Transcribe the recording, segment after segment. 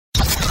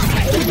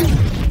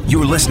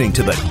You're listening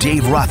to the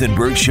Dave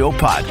Rothenberg Show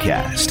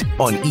podcast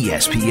on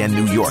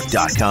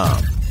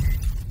ESPNNewYork.com.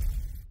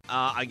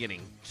 I'm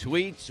getting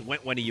tweets.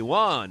 When are you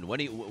on?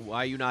 Why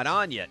are you not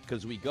on yet?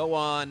 Because we go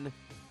on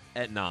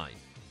at 9.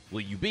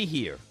 Will you be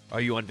here? Are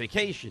you on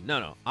vacation?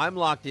 No. I'm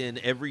locked in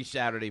every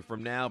Saturday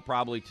from now,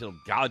 probably till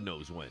God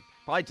knows when.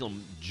 Probably till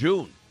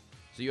June.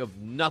 So you have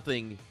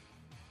nothing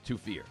to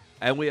fear.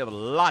 And we have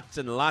lots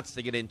and lots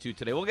to get into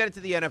today. We'll get into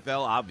the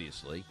NFL,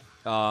 obviously.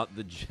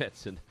 The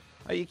Jets and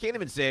you can't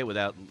even say it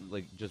without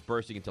just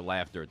bursting into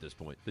laughter at this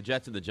point. The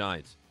Jets and the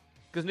Giants.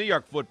 Because New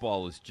York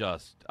football is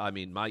just,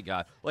 my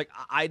God.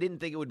 I didn't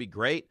think it would be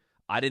great.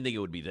 I didn't think it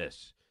would be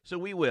this. So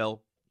we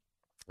will,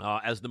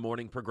 as the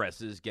morning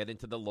progresses, get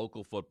into the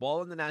local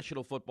football and the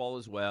national football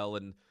as well.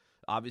 And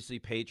obviously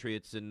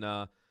Patriots and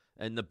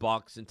the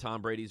Bucks and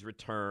Tom Brady's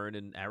return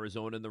and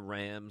Arizona and the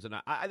Rams. And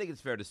I think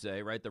it's fair to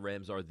say, right, the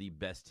Rams are the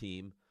best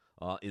team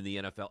in the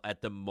NFL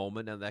at the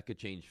moment. Now, that could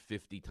change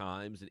 50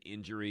 times and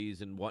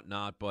injuries and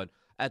whatnot. But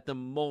at the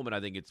moment, I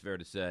think it's fair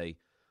to say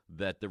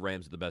that the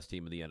Rams are the best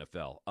team in the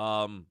NFL.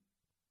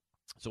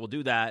 So we'll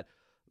do that.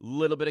 A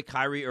little bit of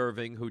Kyrie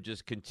Irving, who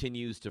just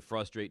continues to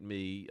frustrate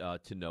me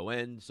to no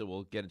end. So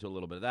we'll get into a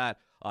little bit of that.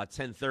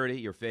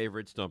 10:30, your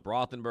favorite, Stump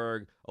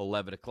Rothenberg.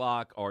 11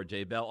 o'clock,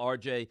 RJ Bell.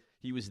 RJ,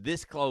 he was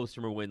this close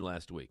from a win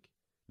last week.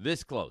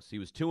 This close. He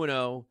was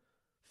 2-0,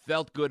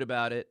 felt good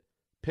about it,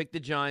 picked the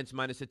Giants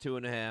minus a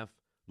 2.5,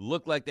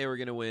 looked like they were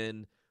going to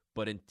win,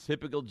 but in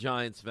typical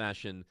Giants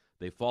fashion,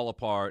 they fall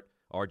apart.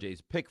 RJ's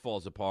pick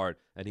falls apart,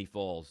 and he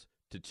falls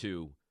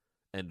to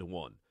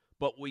 2-1.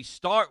 But we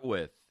start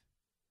with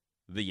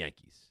the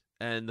Yankees.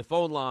 And the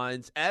phone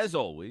lines, as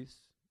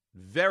always,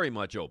 very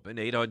much open,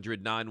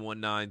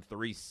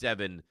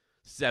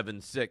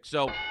 800-919-3776.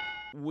 So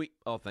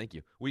thank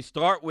you. We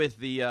start with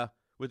the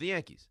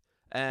Yankees.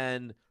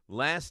 And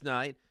last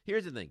night,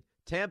 here's the thing.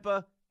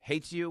 Tampa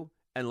hates you,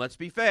 and let's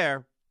be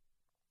fair,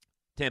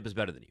 Tampa's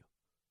better than you.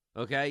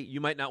 Okay?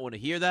 You might not want to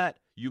hear that.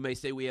 You may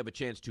say we have a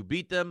chance to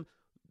beat them.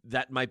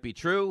 That might be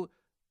true.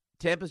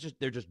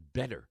 They're just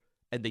better,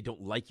 and they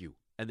don't like you,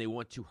 and they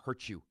want to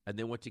hurt you, and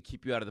they want to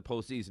keep you out of the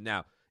postseason.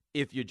 Now,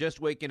 if you're just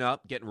waking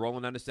up, getting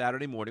rolling on a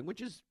Saturday morning, which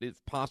is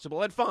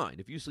possible and fine.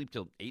 If you sleep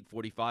till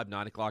 8:45,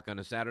 9 o'clock on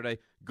a Saturday,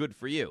 good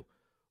for you.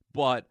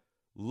 But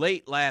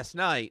late last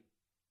night,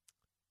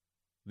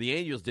 the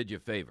Angels did you a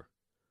favor.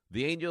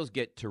 The Angels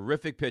get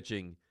terrific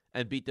pitching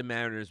and beat the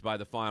Mariners by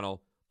the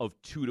final of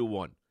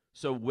 2-1.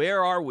 So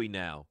where are we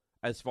now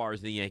as far as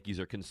the Yankees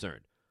are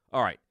concerned?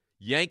 All right,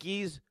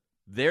 Yankees,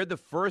 they're the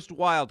first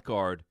wild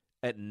card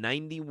at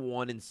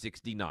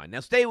 91-69. Now,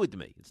 stay with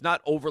me. It's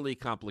not overly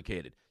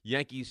complicated.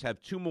 Yankees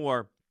have 2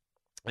 more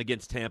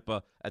against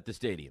Tampa at the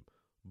stadium.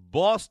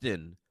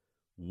 Boston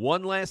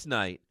won last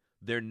night.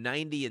 They're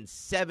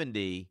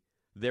 90-70.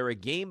 They're a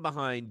game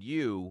behind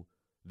you.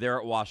 They're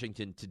at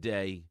Washington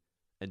today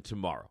and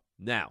tomorrow.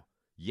 Now,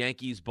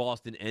 Yankees,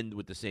 Boston end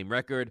with the same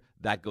record.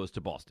 That goes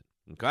to Boston.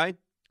 Okay?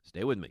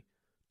 Stay with me.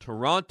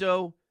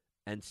 Toronto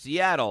and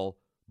Seattle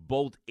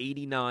both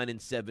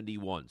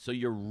 89-71. So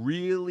you're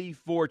really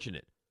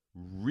fortunate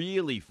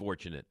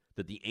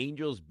that the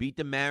Angels beat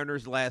the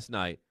Mariners last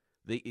night.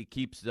 It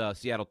keeps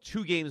Seattle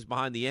 2 games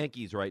behind the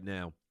Yankees right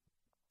now.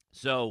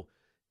 So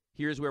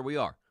here's where we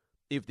are.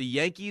 If the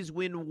Yankees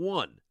win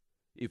 1,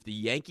 if the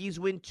Yankees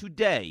win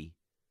today,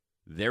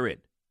 they're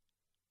in.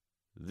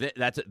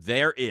 That's it.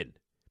 They're in.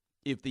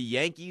 If the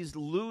Yankees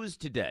lose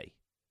today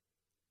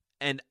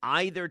and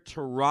either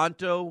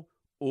Toronto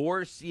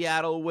or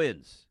Seattle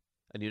wins,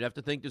 and you'd have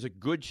to think there's a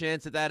good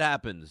chance that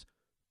happens,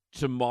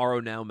 tomorrow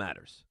now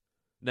matters.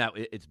 Now,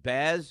 it's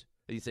Baz.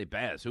 You say,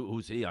 Baz,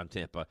 who's he on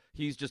Tampa?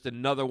 He's just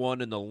another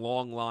one in the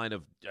long line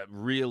of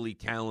really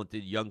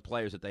talented young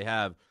players that they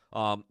have.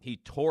 He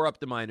tore up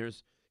the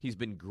minors. He's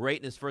been great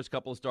in his first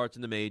couple of starts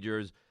in the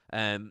majors,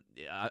 and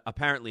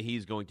apparently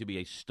he's going to be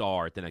a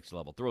star at the next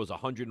level. Throws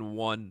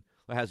 101,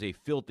 has a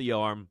filthy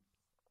arm.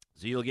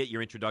 So you'll get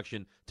your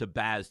introduction to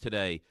Baz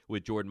today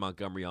with Jordan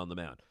Montgomery on the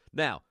mound.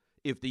 Now,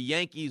 if the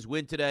Yankees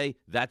win today,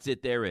 that's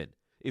it, they're in.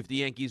 If the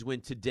Yankees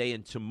win today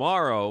and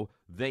tomorrow,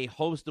 they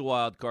host the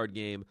wild card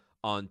game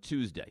on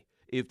Tuesday.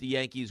 If the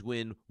Yankees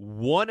win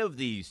one of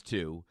these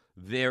 2,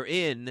 they're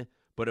in.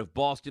 But if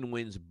Boston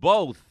wins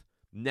both,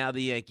 now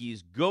the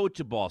Yankees go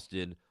to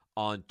Boston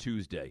on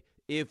Tuesday.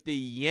 If the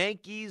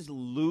Yankees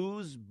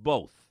lose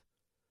both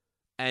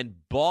and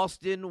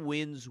Boston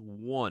wins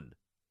 1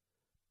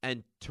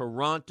 and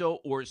Toronto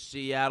or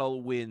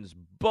Seattle wins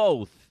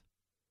both,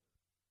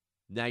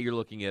 now you're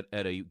looking at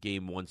a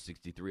game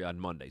 163 on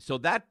Monday. So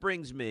that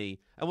brings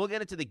me, and we'll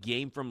get into the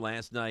game from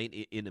last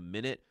night in a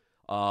minute.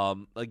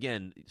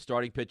 Again,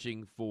 starting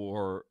pitching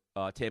for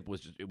Tampa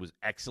was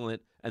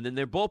excellent. And then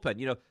their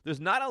bullpen. There's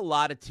not a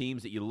lot of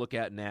teams that you look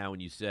at now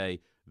and you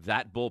say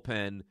that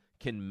bullpen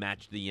can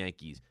match the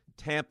Yankees.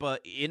 Tampa,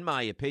 in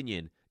my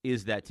opinion,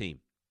 is that team.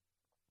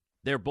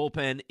 Their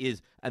bullpen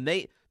is, and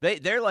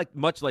they're like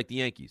much like the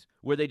Yankees,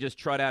 where they just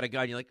trot out a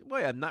guy and you're like,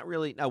 boy, I'm not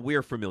really. Now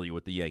we're familiar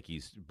with the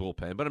Yankees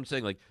bullpen, but I'm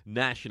saying like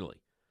nationally,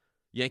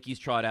 Yankees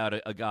trot out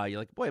a guy. You're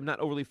like, boy, I'm not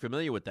overly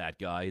familiar with that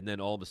guy. And then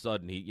all of a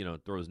sudden, he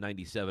throws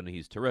 97 and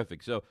he's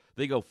terrific. So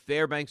they go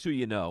Fairbanks, who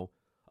you know,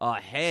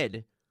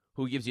 Head,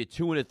 who gives you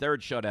 2 1/3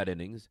 shutout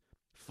innings,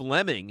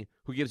 Fleming,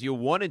 who gives you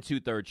 1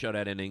 2/3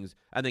 shutout innings,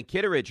 and then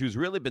Kitteridge, who's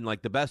really been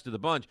like the best of the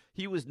bunch.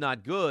 He was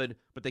not good,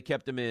 but they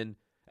kept him in,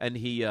 and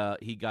he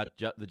got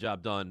the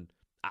job done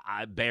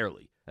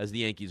barely as the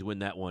Yankees win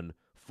that one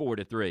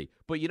 4-3.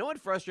 But you know what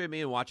frustrated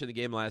me in watching the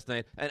game last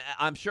night? And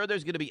I'm sure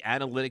there's going to be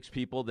analytics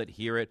people that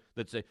hear it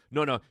that say,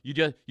 no, you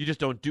just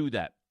don't do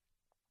that.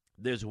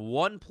 There's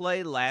one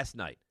play last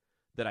night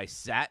that I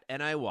sat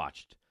and I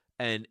watched,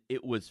 and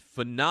it was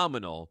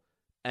phenomenal,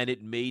 and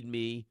it made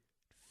me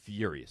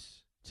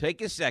furious.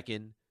 Take a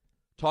second,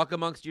 talk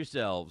amongst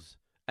yourselves,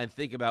 and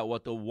think about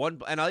what the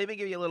one – and I'll even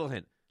give you a little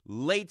hint.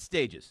 Late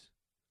stages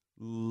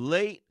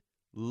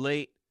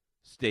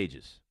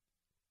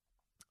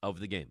of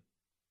the game.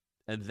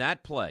 And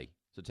that play,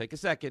 so take a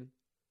second,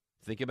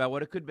 think about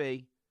what it could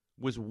be,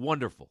 was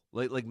wonderful.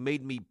 Like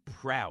made me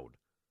proud.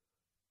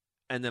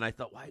 And then I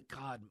thought, why,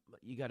 God,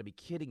 you got to be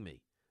kidding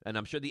me. And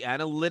I'm sure the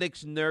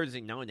analytics nerds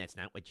say, no, that's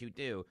not what you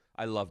do.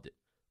 I loved it.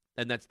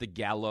 And that's the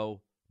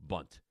Gallo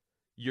bunt.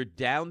 You're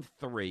down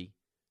 3.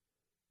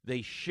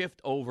 They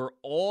shift over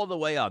all the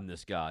way on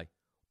this guy.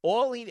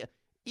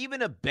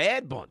 Even a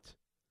bad bunt,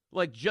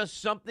 like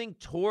just something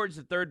towards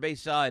the third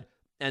base side,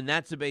 and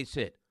that's a base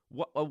hit.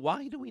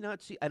 Why do we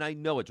not see? And I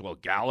know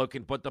Gallo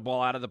can put the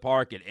ball out of the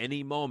park at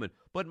any moment.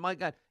 But, my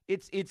God,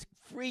 it's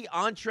free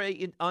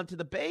entree onto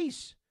the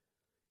base.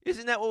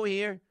 Isn't that what we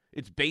hear?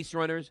 It's base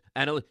runners.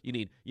 You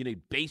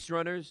need base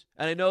runners.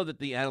 And I know that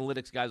the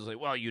analytics guys will say,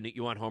 well,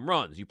 you want home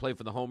runs. You play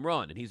for the home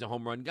run, and he's a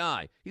home run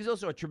guy. He's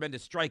also a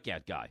tremendous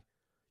strikeout guy.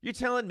 You're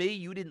telling me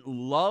you didn't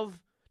love?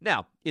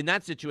 Now, in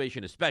that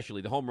situation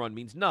especially, the home run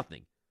means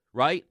nothing,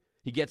 right?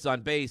 He gets on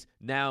base.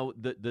 Now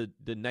the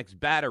next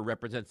batter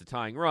represents the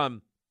tying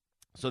run.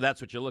 So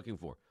that's what you're looking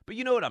for. But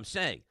you know what I'm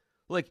saying.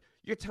 Like,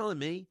 you're telling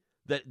me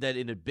that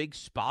in a big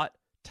spot,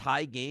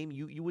 tie game,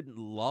 you wouldn't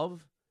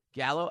love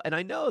Gallo? And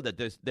I know that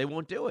they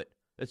won't do it.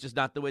 That's just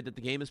not the way that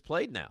the game is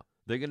played now.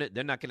 They're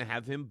not going to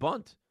have him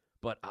bunt.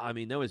 But, I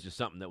mean, there was just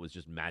something that was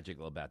just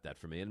magical about that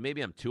for me. And maybe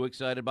I'm too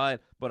excited by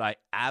it, but I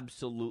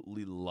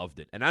absolutely loved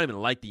it. And I didn't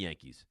even like the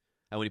Yankees.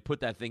 And when he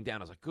put that thing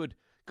down, I was like,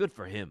 good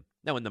for him.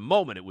 Now, in the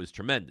moment, it was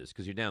tremendous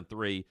because you're down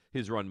 3.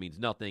 His run means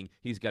nothing.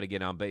 He's got to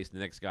get on base. And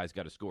the next guy's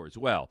got to score as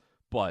well.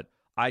 But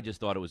I just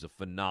thought it was a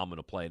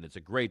phenomenal play, and it's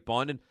a great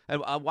bunt.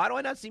 And why do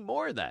I not see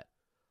more of that?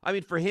 I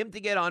mean, for him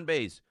to get on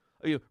base,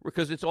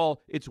 because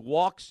it's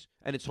walks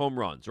and it's home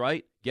runs,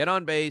 right? Get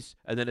on base,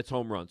 and then it's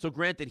home runs. So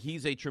granted,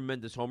 he's a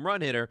tremendous home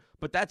run hitter,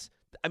 but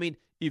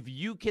if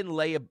you can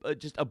lay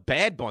just a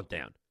bad bunt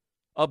down,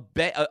 a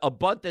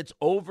bunt that's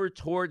over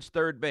towards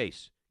third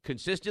base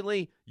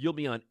consistently, you'll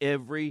be on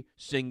every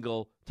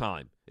single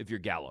time if you're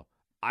Gallo.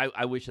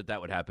 I wish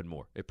that would happen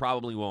more. It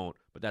probably won't,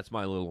 but that's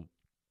my little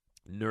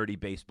nerdy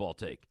baseball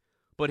take.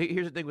 But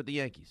here's the thing with the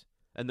Yankees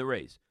and the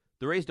Rays.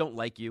 The Rays don't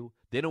like you.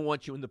 They don't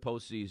want you in the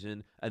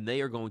postseason, and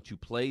they are going to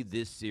play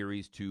this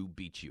series to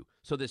beat you.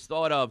 So this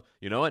thought of,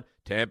 you know what,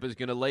 Tampa's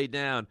going to lay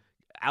down,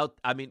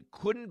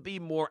 couldn't be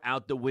more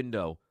out the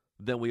window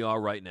than we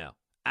are right now.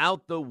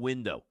 Out the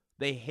window.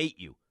 They hate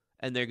you,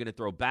 and they're going to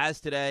throw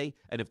Baz today,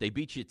 and if they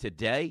beat you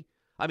today,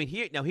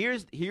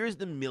 here's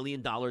the $1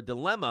 million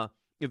dilemma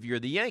if you're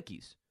the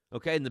Yankees,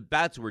 okay? And the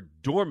bats were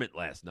dormant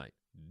last night.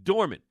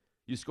 Dormant.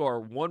 You score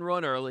 1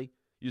 run early.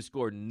 You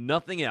score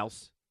nothing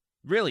else.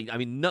 Really,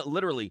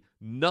 literally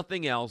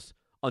nothing else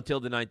until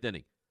the 9th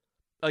inning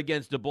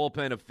against a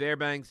bullpen of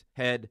Fairbanks,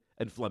 Head,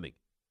 and Fleming.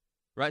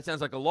 Right?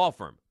 Sounds like a law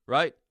firm,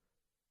 right?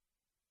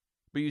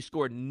 But you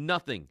scored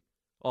nothing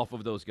off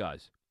of those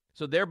guys.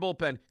 So their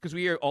bullpen, because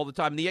we hear all the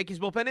time, the Yankees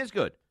bullpen is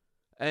good.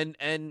 And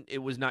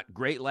it was not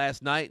great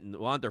last night. And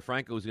Wander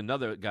Franco is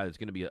another guy that's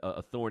going to be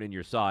a thorn in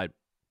your side.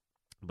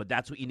 But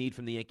that's what you need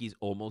from the Yankees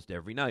almost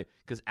every night.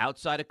 Because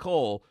outside of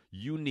Cole,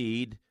 you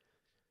need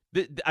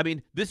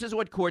this is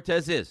what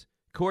Cortez is.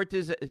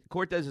 Cortez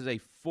is a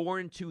 4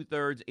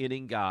 2/3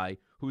 inning guy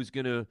who's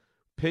going to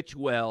pitch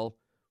well,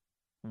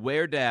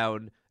 wear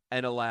down,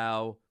 and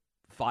allow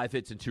 5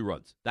 hits and 2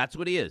 runs. That's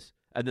what he is.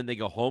 And then they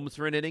go Holmes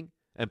for an inning,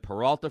 and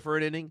Peralta for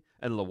an inning,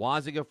 and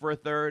Loaisiga for a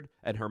third,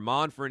 and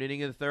Herman for an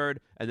inning and a third,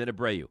 and then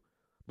Abreu.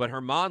 But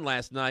Herman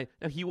last night,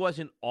 now he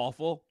wasn't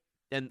awful,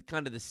 and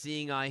kind of the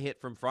seeing eye hit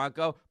from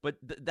Franco, but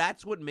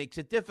that's what makes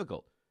it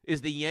difficult,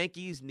 is the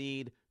Yankees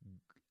need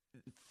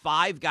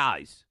 5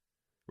 guys,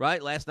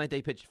 right? Last night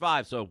they pitched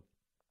 5, so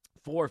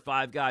 4 or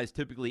 5 guys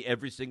typically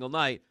every single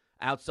night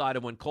outside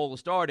of when Cole is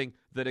starting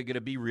that are going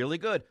to be really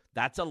good.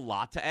 That's a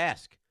lot to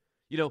ask.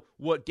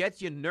 What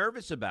gets you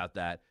nervous about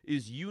that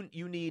is you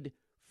need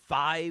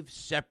 5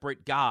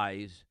 separate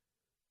guys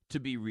to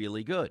be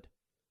really good.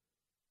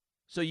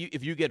 So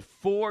if you get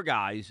 4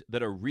 guys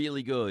that are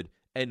really good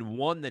and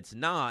 1 that's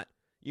not,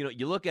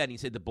 you look at it and you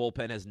say the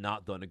bullpen has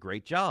not done a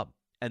great job.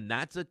 And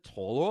that's a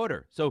tall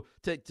order. So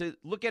to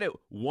look at it,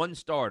 1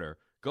 starter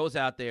goes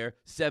out there,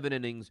 7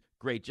 innings,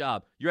 great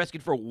job. You're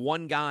asking for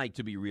 1 guy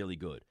to be really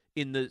good.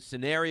 in the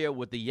scenario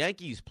with the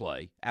Yankees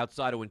play,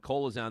 outside of when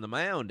Cole is on the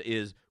mound,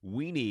 is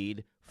we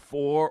need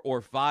 4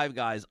 or 5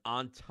 guys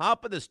on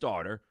top of the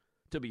starter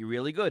to be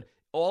really good.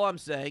 All I'm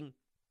saying,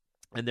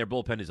 and their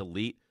bullpen is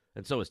elite,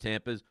 and so is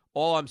Tampa's,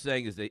 all I'm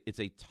saying is that it's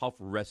a tough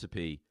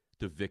recipe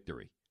to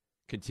victory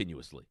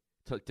continuously.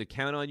 To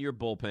count on your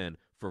bullpen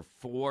for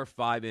 4 or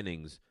 5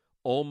 innings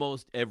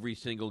almost every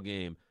single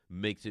game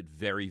makes it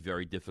very,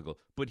 very difficult.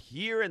 But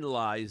herein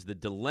lies the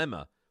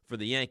dilemma for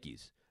the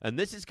Yankees. And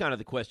this is kind of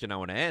the question I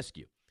want to ask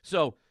you.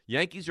 So,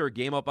 Yankees are a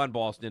game up on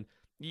Boston.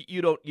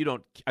 You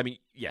don't, I mean,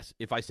 yes,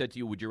 if I said to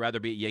you, would you rather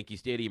be at Yankee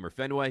Stadium or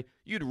Fenway?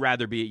 You'd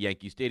rather be at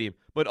Yankee Stadium.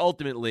 But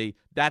ultimately,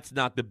 that's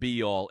not the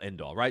be-all,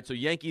 end-all, right? So,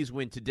 Yankees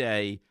win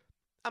today.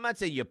 I'm not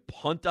saying you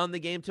punt on the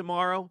game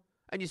tomorrow,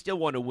 and you still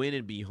want to win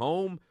and be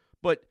home,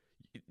 but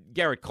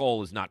Garrett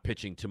Cole is not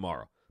pitching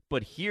tomorrow.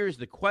 But here's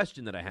the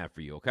question that I have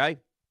for you, okay?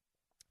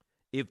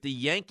 If the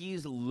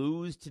Yankees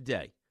lose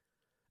today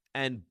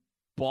and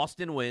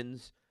Boston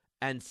wins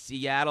and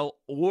Seattle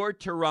or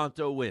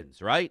Toronto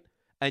wins, right?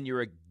 And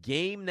you're a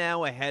game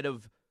now ahead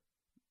of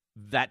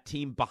that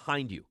team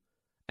behind you,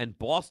 and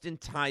Boston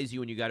ties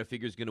you and you got to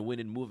figure is going to win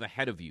and move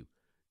ahead of you.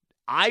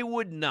 I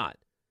would not,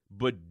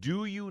 but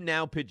do you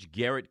now pitch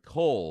Garrett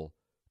Cole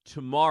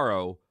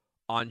tomorrow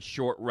on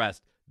short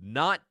rest?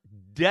 Not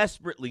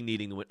desperately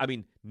needing the win. I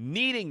mean,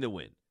 needing the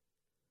win,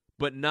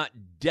 but not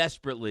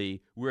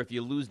desperately where if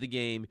you lose the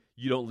game,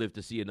 you don't live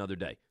to see another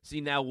day.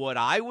 See, now what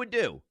I would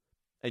do,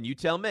 and you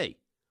tell me,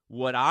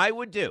 what I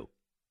would do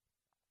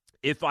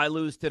if I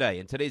lose today,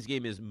 and today's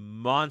game is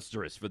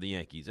monstrous for the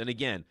Yankees, and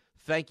again,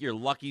 thank your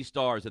lucky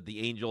stars that the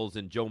Angels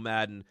and Joe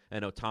Madden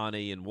and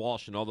Ohtani and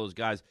Walsh and all those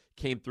guys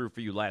came through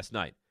for you last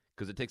night,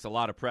 because it takes a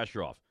lot of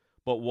pressure off.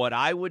 But what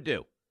I would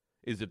do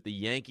is if the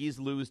Yankees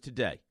lose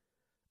today,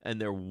 and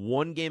they're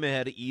 1 game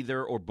ahead of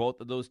either or both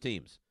of those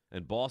teams,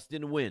 and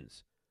Boston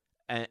wins,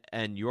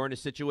 and you're in a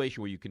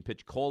situation where you can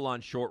pitch Cole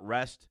on short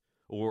rest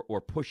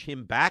or push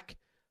him back,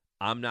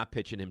 I'm not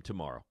pitching him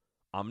tomorrow.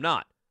 I'm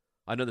not.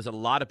 I know there's a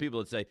lot of people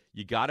that say,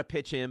 you got to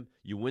pitch him,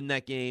 you win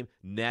that game,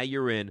 now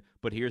you're in.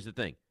 But here's the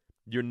thing.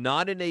 You're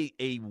not in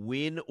a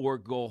win or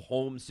go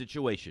home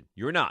situation.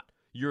 You're not.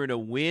 You're in a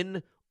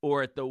win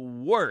or at the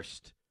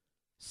worst,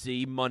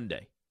 see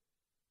Monday.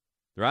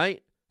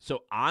 Right?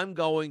 So I'm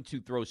going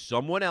to throw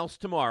someone else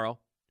tomorrow,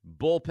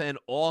 bullpen,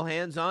 all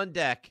hands on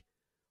deck,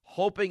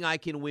 hoping I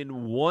can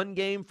win 1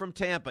 game from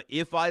Tampa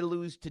if I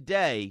lose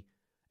today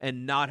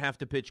and not have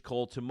to pitch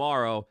Cole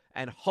tomorrow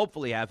and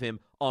hopefully have him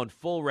on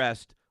full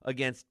rest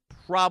against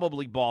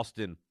probably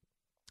Boston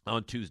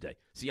on Tuesday.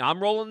 See,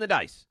 I'm rolling the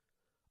dice.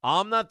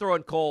 I'm not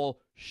throwing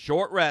Cole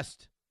short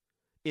rest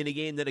in a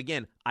game that,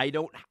 again, I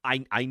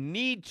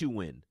need to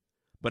win,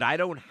 but I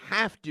don't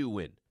have to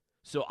win.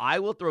 So I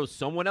will throw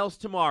someone else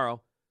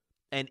tomorrow.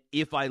 And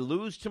if I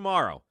lose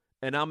tomorrow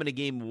and I'm in a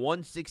game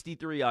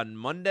 163 on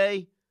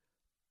Monday,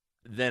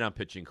 then I'm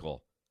pitching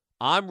Cole.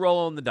 I'm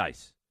rolling the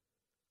dice.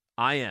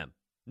 I am.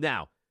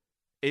 Now,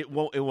 it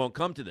won't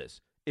come to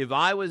this. If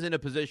I was in a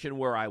position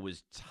where I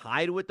was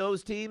tied with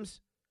those teams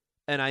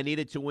and I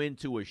needed to win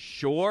to a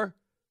sure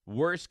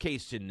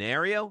worst-case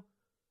scenario,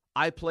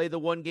 I play the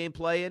 1-game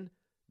play-in.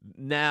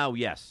 Now,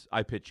 yes,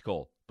 I pitch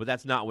Cole. But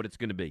that's not what it's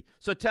going to be.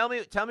 So tell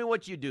me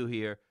what you do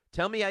here.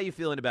 Tell me how you're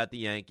feeling about the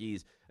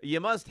Yankees. You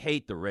must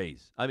hate the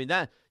Rays. I mean,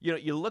 that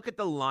you look at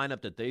the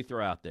lineup that they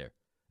throw out there,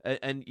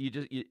 and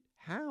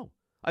how?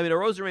 I mean,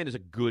 Rosarena is a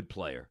good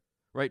player,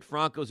 right?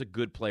 Franco's a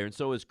good player, and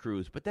so is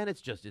Cruz. But then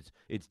it's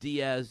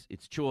Diaz,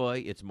 it's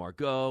Choi, it's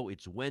Margot,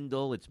 it's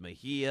Wendell, it's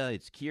Mejia,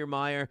 it's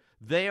Kiermaier.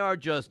 They are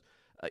just,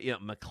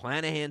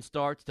 McClanahan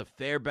starts to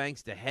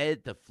Fairbanks to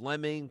Head to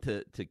Fleming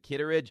to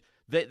Kitteridge.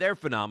 They're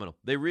phenomenal.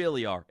 They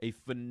really are a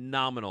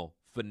phenomenal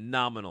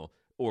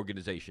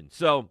organization.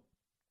 So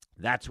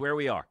that's where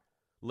we are.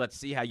 Let's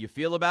see how you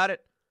feel about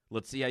it.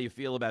 Let's see how you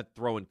feel about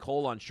throwing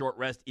Cole on short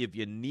rest if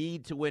you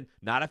need to win.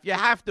 Not if you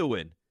have to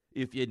win.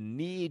 If you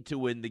need to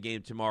win the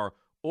game tomorrow.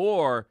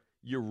 Or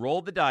you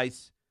roll the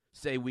dice,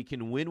 say we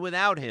can win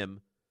without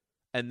him,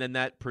 and then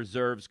that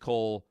preserves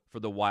Cole for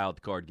the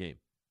wild card game.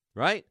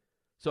 Right?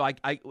 So,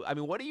 I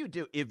mean, what do you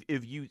do if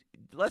you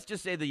 – let's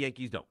just say the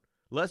Yankees don't.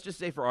 Let's just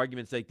say for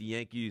argument's sake the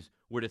Yankees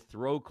were to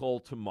throw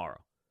Cole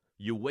tomorrow.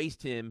 You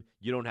waste him.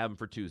 You don't have him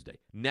for Tuesday.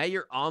 Now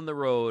you're on the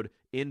road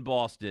in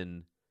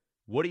Boston.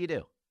 What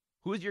do?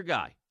 Who's your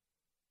guy?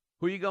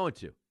 Who are you going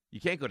to? You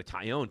can't go to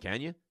Tyone,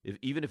 can you?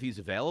 Even if he's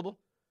available?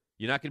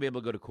 You're not going to be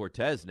able to go to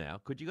Cortez now.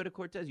 Could you go to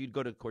Cortez? You'd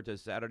go to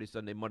Cortez Saturday,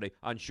 Sunday, Monday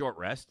on short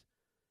rest.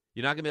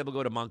 You're not going to be able to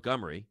go to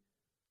Montgomery.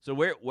 So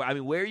where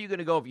are you going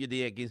to go if you're the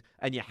Yankees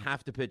and you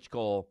have to pitch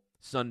Cole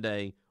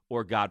Sunday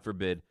or, God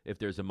forbid, if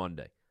there's a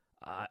Monday?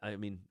 I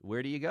mean,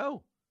 where do you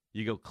go?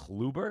 You go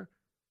Kluber?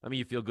 I mean,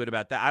 you feel good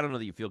about that. I don't know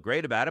that you feel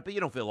great about it, but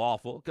you don't feel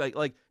awful.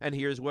 And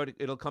here's what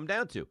it'll come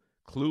down to.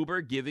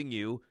 Kluber giving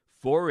you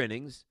 4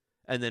 innings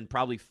and then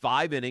probably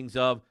 5 innings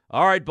of,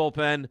 all right,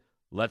 bullpen,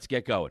 let's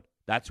get going.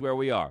 That's where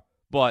we are.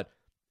 But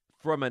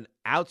from an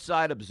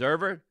outside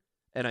observer,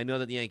 and I know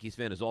that the Yankees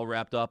fan is all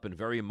wrapped up and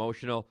very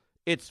emotional,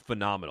 it's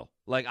phenomenal.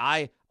 Like,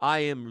 I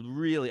am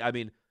really, I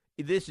mean,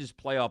 this is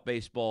playoff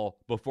baseball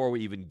before we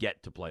even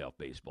get to playoff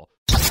baseball.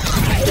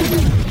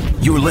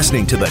 You're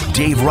listening to the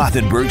Dave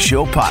Rothenberg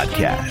Show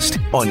podcast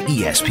on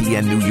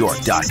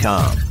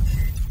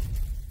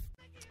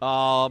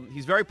ESPNNewYork.com.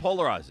 He's very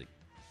polarizing,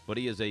 but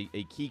he is a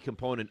key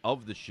component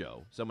of the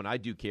show, someone I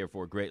do care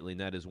for greatly,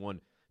 and that is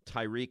one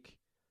Tyreek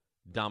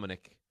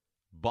Dominic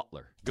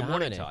Butler. Good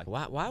morning, Ty.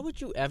 Why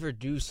would you ever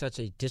do such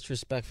a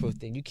disrespectful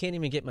thing? You can't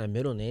even get my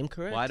middle name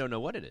correct? Well, I don't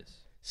know what it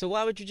is. So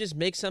why would you just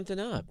make something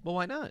up? Well,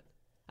 why not?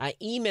 I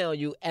email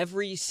you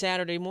every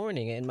Saturday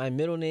morning, and my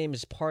middle name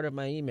is part of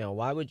my email.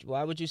 Why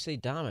would you say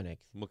Dominic?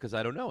 Well, because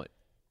I don't know it.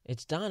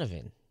 It's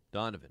Donovan.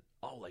 Donovan.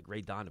 Oh, like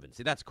Ray Donovan.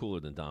 See, that's cooler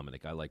than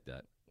Dominic. I like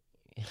that.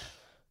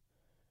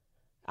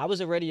 I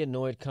was already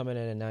annoyed coming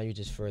in, and now you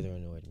just further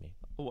annoyed me.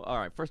 Well, all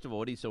right, first of all,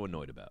 what are you so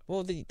annoyed about?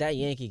 Well, that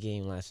Yankee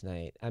game last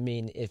night. I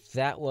mean, if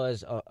that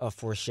was a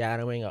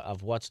foreshadowing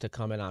of what's to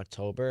come in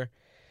October,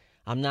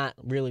 I'm not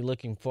really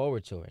looking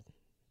forward to it.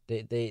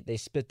 They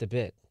spit the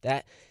bit.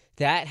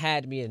 That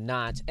had me in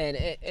knots. And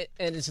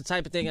it's the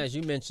type of thing, as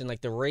you mentioned,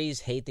 like the Rays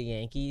hate the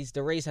Yankees.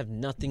 The Rays have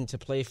nothing to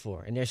play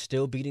for, and they're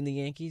still beating the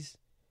Yankees?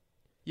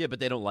 Yeah,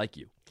 but they don't like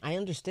you. I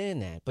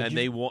understand that. But and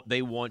they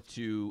want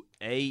to,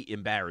 A,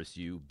 embarrass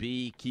you,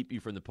 B, keep you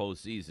from the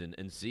postseason,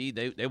 and C,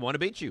 they want to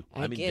beat you.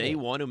 I mean, they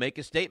want to make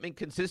a statement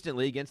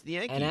consistently against the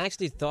Yankees. And I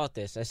actually thought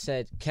this. I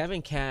said,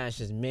 Kevin Cash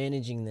is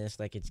managing this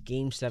like it's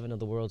Game 7 of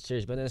the World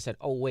Series. But then I said,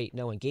 oh, wait,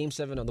 no, in Game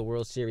 7 of the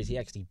World Series, he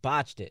actually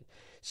botched it.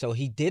 So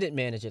he didn't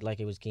manage it like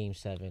it was Game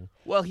 7.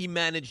 Well, he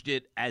managed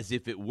it as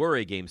if it were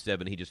a Game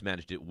 7. He just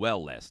managed it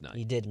well last night.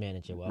 He did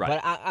manage it well. Right.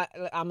 But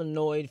I'm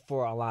annoyed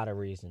for a lot of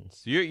reasons.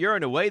 So you're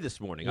in a way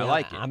this morning. Yeah, I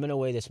like it. I'm in a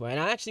way this morning.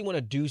 And I actually want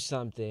to do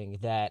something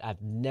that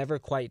I've never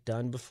quite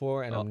done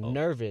before, and I'm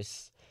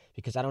nervous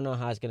because I don't know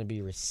how it's going to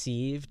be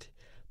received.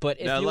 But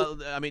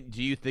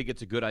do you think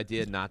it's a good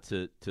idea not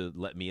to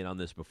let me in on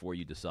this before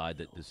you decide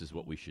that this is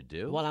what we should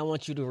do? Well, I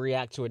want you to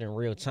react to it in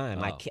real time.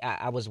 Oh.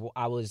 I was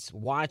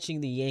watching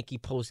the Yankee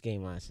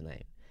postgame last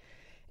night,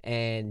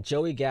 and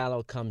Joey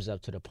Gallo comes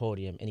up to the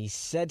podium, and he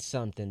said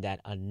something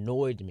that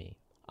annoyed me.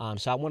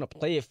 So I want to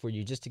play it for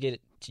you just to get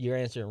your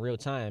answer in real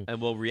time.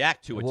 And we'll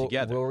react to it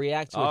together. We'll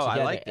react to it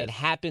together. I like this. It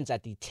happens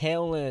at the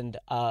tail end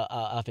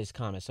of his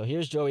comments. So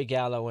here's Joey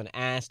Gallo when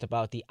asked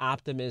about the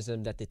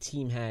optimism that the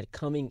team had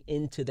coming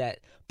into that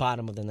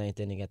bottom of the ninth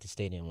inning at the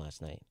stadium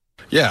last night.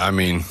 Yeah, I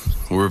mean,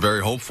 we were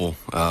very hopeful.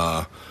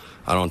 I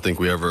don't think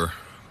we ever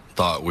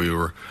thought we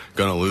were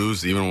going to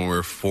lose, even when we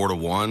were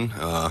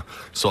 4-1.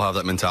 Still have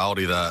that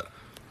mentality that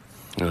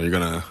we're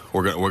gonna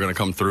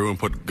come through and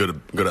put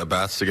good at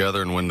bats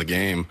together and win the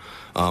game.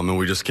 And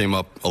we just came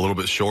up a little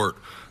bit short,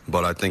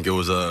 but I think it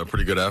was a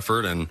pretty good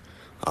effort. And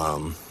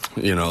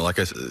like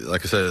I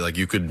said, like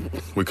we could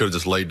have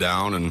just laid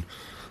down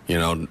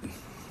and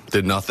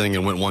did nothing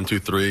and went 1, 2,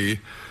 3,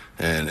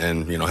 and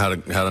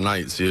had a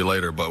night. See you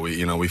later. But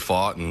we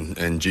fought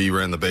and G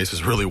ran the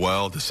bases really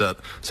well to set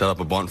up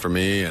a bunt for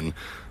me, and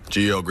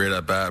Gio great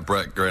at bat,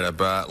 Brett great at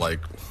bat,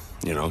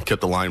 kept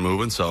the line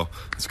moving. So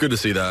it's good to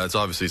see that. It's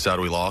obviously sad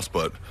we lost,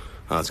 but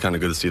it's kind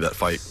of good to see that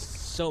fight.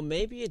 So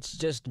maybe it's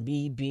just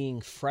me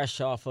being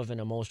fresh off of an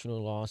emotional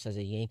loss as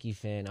a Yankee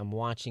fan. I'm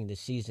watching the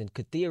season.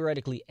 Could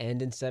theoretically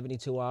end in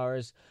 72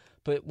 hours.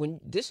 But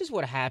this is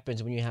what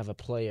happens when you have a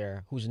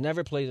player who's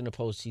never played in the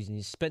postseason.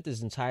 He's spent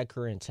his entire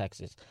career in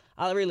Texas.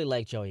 I really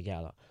like Joey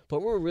Gallo.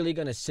 But we're really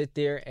going to sit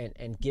there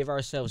and give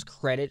ourselves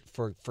credit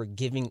for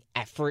giving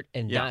effort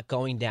and not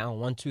going down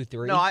 1, 2,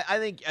 3. No, I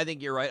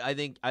think you're right. I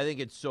think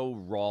it's so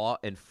raw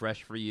and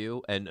fresh for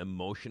you and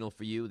emotional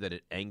for you that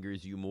it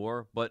angers you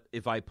more. But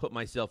if I put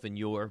myself in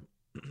your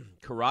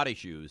karate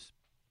shoes,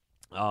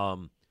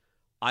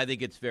 I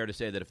think it's fair to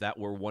say that if that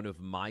were one of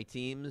my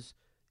teams,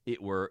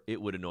 it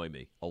would annoy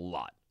me a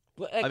lot.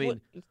 I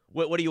mean,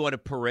 what do you want, a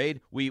parade?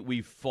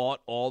 We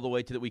fought all the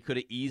way to that. We could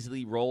have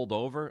easily rolled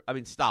over. I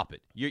mean, stop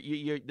it.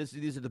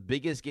 These are the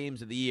biggest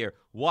games of the year.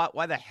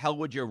 Why the hell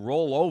would you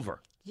roll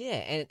over?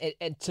 Yeah,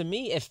 and to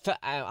me,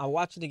 I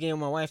watched the game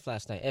with my wife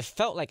last night. It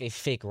felt like a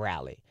fake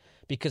rally.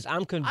 Because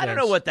I'm convinced. I don't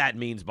know what that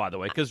means, by the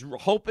way, because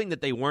hoping that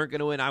they weren't going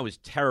to win, I was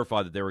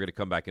terrified that they were going to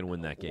come back and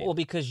win that game. Well,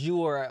 because you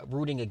were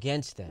rooting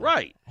against them.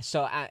 Right.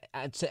 So I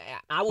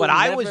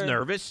was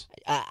nervous.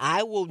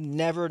 I will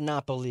never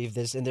not believe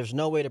this, and there's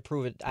no way to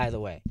prove it either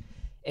way.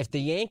 If the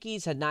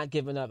Yankees had not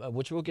given up,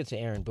 which we'll get to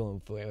Aaron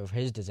Boone for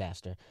his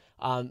disaster,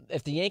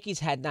 if the Yankees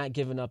had not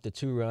given up the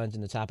 2 runs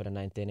in the top of the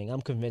ninth inning,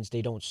 I'm convinced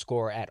they don't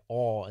score at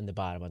all in the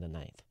bottom of the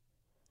ninth.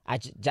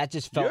 That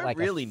just felt like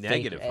really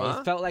negative, huh?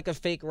 It felt like a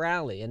fake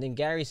rally. And then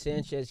Gary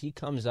Sanchez, he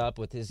comes up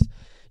with his,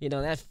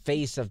 that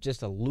face of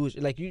just a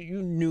loser. Like,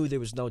 you knew there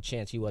was no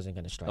chance he wasn't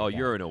going to strike out.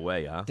 You're in a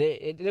way, huh?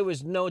 There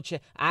was no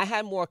chance. I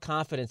had more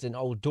confidence in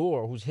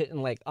Odor, who's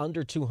hitting like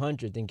under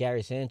 200, than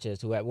Gary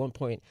Sanchez, who at one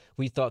point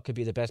we thought could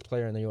be the best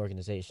player in the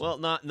organization.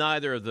 Well,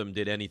 neither of them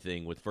did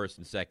anything with first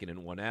and second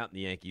and 1 out, and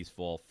the Yankees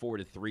fall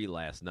 4-3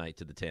 last night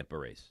to the Tampa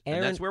Rays.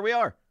 And that's where we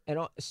are. And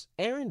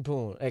Aaron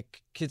Boone,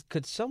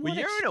 could someone? Well,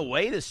 you're in a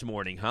way this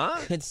morning, huh?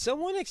 Could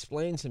someone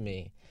explain to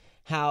me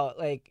how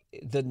like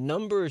the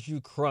numbers you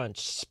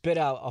crunch spit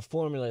out a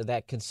formula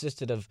that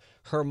consisted of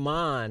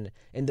Herman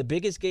in the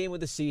biggest game of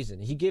the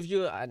season. He gives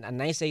you a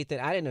nice eighth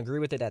inning. I didn't agree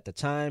with it at the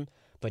time,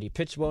 but he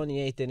pitched well in the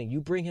eighth inning. You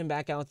bring him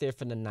back out there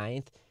for the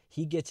ninth.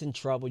 He gets in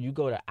trouble. You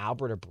go to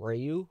Albert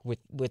Abreu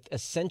with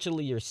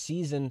essentially your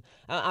season.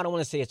 I don't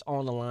want to say it's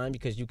on the line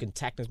because you can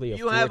technically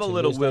afford to have a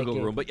little lose wiggle that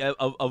game. room, but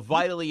a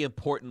vitally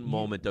important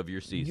moment of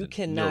your season. You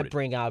cannot Noted.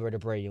 bring Albert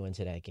Abreu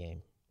into that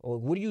game. Or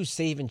what are you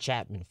saving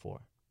Chapman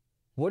for?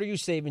 What are you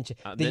saving?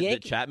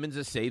 Chapman's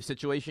a save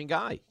situation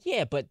guy.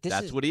 Yeah, but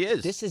that's what he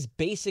is. This is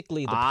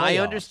basically the playoffs. I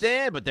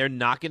understand, but they're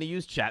not going to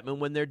use Chapman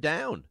when they're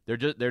down.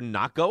 They're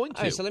not going to.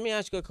 All right, so let me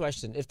ask you a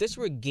question. If this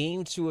were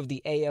Game 2 of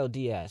the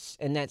ALDS,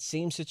 in that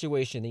same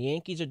situation, the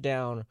Yankees are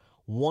down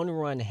 1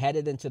 run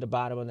headed into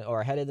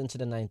the headed into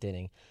the ninth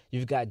inning.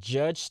 You've got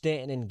Judge,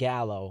 Stanton, and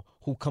Gallo,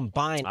 who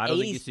combined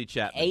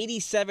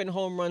 87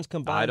 home runs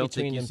combined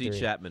between them three. I don't think you see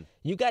Chapman.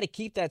 You got to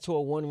keep that to a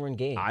 1-run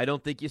game. I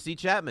don't think you see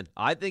Chapman.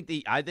 I think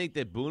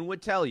that Boone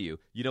would tell you,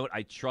 you know what,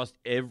 I trust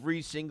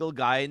every single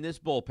guy in this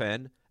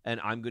bullpen, and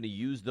I'm going to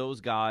use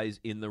those guys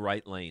in the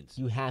right lanes.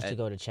 You have to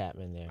go to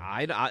Chapman there.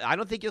 I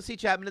don't think you'll see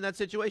Chapman in that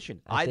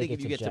situation. I think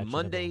if you get to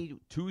Monday,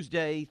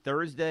 Tuesday,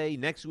 Thursday,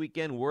 next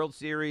weekend, World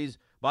Series.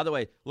 By the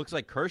way, looks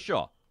like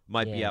Kershaw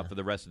might be out for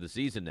the rest of the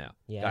season now.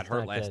 Yeah, got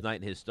hurt last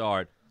night in his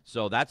start.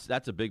 So that's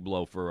a big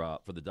blow for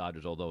the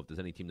Dodgers, although if there's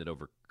any team that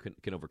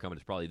can overcome it,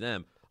 it's probably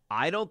them.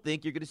 I don't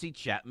think you're going to see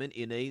Chapman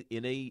in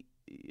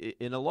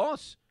a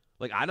loss.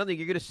 Like, I don't think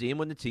you're going to see him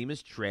when the team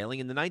is trailing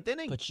in the ninth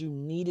inning. But you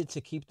needed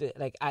to keep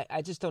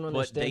I just don't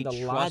understand the logic.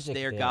 But they trust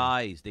their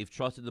guys. They've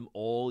trusted them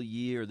all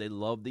year. They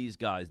love these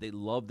guys. They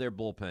love their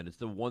bullpen. It's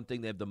the one thing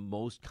they have the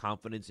most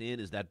confidence in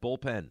is that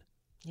bullpen.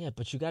 Yeah,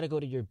 but you got to go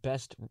to your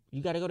best.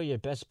 You got to go to your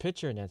best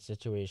pitcher in that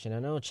situation. I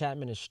know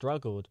Chapman has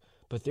struggled,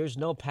 but there's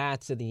no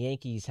path to the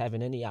Yankees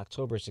having any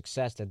October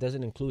success that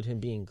doesn't include him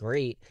being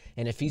great.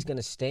 And if he's going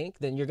to stink,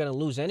 then you're going to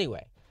lose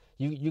anyway.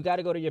 You got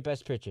to go to your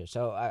best pitcher.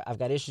 So I've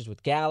got issues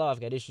with Gallo. I've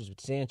got issues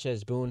with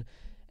Sanchez, Boone.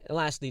 And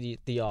lastly,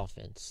 the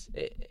offense.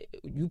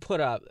 You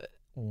put up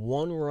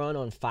 1 run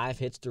on 5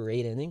 hits through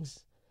 8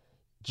 innings.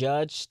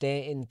 Judge,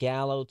 Stanton,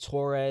 Gallo,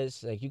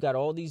 Torres, like you got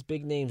all these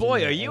big names.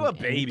 Boy, are you a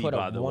baby,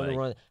 by the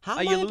way? How am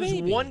I a baby?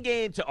 You lose one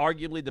game to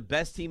arguably the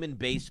best team in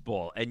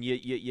baseball, and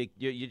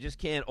you just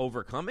can't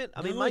overcome it?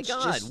 I mean, my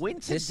God,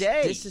 win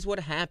today. This is what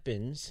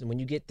happens when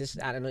you get this.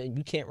 I don't know.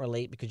 You can't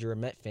relate because you're a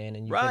Met fan.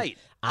 And right.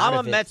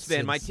 I'm a Mets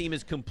fan. My team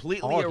is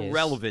completely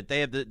irrelevant.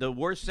 They have the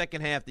worst second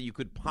half that you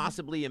could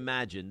possibly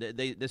imagine.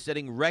 They're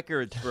setting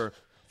records for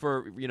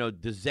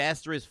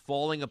disastrous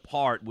falling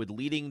apart with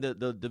leading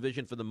the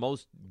division for the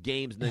most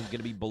games and then going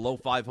to be below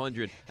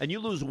 500. And you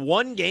lose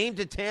 1 game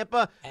to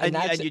Tampa and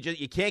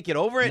you can't get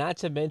over it? Not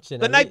to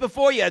mention. The night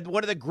before, you had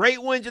one of the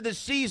great wins of the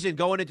season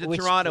going into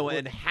Toronto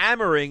and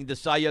hammering the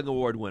Cy Young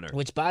Award winner.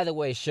 Which, by the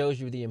way, shows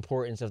you the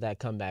importance of that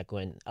comeback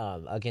win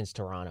against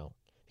Toronto.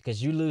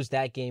 Because you lose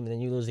that game and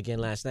then you lose again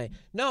last night.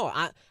 No,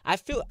 I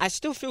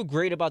still feel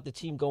great about the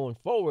team going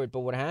forward, but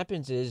what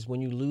happens is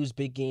when you lose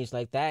big games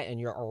like that and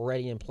you're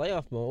already in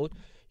playoff mode,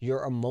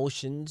 your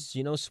emotions,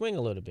 swing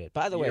a little bit.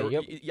 By the way,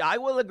 I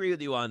will agree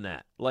with you on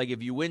that. Like,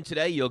 if you win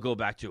today, you'll go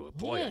back to it.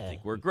 Boy, I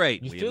think we're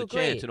great. We have a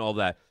chance and all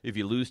that. If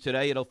you lose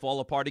today, it'll fall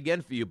apart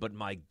again for you. But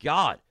my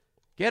God,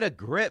 get a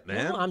grip,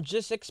 man. No, I'm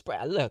just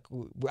look,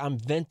 I'm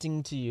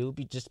venting to you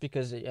just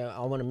because I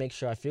want to make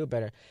sure I feel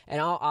better. And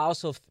I'll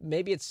also,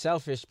 maybe it's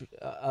selfish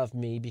of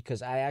me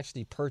because I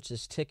actually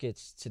purchased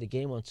tickets to the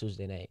game on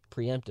Tuesday night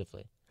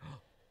preemptively.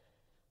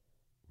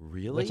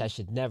 Really? Which I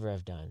should never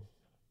have done.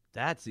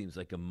 That seems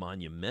like a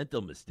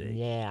monumental mistake.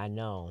 Yeah, I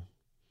know.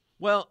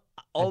 Well,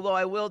 although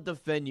I will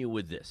defend you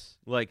with this.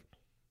 Like,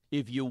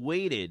 if you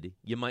waited,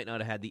 you might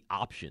not have had the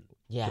option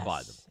to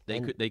buy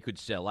them. They could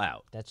sell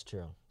out. That's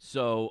true.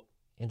 So...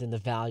 And then the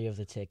value of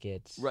the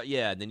tickets. Right,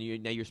 yeah, and then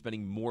now you're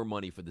spending more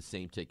money for the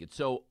same ticket.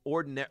 So,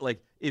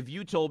 if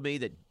you told me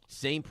that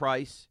same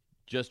price,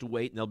 just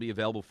wait and they'll be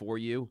available for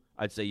you,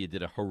 I'd say you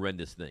did a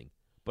horrendous thing.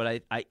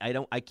 But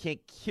I can't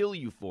kill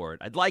you for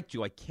it. I'd like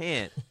to, I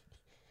can't,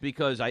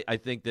 because I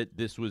think that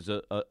this was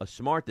a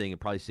smart thing.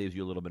 It probably saves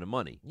you a little bit of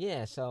money.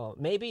 Yeah, so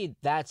maybe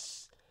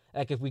that's...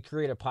 Like, if we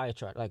create a pie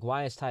chart, like,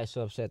 why is Ty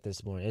so upset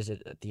this morning? Is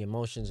it the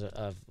emotions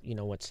of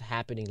what's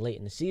happening late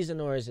in the season,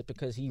 or is it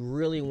because he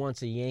really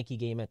wants a Yankee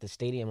game at the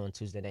stadium on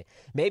Tuesday night?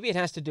 Maybe it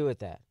has to do with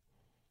that.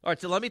 All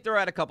right, so let me throw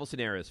out a couple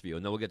scenarios for you,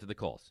 and then we'll get to the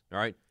calls. All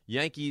right?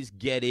 Yankees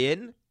get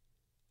in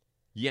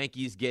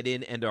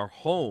and are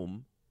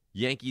home.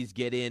 Yankees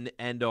get in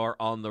and are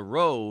on the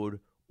road,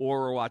 or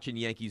we're watching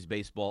Yankees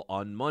baseball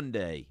on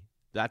Monday.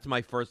 That's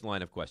my first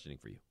line of questioning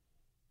for you.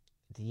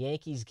 The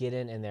Yankees get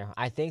in and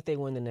I think they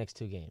win the next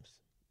 2 games.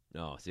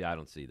 No, see, I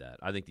don't see that.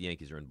 I think the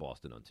Yankees are in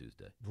Boston on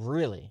Tuesday.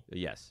 Really?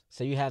 Yes.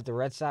 So you have the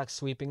Red Sox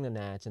sweeping the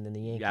Nats, and then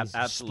the Yankees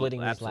splitting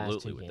these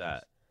last 2 games.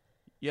 That.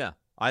 Yeah,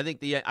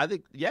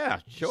 yeah,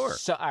 sure.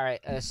 So all right,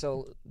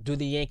 so do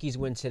the Yankees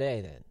win today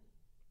then?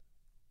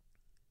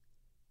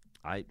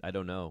 I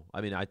don't know.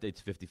 I mean,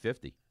 it's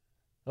 50-50.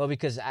 Well,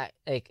 because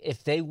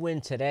if they win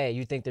today,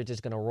 you think they're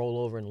just going to roll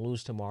over and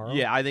lose tomorrow?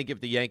 Yeah, I think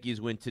if the Yankees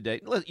win today,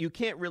 look, you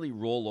can't really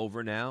roll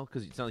over now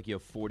because it's not like you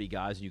have 40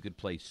 guys and you could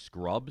play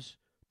scrubs.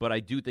 But I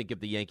do think if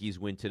the Yankees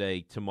win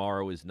today,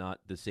 tomorrow is not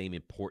the same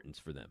importance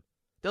for them.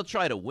 They'll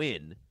try to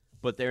win,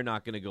 but they're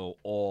not going to go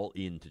all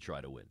in to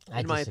try to win.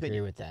 I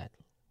disagree with that.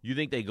 You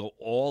think they go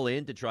all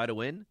in to try to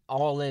win?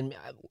 All in.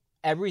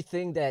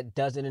 Everything that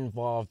doesn't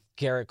involve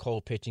Garrett Cole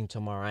pitching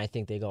tomorrow, I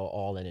think they go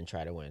all in and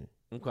try to win.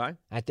 Okay.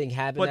 I think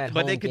having that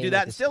But home they could game do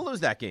that and still lose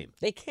that game.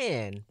 They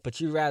can,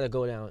 but you'd rather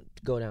go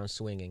down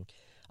swinging.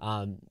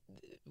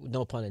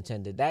 No pun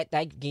intended.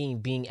 That game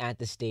being at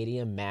the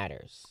stadium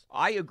matters.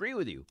 I agree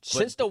with you.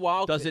 Since the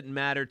wild, does it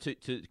matter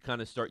to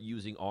kind of start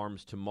using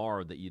arms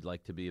tomorrow that you'd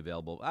like to be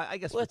available? I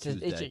guess for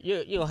Tuesday.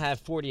 You'll have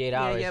 48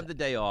 hours. Yeah, you have the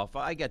day off.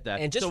 I get that.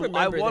 And just so remember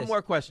I have one this.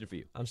 more question for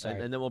you. I'm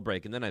sorry. And then we'll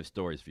break, and then I have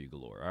stories for you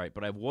galore. All right,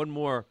 but I have one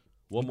more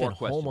You've more been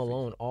question. Home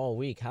alone all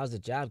week. How's the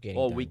job getting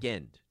all done?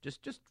 weekend.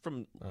 Just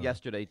from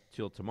yesterday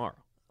till tomorrow.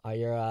 Are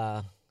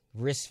your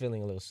wrists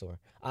feeling a little sore?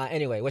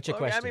 Anyway, what's your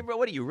question? I mean, bro,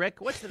 what are you,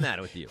 Rick? What's the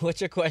matter with you? What's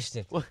your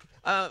question? Well,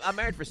 I'm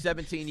married for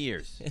 17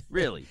 years.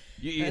 Really?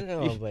 You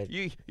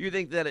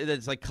think that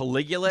it's like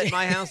Caligula at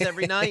my house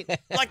every night?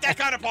 Like that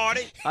kind of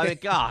party? I mean,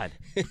 God.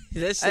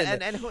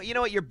 Listen, and you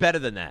know what? You're better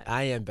than that.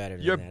 I am better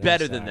than You're that. You're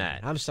better than that.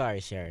 I'm sorry,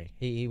 Sherry.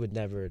 He would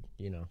never,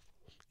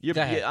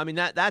 I mean,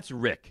 that's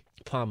Rick.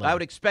 Pamela. I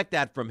would expect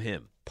that from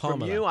him. Pamela.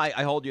 From you, I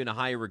hold you in a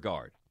higher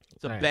regard.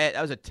 It's a bad.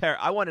 That was a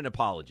I want an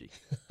apology.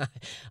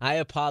 I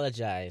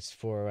apologize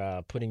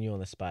for putting you on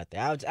the spot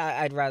there.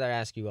 I'd rather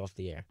ask you off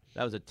the air.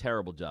 That was a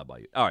terrible job by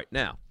you. All right,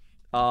 now,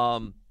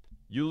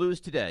 you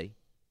lose today.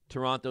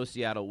 Toronto,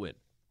 Seattle win.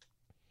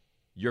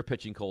 You're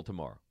pitching Cole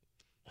tomorrow.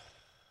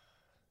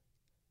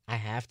 I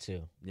have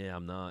to. Yeah,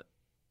 I'm not.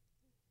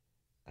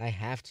 I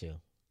have to.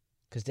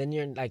 Because then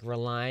you're like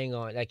relying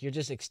on, like you're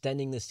just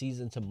extending the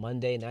season to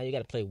Monday. Now you got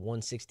to play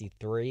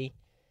 163.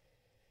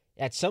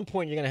 At some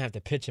point, you're going to have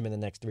to pitch him in the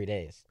next 3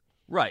 days.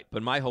 Right,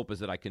 but my hope is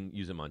that I can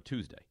use him on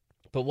Tuesday.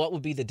 But what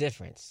would be the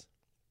difference?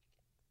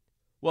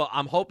 Well,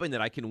 I'm hoping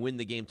that I can win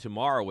the game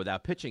tomorrow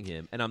without pitching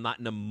him, and I'm not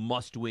in a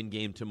must-win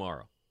game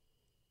tomorrow.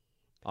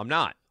 I'm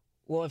not.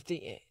 Well,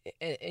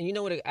 and you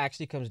know what it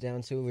actually comes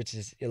down to, which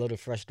is a little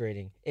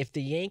frustrating. If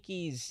the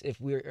Yankees, if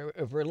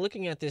we're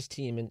looking at this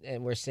team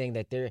and we're saying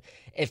that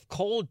if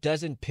Cole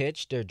doesn't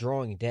pitch, they're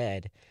drawing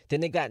dead, then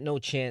they got no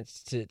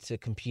chance to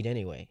compete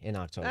anyway in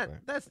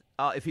October. That's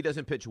if he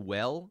doesn't pitch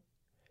well.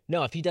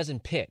 No, if he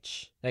doesn't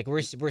pitch, like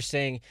we're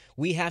saying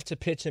we have to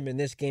pitch him in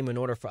this game in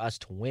order for us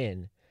to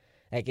win.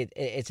 Like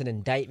it's an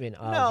indictment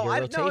of your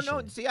rotation.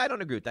 No. See, I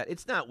don't agree with that.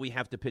 It's not we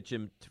have to pitch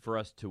him for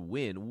us to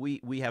win.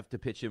 We have to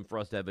pitch him for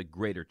us to have a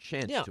greater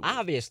chance to win.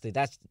 Obviously,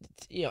 that's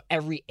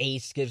every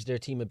ace gives their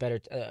team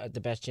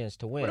the best chance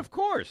to win. But of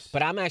course.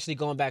 But I'm actually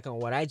going back on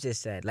what I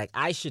just said. Like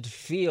I should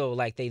feel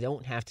like they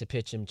don't have to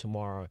pitch him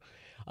tomorrow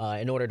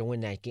in order to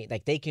win that game.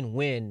 Like they can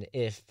win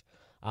if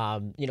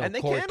Corey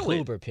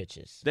Kluber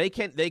pitches. They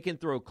can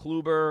throw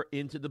Kluber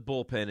into the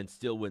bullpen and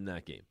still win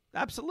that game.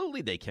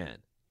 Absolutely, they can.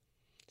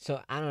 So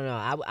I don't know.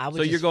 I would.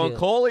 So you're going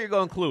Cole or you're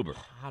going Kluber?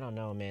 I don't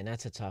know, man.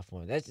 That's a tough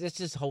one. Let's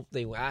just hope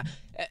they win.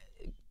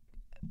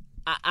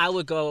 I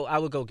would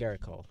go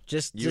Garrett Cole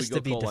just to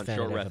be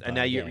definitive. And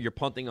now you're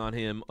punting on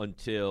him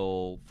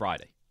until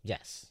Friday.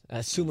 Yes,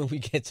 assuming we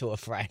get to a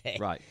Friday.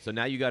 Right. So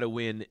now you got to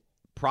win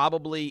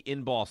probably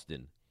in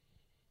Boston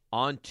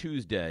on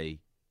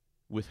Tuesday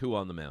with who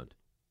on the mound?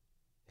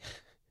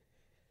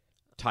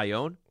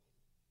 Tyone?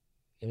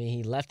 I mean,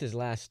 he left his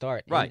last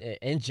start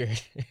injured.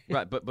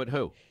 Right, but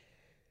who?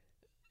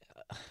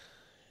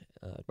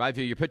 Right,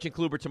 you're pitching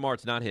Kluber tomorrow.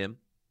 It's not him.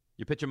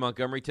 You're pitching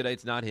Montgomery today.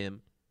 It's not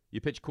him. You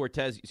pitch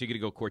Cortez. So you're going to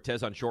go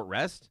Cortez on short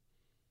rest?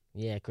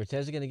 Yeah,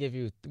 Cortez is going to give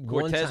you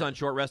Cortez on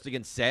short rest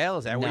against Sale?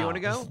 Is that where you want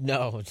to go?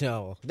 No.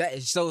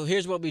 So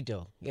here's what we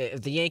do.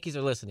 If the Yankees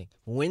are listening,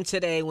 win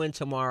today, win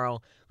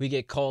tomorrow. We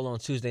get Cole on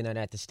Tuesday night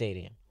at the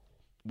stadium.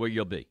 Where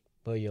you'll be.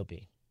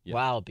 Yeah.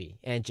 Well, I'll be.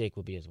 And Jake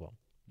will be as well.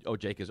 Oh,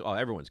 Jake is. Oh,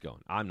 everyone's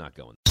going. I'm not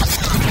going.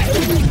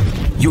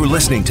 You're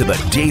listening to the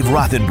Dave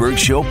Rothenberg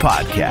Show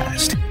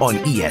podcast on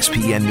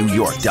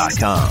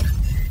ESPNNewYork.com.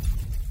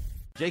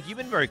 Jake, you've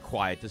been very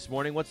quiet this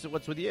morning. What's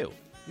with you?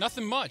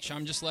 Nothing much.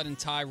 I'm just letting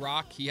Ty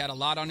rock. He had a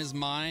lot on his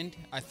mind.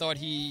 I thought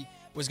he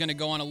was going to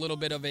go on a little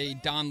bit of a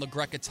Don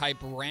LaGreca type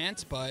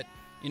rant, but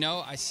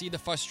I see the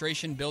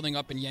frustration building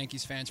up in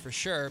Yankees fans for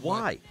sure.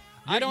 Why?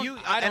 I don't know.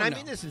 I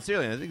mean this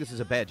sincerely. I think this is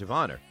a badge of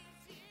honor.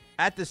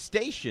 At the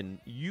station,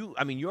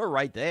 you're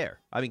right there.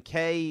 I mean,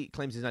 Kay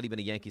claims he's not even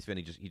a Yankees fan.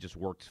 He just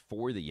works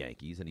for the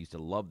Yankees, and he used to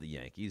love the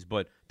Yankees.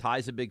 But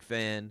Ty's a big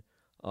fan.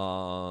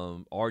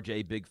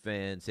 RJ, big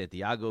fan.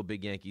 Santiago,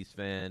 big Yankees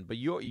fan. But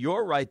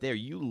you're right there.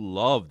 You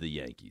love the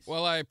Yankees.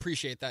 Well, I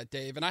appreciate that,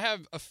 Dave. And I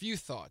have a few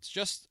thoughts.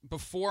 Just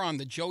before on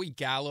the Joey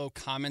Gallo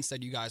comments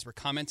that you guys were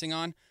commenting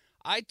on,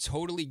 I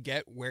totally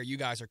get where you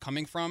guys are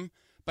coming from.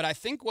 But I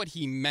think what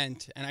he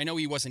meant, and I know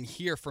he wasn't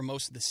here for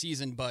most of the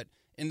season, but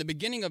in the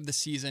beginning of the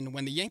season,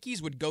 when the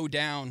Yankees would go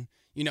down,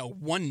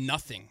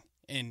 1-0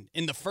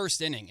 in the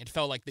first inning, it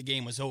felt like the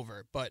game was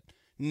over. But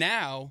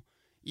Now,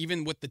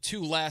 even with the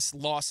two last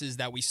losses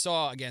that we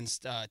saw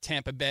against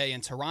Tampa Bay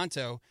and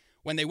Toronto,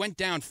 when they went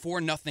down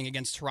 4-0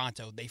 against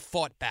Toronto, they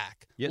fought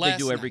back. Yeah, they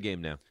do every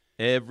game now.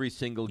 Every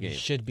single game. You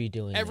should be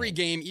doing every that.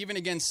 game, even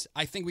against,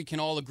 I think we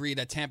can all agree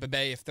that Tampa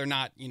Bay, if they're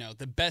not,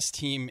 the best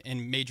team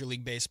in Major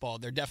League Baseball,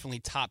 they're definitely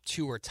top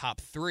 2 or top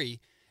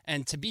 3.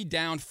 And to be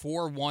down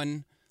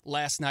 4-1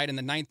 last night in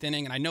the 9th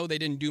inning, and I know they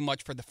didn't do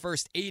much for the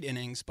first 8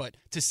 innings, but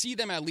to see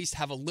them at least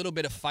have a little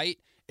bit of fight,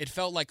 it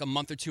felt like a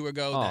month or two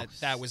ago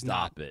that was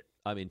not. Stop it.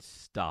 I mean,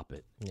 stop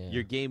it. Yeah.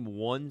 Your game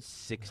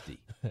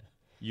 160.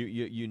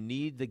 You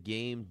need the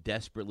game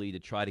desperately to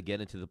try to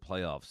get into the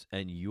playoffs,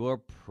 and you're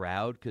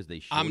proud because they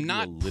showed I'm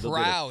not you a little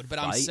proud, bit of but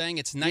fight? I'm saying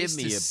it's nice.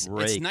 Give me a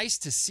break. It's nice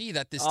to see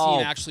that this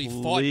team actually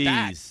fought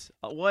back.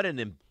 What an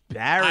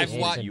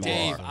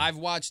embarrassment I've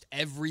watched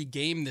every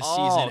game this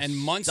Oh, season, and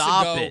months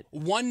stop ago, it.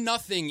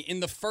 1-0 in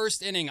the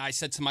first inning, I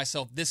said to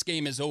myself, this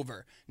game is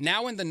over.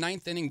 Now in the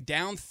 9th inning,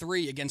 down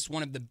 3 against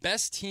one of the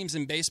best teams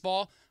in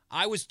baseball,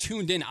 I was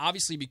tuned in,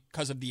 obviously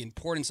because of the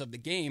importance of the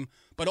game,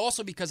 but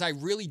also because I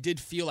really did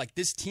feel like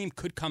this team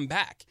could come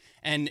back.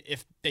 And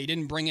if they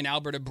didn't bring in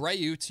Albert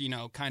Abreu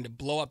to, kind of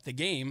blow up the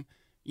game,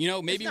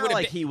 maybe it's not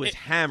like he was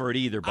hammered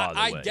either, by the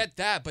way. I get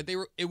that, but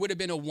it would have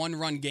been a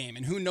 1-run game,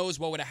 and who knows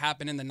what would have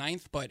happened in the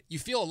 9th, but you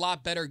feel a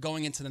lot better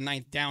going into the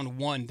 9th down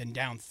 1 than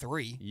down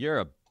 3.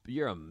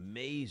 You're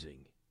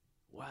amazing.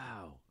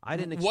 Wow. I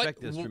didn't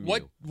expect this from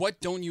you. What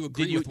don't you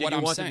agree with what I'm saying?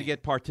 Did you want them to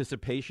get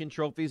participation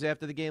trophies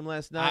after the game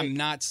last night? I'm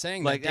not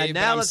saying that, Dave, and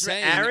now let's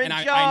Aaron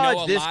Judge. I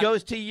know this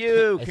goes to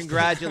you.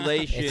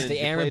 Congratulations. It's the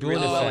Aaron Boone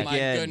effect. Oh, my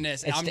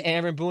goodness. It's the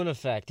Aaron Boone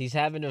effect. He's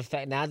having an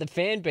effect. Now the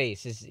fan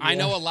base is... I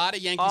know a lot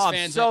of Yankees I'm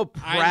fans. so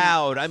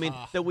proud.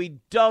 That we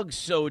dug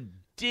so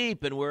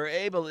deep and we're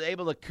able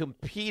to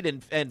compete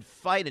and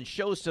fight and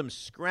show some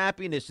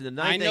scrappiness in the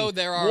ninth. I know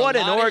there are what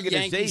a lot an of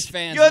organization. Yankees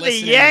fans You're the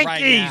listening Yankees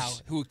right now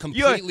who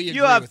completely agree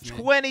you have with me.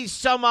 20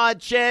 some odd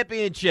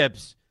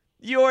championships.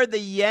 You're the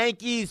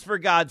Yankees, for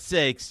God's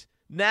sakes.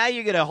 Now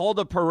you're going to hold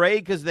a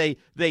parade because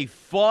they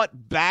fought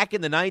back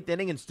in the 9th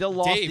inning and still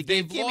lost the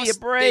game. Give me a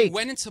break. They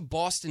went into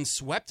Boston,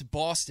 swept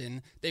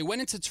Boston. They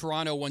went into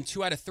Toronto, won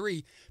 2 out of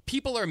 3.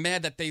 People are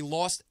mad that they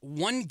lost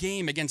one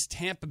game against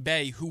Tampa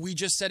Bay, who we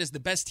just said is the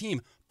best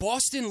team.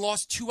 Boston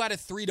lost 2 out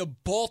of 3 to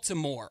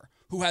Baltimore,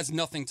 who has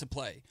nothing to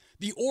play.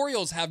 The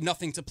Orioles have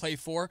nothing to play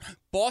for.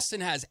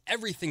 Boston has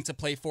everything to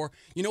play for.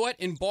 You know what?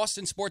 In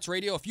Boston Sports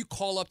Radio, if you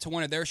call up to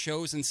one of their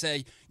shows and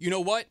say, you know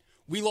what?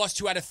 We lost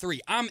 2 out of 3.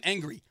 I'm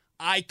angry.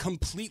 I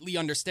completely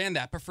understand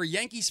that. But for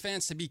Yankees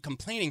fans to be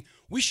complaining,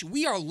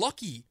 we are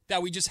lucky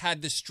that we just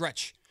had this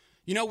stretch.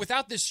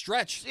 Without this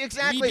stretch,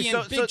 exactly. we'd be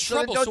in big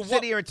trouble. Don't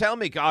sit here and tell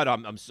me, God,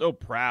 I'm so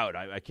proud.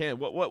 I can't.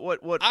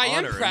 What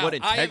honor and what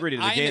integrity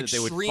to the game that they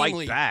would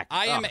fight back.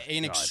 I am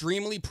an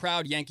extremely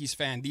proud Yankees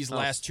fan these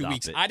last 2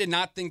 weeks. I did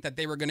not think that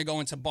they were going to go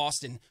into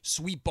Boston,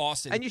 sweep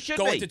Boston, and you should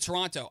go be. into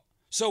Toronto.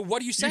 So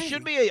what are you saying? You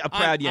should be a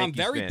proud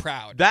Yankees fan. I'm very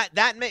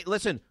proud.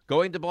 Listen,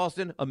 going to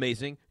Boston,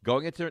 amazing.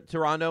 Going into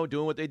Toronto,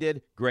 doing what they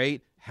did,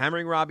 great.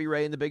 Hammering Robbie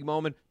Ray in the big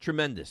moment,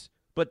 tremendous.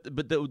 But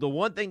the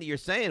one thing that you're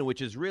saying,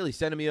 which is really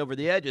sending me over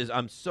the edge, is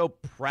I'm so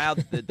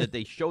proud that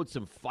they showed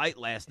some fight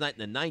last night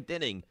in the 9th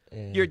inning.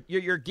 Yeah.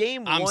 Your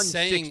game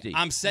 160.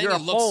 I'm saying you're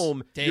it looks,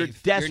 home. Dave, you're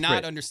desperate. You're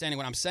not understanding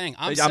what I'm saying.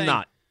 I'm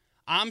not.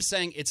 I'm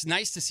saying it's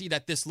nice to see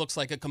that this looks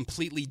like a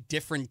completely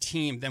different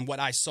team than what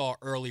I saw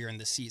earlier in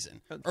the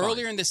season.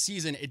 Earlier in the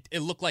season,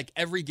 it looked like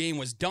every game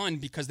was done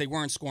because they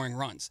weren't scoring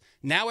runs.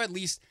 Now, at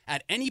least,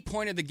 at any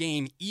point of the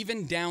game,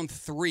 even down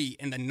 3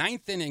 in the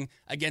 9th inning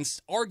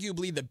against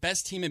arguably the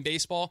best team in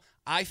baseball,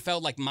 I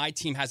felt like my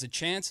team has a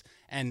chance,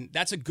 and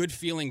that's a good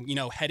feeling,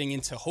 heading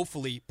into,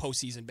 hopefully,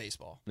 postseason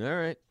baseball. All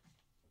right.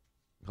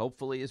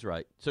 Hopefully is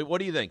right. So what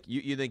do you think?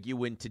 You think you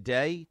win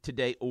today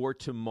or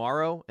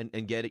tomorrow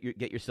and get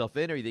yourself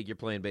in, or you think you're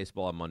playing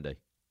baseball on Monday?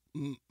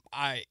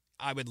 I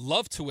would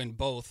love to win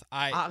both.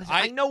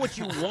 I know what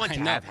you want to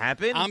have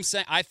happen. I'm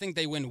saying I think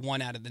they win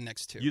 1 out of the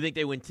next 2. You think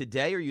they win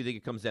today, or you think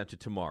it comes down to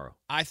tomorrow?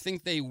 I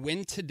think they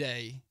win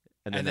today,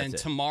 and then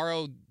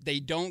tomorrow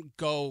they don't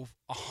go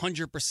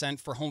 100%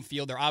 for home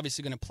field. They're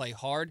obviously going to play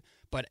hard.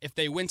 But if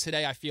they win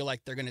today, I feel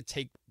like they're going to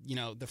take,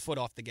 the foot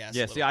off the gas.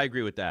 Yeah, see, I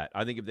agree with that.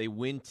 I think if they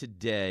win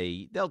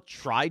today, they'll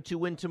try to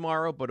win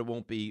tomorrow, but it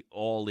won't be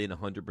all in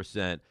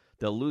 100%.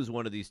 They'll lose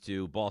one of these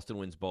two. Boston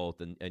wins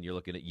both, and you're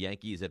looking at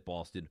Yankees at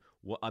Boston.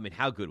 Well,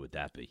 how good would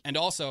that be? And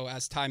also,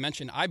 as Ty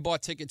mentioned, I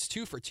bought tickets,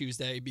 too, for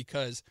Tuesday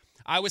because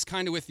I was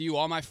kind of with you.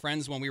 All my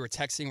friends, when we were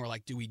texting, were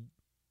like, do we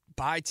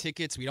buy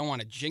tickets? We don't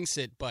want to jinx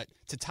it. But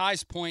to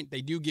Ty's point,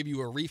 they do give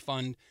you a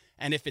refund.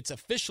 And if it's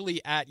officially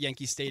at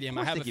Yankee Stadium,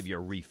 I give you a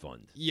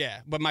refund.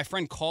 Yeah, but my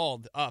friend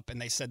called up and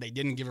they said they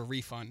didn't give a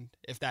refund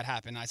if that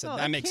happened. I said,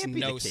 that makes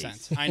no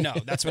sense. I know.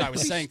 That's what I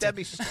was saying. That'd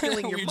be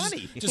stealing your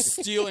money. Just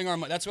stealing our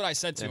money. That's what I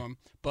said to him.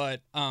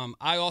 But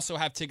I also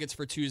have tickets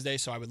for Tuesday,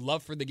 so I would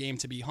love for the game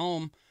to be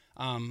home.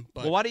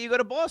 But why don't you go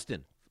to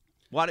Boston?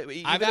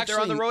 If they're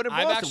on the road in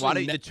Boston, why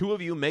don't the two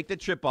of you make the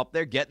trip up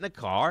there, get in the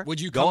car?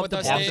 Would you come with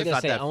us,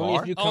 Dave?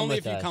 Only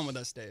if you come with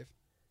us. Dave.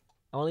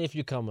 Only if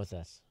you come with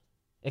us.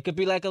 It could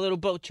be like a little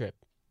boat trip.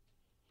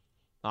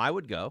 I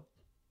would go.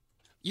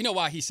 You know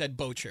why he said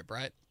boat trip,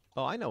 right?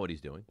 Oh, I know what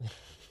he's doing.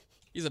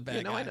 He's a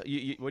bad guy. I know.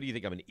 What do you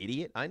think? I'm an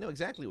idiot? I know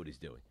exactly what he's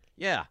doing.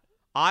 Yeah.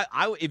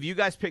 If you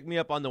guys pick me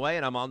up on the way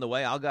and I'm on the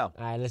way, I'll go. All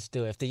right, let's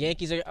do it. If the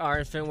Yankees are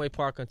in Fenway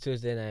Park on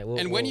Tuesday night,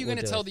 when are you going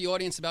to tell the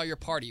audience about your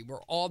party?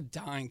 We're all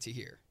dying to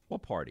hear.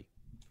 What party?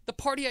 The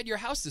party at your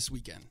house this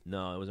weekend.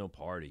 No, there was no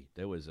party.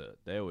 There was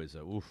a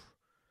oof.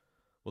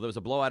 Well, there was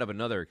a blowout of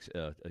another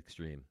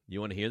extreme.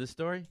 You want to hear the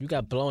story? You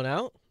got blown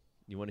out?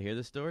 You want to hear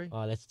the story?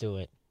 Oh, let's do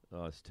it.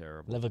 Oh, it's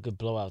terrible. Love a good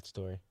blowout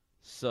story.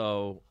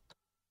 So,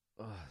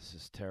 this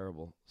is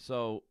terrible.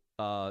 So,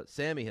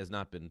 Sammy has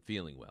not been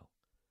feeling well.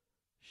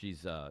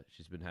 She's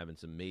been having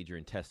some major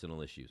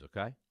intestinal issues,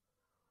 okay?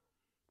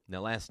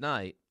 Now, last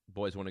night,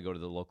 boys want to go to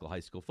the local high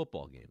school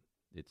football game.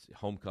 It's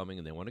homecoming,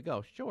 and they want to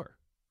go. Sure,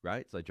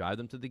 right? So I drive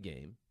them to the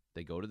game.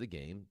 They go to the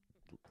game.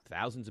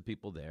 Thousands of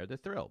people there. They're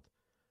thrilled.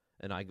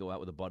 And I go out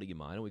with a buddy of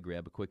mine, and we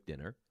grab a quick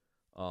dinner.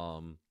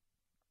 And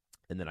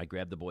then I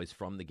grab the boys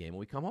from the game, and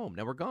we come home.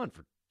 Now, we're gone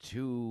for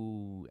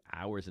 2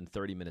 hours and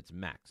 30 minutes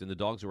max. And the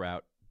dogs were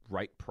out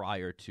right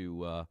prior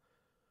to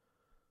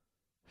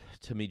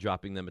me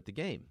dropping them at the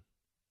game.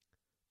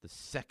 The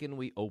second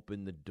we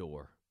open the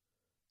door,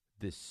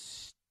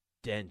 this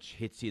stench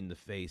hits you in the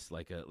face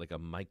like a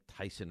Mike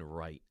Tyson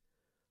right.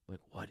 Like,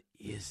 what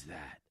is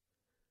that?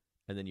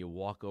 And then you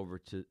walk over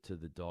to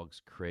the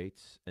dog's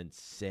crates, and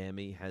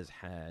Sammy has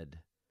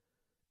had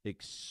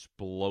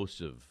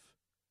explosive,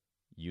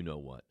 you know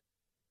what,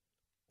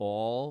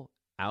 all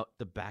out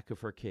the back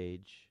of her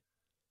cage,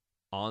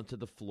 onto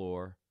the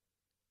floor,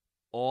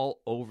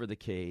 all over the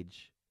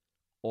cage,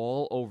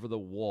 all over the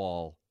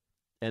wall,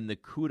 and the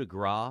coup de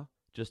grace,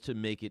 just to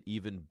make it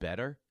even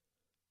better,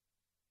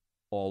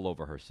 all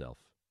over herself.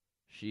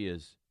 She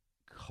is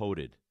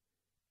coated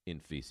in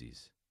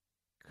feces.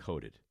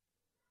 Coated.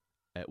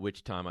 At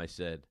which time I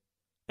said,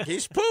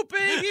 "He's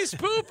pooping! He's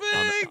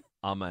pooping!"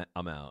 I'm out.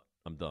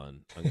 I'm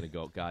done. I'm going to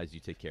go. Guys,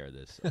 you take care of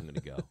this. I'm going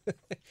to go.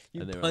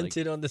 You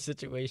punted on the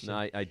situation.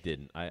 No, I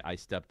didn't. I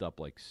stepped up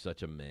like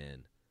such a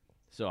man.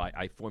 So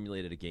I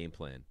formulated a game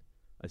plan.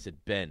 I said,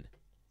 Ben,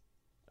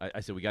 I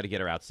said, we got to get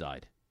her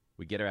outside.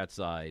 We get her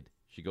outside.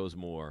 She goes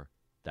more.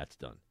 That's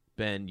done.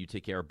 Ben, you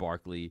take care of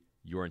Barkley.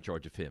 You're in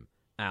charge of him.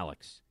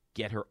 Alex,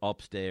 get her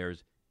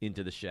upstairs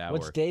into the shower.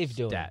 What's Dave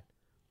doing?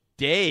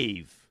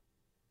 Dave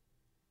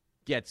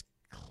gets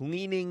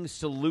cleaning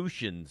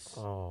solutions.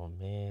 Oh,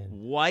 man.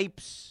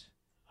 Wipes,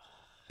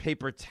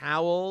 paper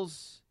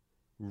towels,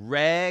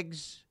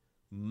 rags,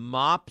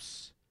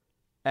 mops,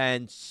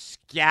 and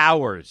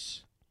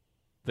scours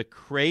the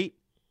crate,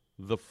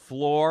 the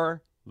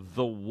floor,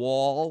 the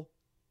wall,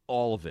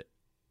 all of it.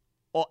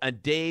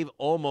 And Dave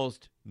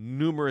almost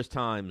numerous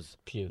times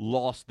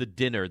lost the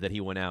dinner that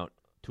he went out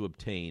to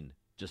obtain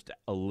just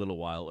a little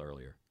while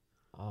earlier.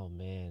 Oh,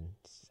 man.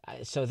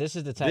 So this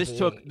is the type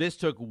This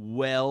took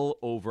well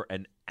over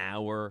an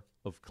hour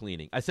of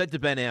cleaning. I said to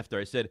Ben after,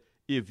 I said,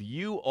 if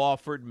you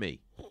offered me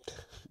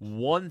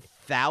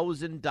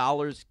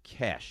 $1,000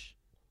 cash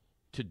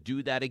to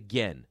do that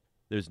again,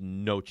 there's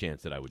no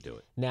chance that I would do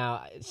it.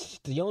 Now,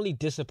 the only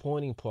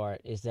disappointing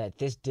part is that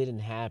this didn't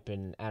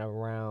happen at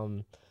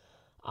around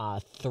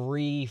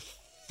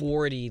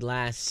 3:40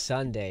 last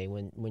Sunday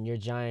when your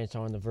Giants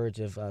are on the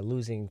verge of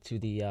losing to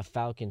the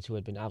Falcons, who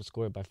had been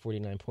outscored by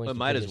 49 points. Well, it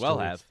might as well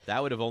have.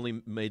 That would have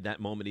only made that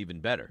moment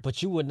even better.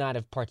 But you would not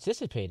have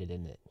participated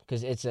in it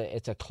because it's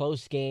a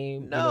close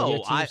game.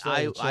 No,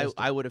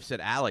 I would have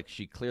said, Alex,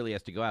 she clearly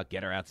has to go out.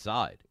 Get her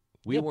outside.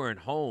 We weren't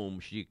home.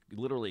 She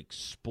literally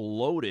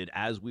exploded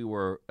as we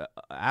were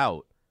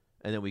out,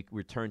 and then we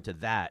returned to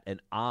that. And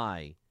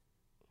I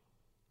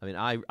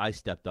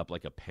stepped up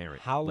like a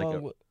parent. How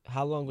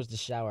long was the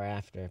shower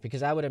after?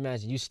 Because I would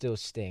imagine you still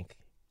stink.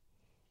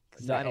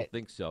 No, I don't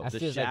think so.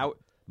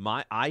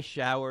 I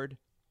showered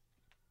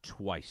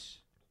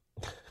twice.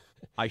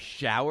 I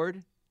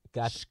showered,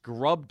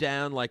 scrubbed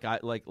down like I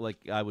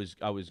was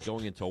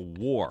going into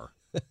war.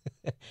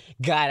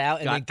 Got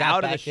out and got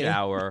out back of the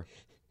shower.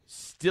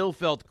 Still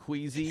felt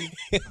queasy.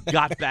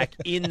 Got back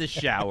in the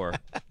shower.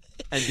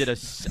 And did a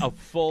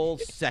full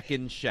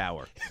second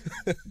shower.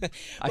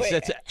 I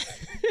said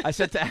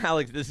to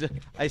Alex,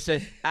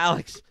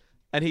 Alex,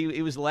 and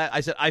he was laughing.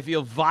 I said, I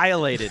feel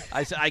violated.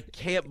 I said, I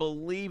can't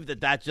believe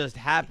that just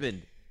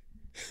happened.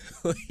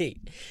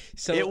 Wait,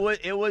 so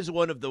it was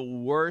one of the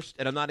worst,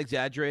 and I'm not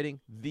exaggerating,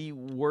 the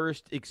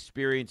worst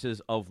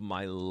experiences of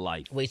my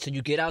life. Wait, so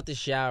you get out the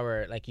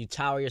shower, like you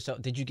towel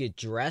yourself. Did you get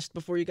dressed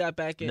before you got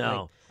back in?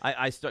 No,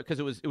 I start because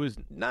it was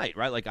night,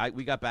 right? Like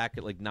we got back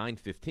at like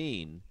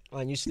 9:15. Oh,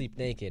 and you sleep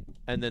naked.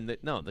 And then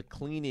the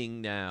cleaning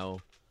now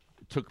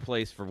took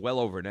place for well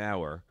over an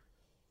hour,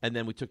 and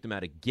then we took them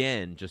out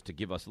again just to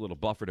give us a little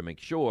buffer to make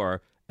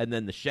sure, and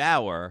then the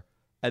shower.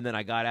 And then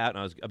I got out, and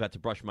I was about to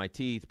brush my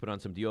teeth, put on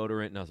some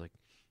deodorant, and I was like,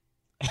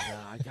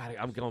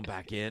 I'm going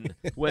back in.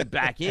 Went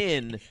back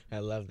in. I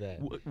love that.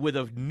 With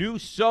a new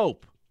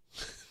soap.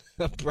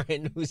 A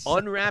brand new soap.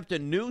 Unwrapped a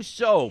new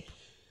soap.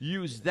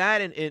 Used that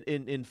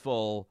in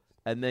full.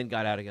 and then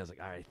got out again. I was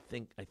like, all right,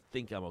 I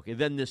think I'm okay.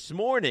 Then this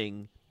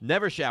morning,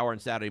 never shower on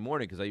Saturday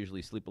morning because I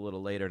usually sleep a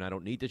little later and I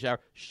don't need to shower.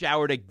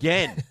 Showered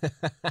again.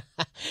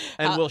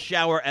 And we'll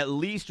shower at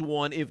least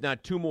one, if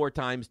not two more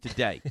times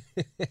today.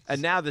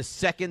 And now the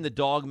second the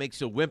dog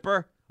makes a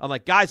whimper, I'm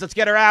like, guys, let's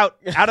get her out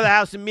of the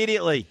house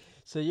immediately.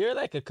 So you're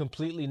like a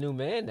completely new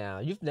man now.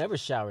 You've never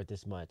showered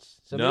this much.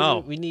 So no.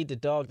 Maybe we need the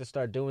dog to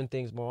start doing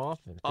things more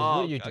often.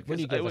 What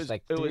do you give us,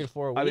 like 3 or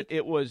 4 a week? I mean,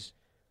 it was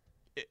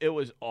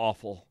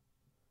awful.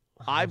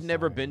 I've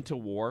never been to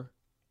war,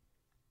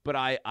 but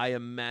I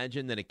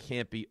imagine that it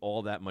can't be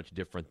all that much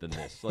different than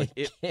this. Like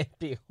it can't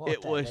be all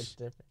that much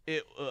different.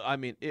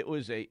 It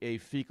was a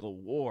fecal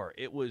war.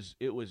 It was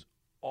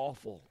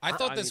awful. I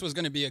thought this was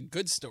going to be a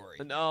good story.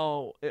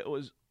 No, it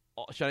was.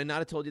 Should I not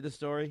have told you the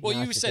story? Well,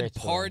 No, you said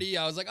party.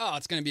 I was like, oh,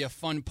 it's going to be a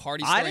fun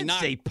party story. I didn't not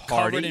say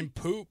party. Covered in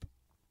poop.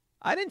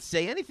 I didn't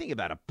say anything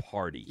about a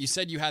party. You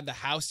said you had the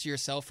house to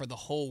yourself for the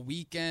whole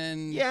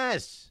weekend.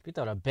 Yes. We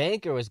thought a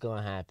banker was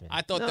going to happen.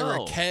 I thought there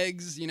were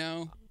kegs,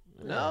 No.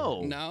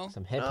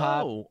 Some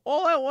hip-hop. No.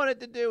 All I wanted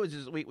to do was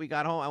just, we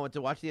got home. I went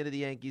to watch the end of the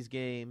Yankees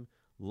game,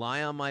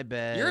 lie on my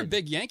bed. You're a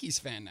big Yankees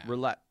fan now.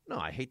 No,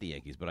 I hate the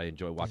Yankees, but I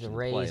enjoy watching them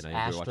Rays, play, and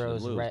I enjoy watching them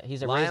lose.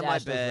 He's a lie Rays, on my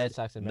Astros, bed, Red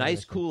Sox, and nice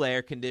Mariners. cool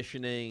air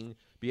conditioning,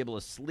 be able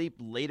to sleep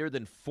later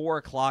than 4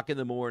 o'clock in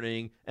the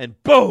morning,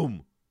 and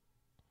boom!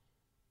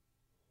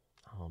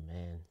 Oh,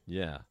 man.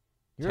 Yeah.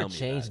 You're a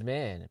changed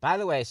man. By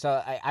the way,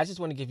 so I just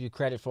want to give you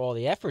credit for all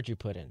the effort you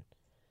put in.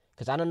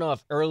 Because I don't know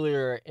if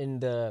earlier in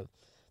the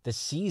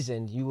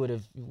season you would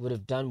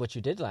have done what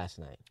you did last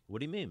night. What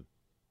do you mean?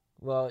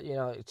 Well,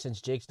 since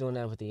Jake's doing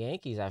that with the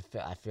Yankees, I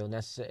feel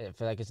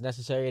like it's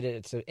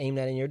necessary to aim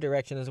that in your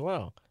direction as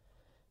well.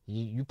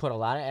 You put a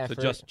lot of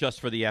effort. So just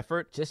for the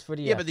effort? Just for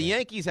the effort. Yeah, but the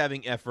Yankees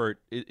having effort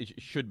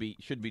it should be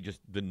just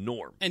the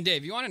norm. And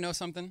Dave, you want to know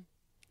something?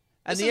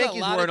 And the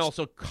Yankees weren't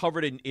also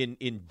covered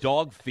in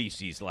dog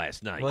feces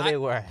last night. Well, they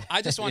were.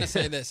 I just want to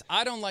say this.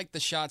 I don't like the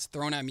shots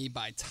thrown at me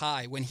by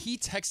Ty. When he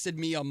texted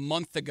me a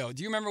month ago,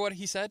 do you remember what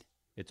he said?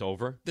 It's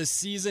over? The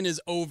season is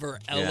over,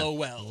 Yeah. LOL.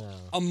 No.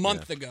 A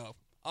month ago.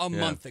 A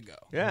month ago.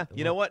 Yeah.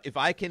 You know what? If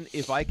I can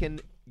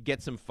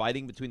get some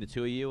fighting between the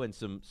two of you and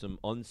some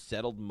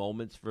unsettled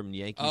moments from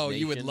Yankees Oh, Nation,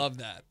 you would love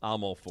that.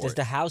 I'm all for Does it.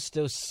 the house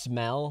still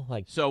smell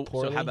like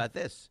poorly? So how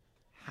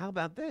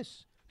about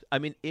this? I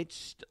mean,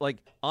 it's like,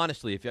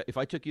 honestly, if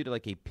I took you to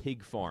like a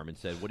pig farm and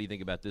said, what do you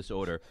think about this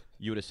odor?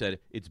 You would have said,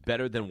 it's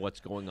better than what's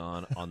going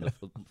on the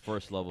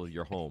first level of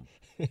your home.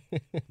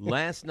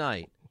 Last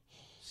night,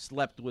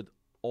 slept with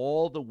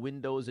all the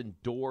windows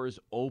and doors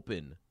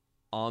open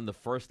on the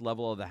first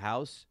level of the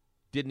house.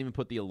 Didn't even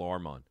put the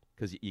alarm on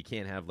because you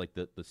can't have like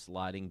the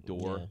sliding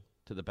door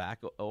to the back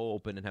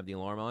open and have the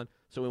alarm on.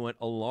 So we went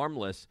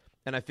alarmless.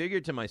 And I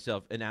figured to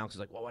myself, and Alex is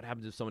like, well, what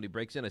happens if somebody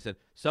breaks in? I said,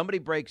 somebody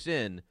breaks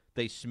in,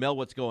 they smell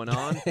what's going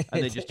on,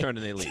 and they just turn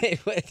and they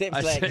leave.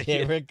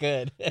 We're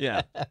good.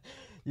 Yeah.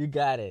 You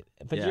got it.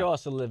 But Yeah. you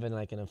also live in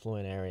like an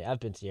affluent area. I've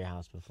been to your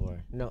house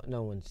before.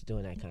 No one's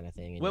doing that kind of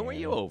thing. When were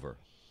you over?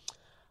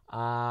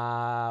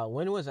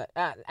 When was I?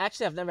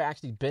 Actually, I've never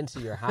actually been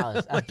to your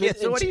house.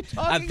 So what are you talking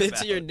I've been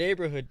about? to your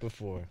neighborhood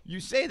before. You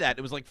say that.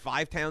 It was like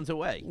 5 towns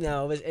away.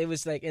 No, it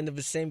was like in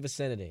the same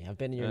vicinity. I've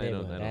been to your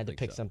neighborhood. I had to think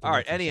pick so. something. All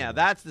right. up from Anyhow,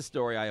 somewhere. that's the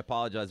story. I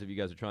apologize if you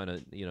guys are trying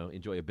to,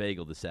 enjoy a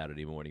bagel this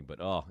Saturday morning, but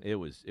it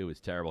was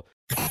terrible.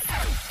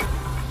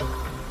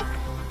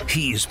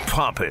 He's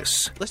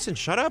pompous. Listen,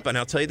 shut up and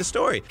I'll tell you the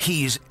story.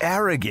 He's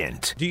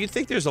arrogant. Do you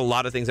think there's a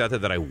lot of things out there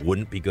that I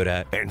wouldn't be good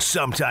at? And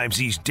sometimes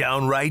he's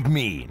downright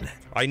mean.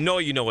 I know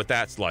you know what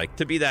that's like.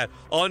 To be that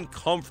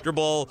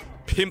uncomfortable,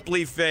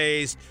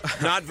 pimply-faced,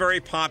 not very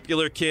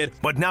popular kid.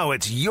 But now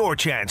it's your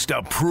chance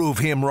to prove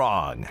him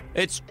wrong.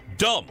 It's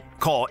dumb.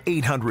 Call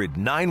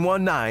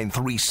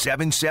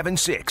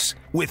 800-919-3776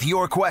 with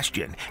your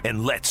question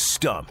and let's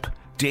stump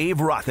Dave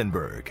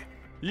Rothenberg.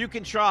 You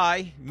can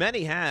try.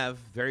 Many have.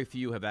 Very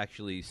few have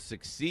actually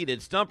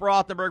succeeded. Stump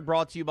Rothenberg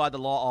brought to you by the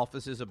law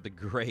offices of the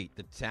great,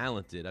 the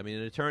talented, an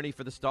attorney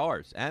for the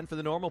stars and for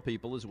the normal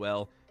people as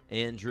well,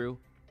 Andrew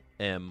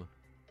M.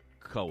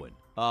 Cohen.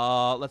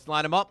 Let's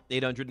line him up.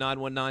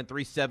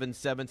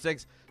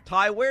 800-919-3776.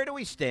 Ty, where do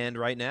we stand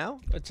right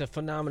now? It's a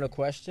phenomenal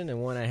question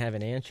and one I have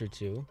an answer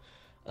to.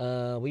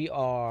 We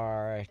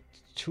are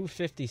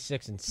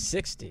 256 and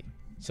 60.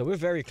 So we're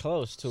very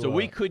close to. So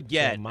we could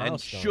get and and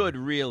should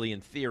really, in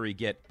theory,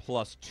 get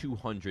plus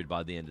 200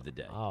 by the end of the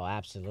day. Oh,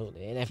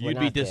 absolutely. And if You'd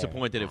be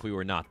disappointed if we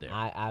were not there.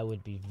 I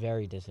would be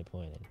very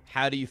disappointed.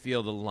 How do you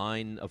feel the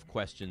line of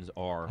questions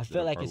are? I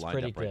feel like it's lined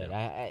pretty up right good.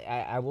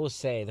 now? I will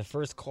say the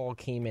first call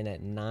came in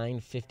at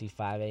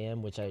 9:55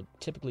 a.m., which I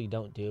typically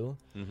don't do.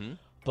 Mm-hmm.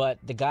 But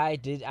the guy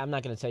did. I'm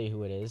not going to tell you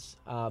who it is.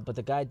 But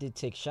the guy did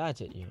take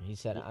shots at you. He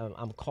said,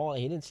 "I'm calling."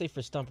 He didn't say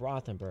for Stump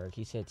Rothenberg.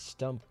 He said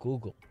Stump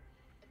Google.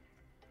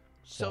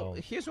 So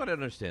here's what I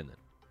understand then.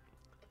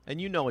 And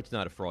you know it's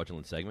not a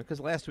fraudulent segment because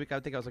last week I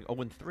think I was like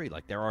 0-3.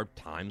 Like there are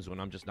times when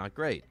I'm just not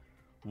great.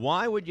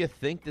 Why would you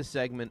think the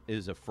segment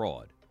is a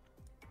fraud?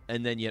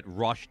 and then yet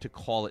rush to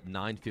call it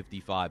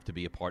 9:55 to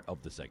be a part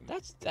of the segment?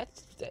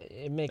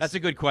 That's a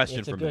good question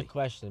it's for me. me. It's a good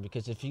question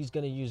because if he's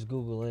going to use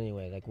Google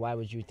anyway, like why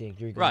would you think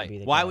you're going Right. to be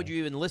the Why guy? would you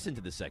even listen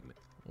to the segment?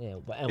 Yeah,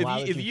 and why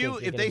would you think you're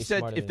if gonna they be said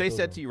smarter if than they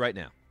said Google? to you right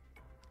now,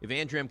 if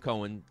Andram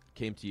Cohen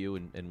came to you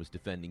and was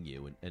defending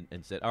you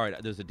and said, all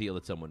right, there's a deal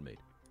that someone made.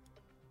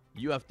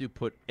 You have to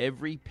put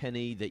every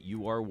penny that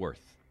you are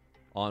worth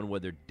on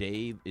whether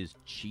Dave is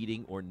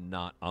cheating or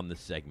not on the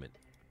segment.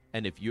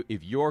 And if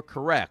you're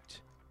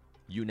correct,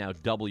 you now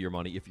double your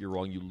money. If you're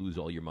wrong, you lose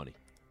all your money.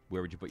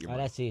 Where would you put your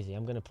money? That's easy.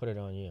 I'm going to put it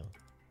on you.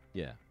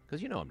 Yeah,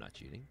 because you know I'm not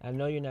cheating. I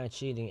know you're not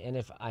cheating, and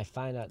if I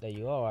find out that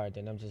you are,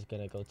 then I'm just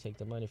going to go take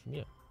the money from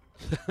you.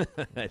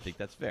 I think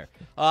that's fair.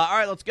 All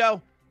right, let's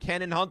go.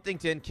 Ken in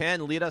Huntington.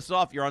 Ken, lead us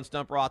off. You're on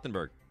Stump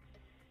Rothenberg.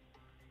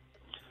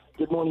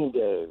 Good morning,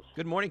 Dave.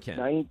 Good morning, Ken.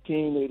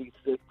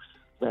 1986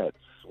 Mets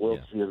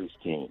World Series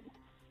team.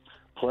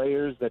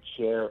 Players that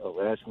share a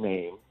last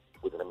name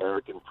with an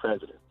American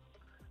president.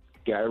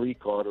 Gary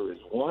Carter is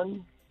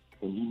one,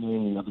 and you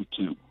name the other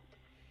two.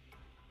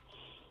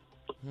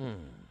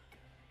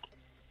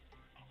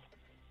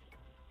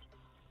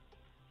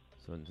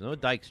 So there's no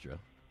Dykstra.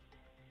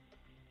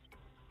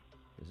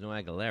 There's no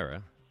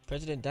Aguilera.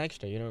 President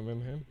Dykstra, you don't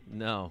remember him?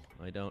 No,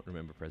 I don't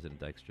remember President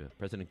Dykstra.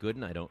 President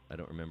Gooden, I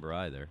don't remember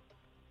either.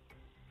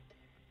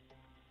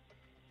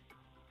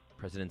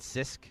 President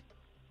Sisk.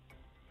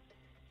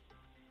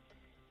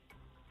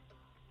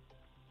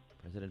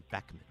 President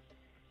Beckman.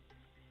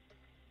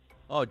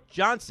 Oh,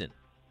 Johnson.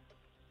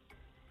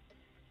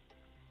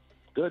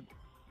 Good.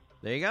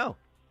 There you go.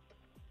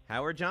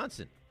 Howard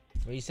Johnson.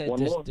 Well, you said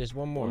there's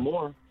one more. One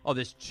more. Oh,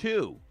 there's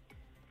two.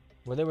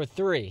 Well, there were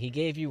three. He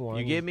gave you one.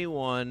 You gave me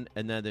one,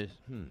 and then there's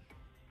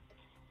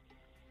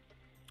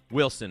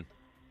Wilson.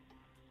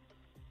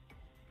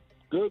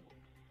 Good.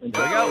 And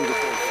there we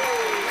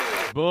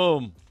go.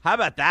 Boom. How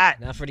about that?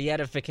 Now, for the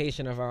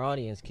edification of our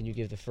audience, can you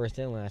give the first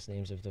and last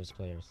names of those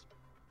players?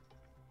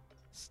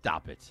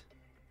 Stop it.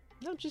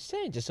 No, I'm just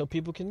saying, just so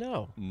people can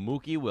know.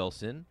 Mookie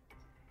Wilson.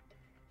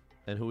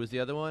 And who was the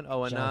other one?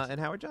 Oh, and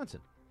Howard Johnson.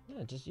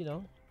 Yeah, just,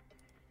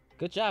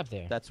 good job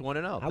there. That's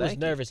 1-0. I was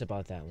nervous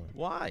about that one.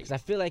 Why? Because I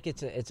feel like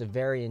it's a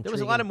very intriguing. There was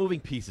a lot of moving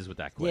pieces with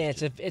that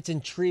question. Yeah, it's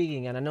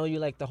intriguing, and I know you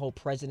like the whole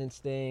president's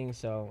thing,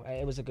 so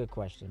it was a good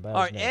question. But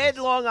all right, Ed,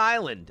 Long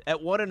Island at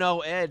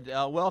 1-0. Ed,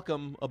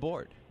 welcome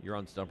aboard. You're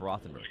on Stump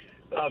Rothenberg.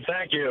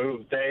 Thank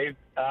you, Dave.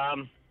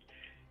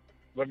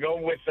 We'll go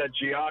with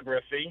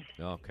geography.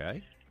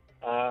 Okay.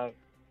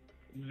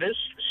 This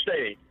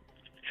state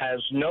has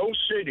no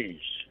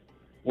cities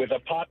with a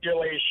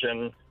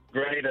population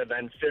greater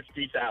than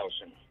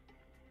 50,000.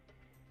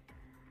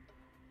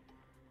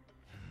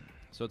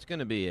 So it's going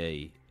to be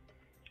a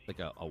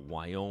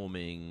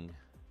Wyoming,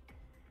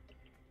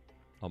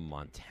 a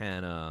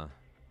Montana,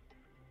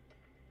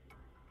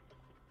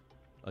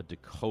 a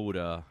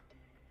Dakota.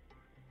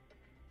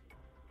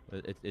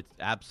 It's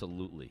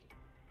absolutely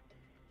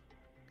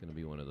going to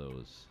be one of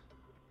those.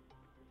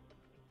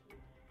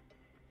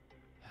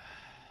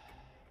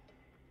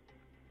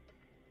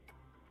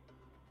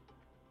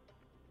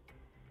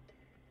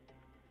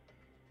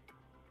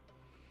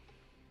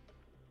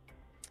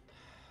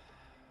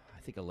 I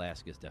think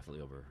Alaska is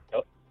definitely over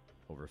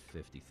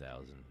 50,000.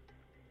 I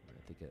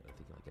think like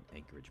an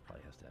Anchorage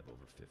probably has to have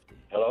over 50.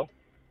 Hello?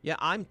 Yeah,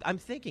 I'm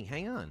thinking.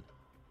 Hang on.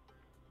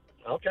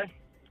 Okay.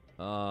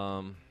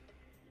 I'm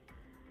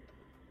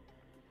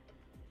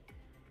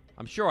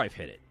sure I've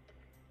hit it.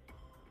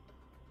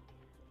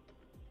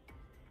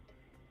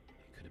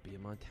 Could it be a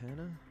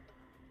Montana?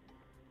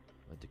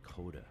 A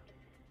Dakota?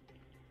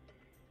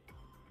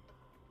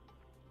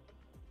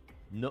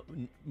 No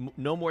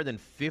more than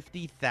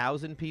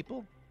 50,000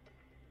 people?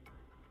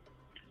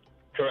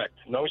 Correct.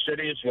 No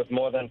cities with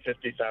more than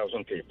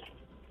 50,000 people.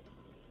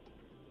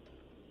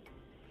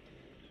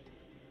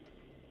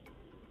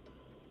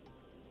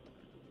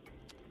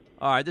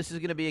 All right, this is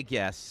going to be a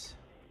guess.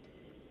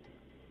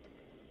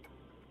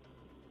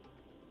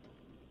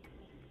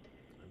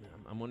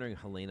 I'm wondering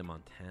Helena,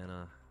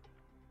 Montana,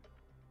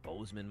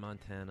 Bozeman,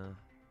 Montana,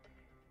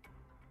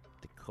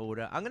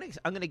 Dakota. I'm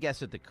gonna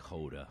guess a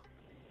Dakota.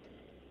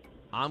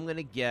 I'm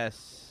gonna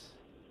guess.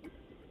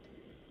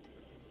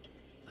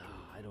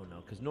 I don't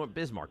know, because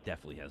Bismarck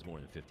definitely has more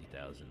than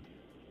 50,000.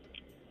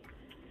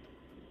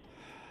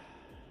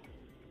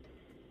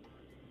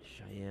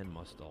 Cheyenne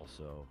must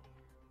also.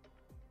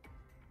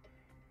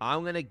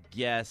 I'm going to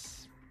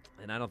guess,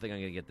 and I don't think I'm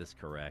going to get this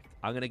correct.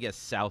 I'm going to guess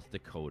South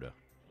Dakota.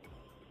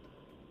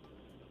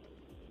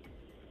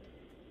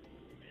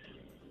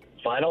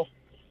 Final?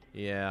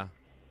 Yeah.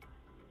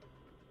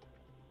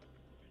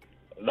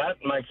 That,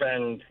 my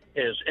friend,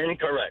 is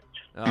incorrect.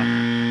 Oh, what's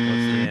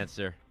the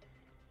answer?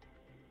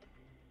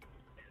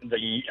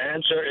 The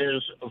answer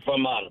is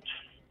Vermont.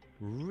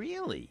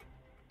 Really?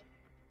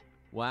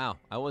 Wow,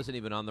 I wasn't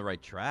even on the right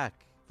track.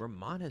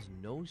 Vermont has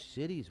no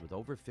cities with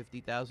over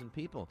 50,000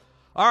 people.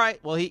 All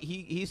right, well,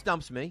 he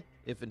stumps me,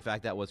 if in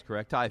fact that was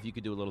correct. Ty, if you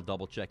could do a little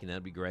double checking,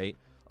 that'd be great.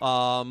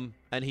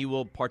 And he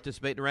will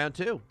participate in round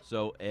 2.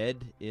 So,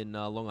 Ed in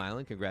Long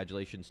Island,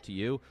 congratulations to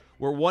you.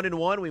 We're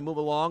 1-1. We move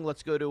along.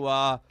 Let's go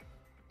to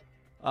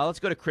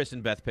Chris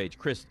and Bethpage.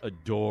 Chris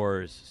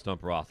adores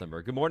Stump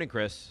Rothenberg. Good morning,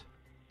 Chris.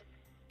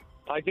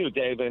 I do,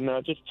 Dave. And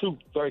just two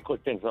very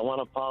quick things. I want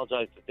to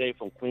apologize to Dave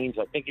from Queens.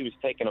 I think he was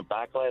taken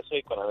aback last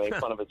week when I made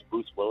fun of his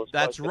Bruce Willis.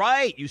 That's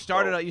right. You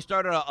started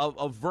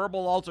a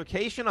verbal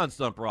altercation on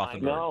Stump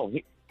Rothenberg. No,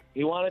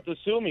 he wanted to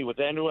sue me with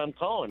Andrew M.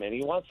 Cohen, and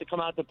he wants to come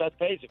out to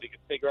Bethpage if he can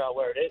figure out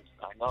where it is.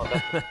 I know.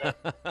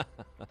 That's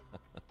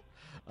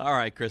All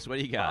right, Chris, what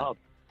do you got?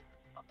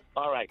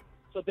 All right.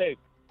 So, Dave,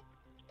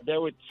 there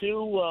were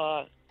two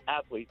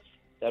athletes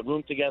that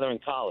roomed together in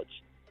college.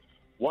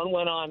 One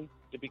went on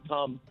to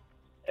become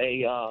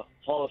a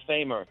Hall of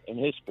Famer in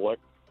his sport.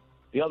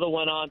 The other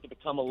went on to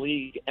become a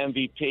league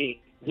MVP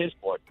in his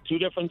sport. Two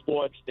different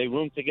sports. They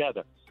roomed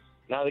together.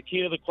 Now, the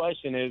key to the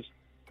question is,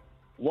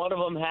 one of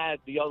them had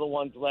the other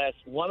one's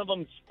one of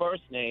them's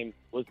first name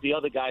was the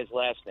other guy's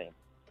last name.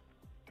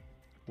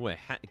 Wait,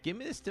 give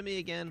me this to me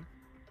again.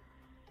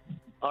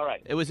 All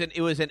right. It was an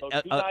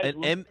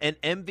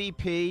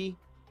MVP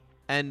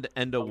and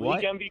a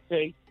what? League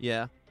MVP.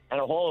 Yeah. And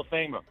a Hall of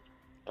Famer.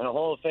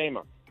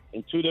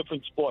 In two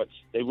different sports.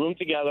 They roomed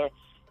together.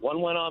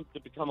 One went on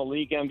to become a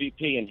league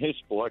MVP in his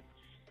sport,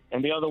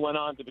 and the other went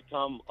on to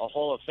become a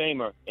Hall of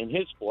Famer in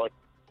his sport.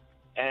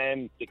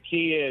 And the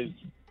key is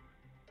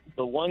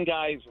the one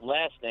guy's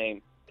last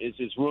name is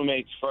his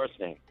roommate's first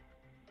name.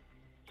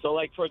 So,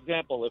 like, for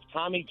example, if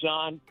Tommy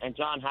John and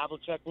John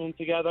Havlicek roomed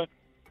together,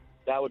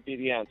 that would be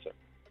the answer.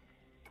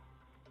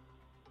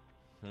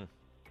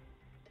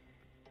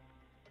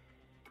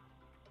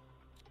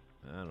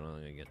 I don't know if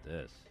I'm going to get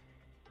this.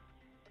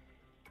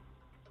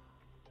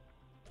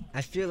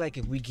 I feel like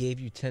if we gave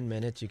you 10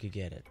 minutes, you could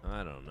get it.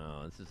 I don't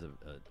know. This is a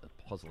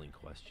puzzling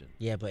question.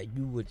 Yeah, but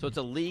you would. So it's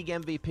a league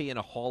MVP and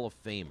a Hall of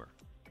Famer.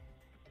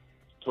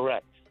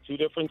 Correct. Two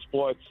different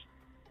sports.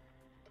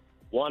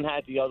 One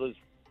had the other's.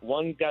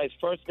 One guy's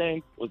first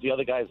name was the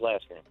other guy's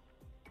last name.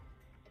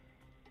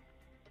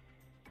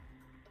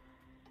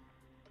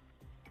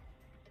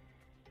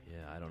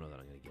 Yeah, I don't know that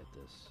I'm going to get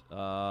this.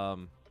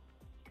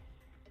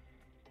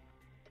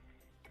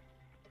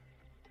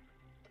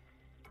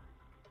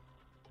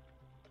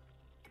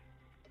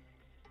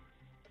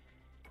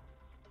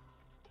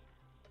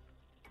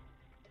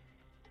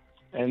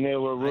 And they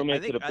were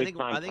roommates at a big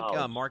time I think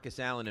college. Marcus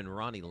Allen and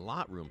Ronnie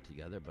Lott roomed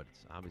together, but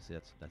obviously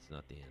that's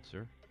not the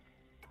answer.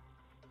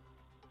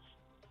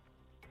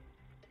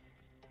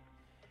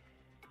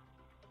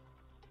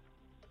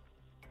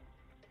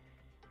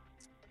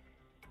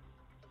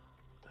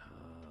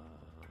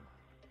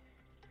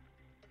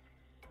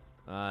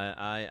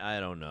 I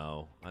don't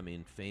know. I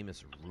mean,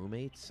 famous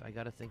roommates I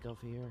got to think of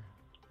here.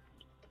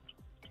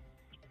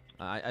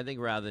 I think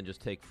rather than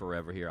just take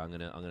forever here, I'm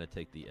gonna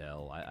take the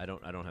L. I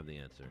don't have the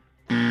answer.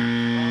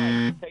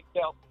 Take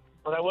the L.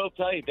 But I will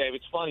tell you, Dave,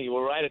 it's funny. You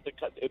were right at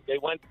they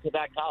went to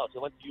that college. They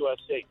went to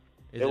USC.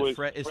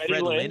 Is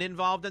Fred Lynn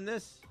involved in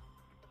this?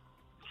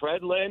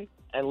 Fred Lynn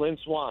and Lynn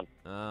Swan.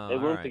 Oh, they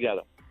roomed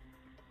together.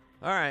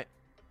 All right.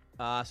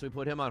 So we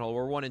put him on hold.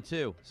 We're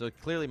 1-2. So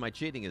clearly my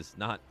cheating is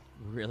not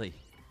really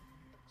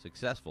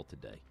successful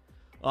today.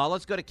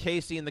 Let's go to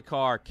Casey in the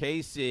car.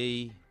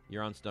 Casey,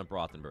 you're on Stump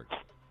Rothenberg.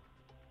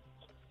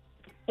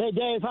 Hey,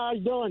 Dave, how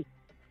you doing?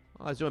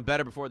 Well, I was doing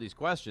better before these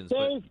questions,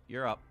 Dave, but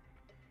you're up.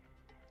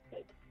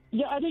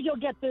 Yeah, I think you'll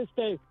get this,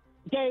 Dave.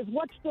 Dave,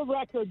 what's the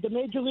record, the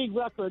Major League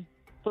record,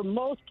 for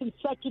most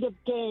consecutive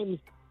games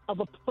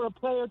for a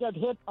player that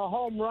hit a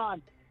home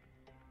run?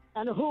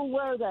 And who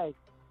were they?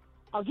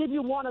 I'll give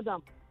you one of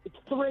them. It's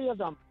three of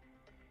them.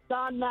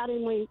 Don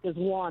Mattingly is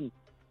one.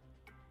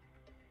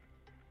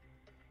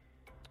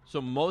 So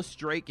most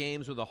straight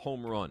games with a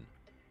home run.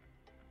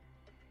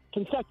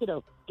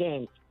 Consecutive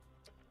games.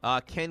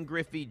 Ken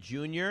Griffey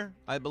Jr.,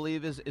 I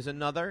believe, is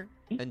another,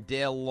 and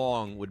Dale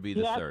Long would be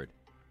the third.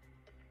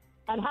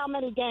 And how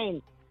many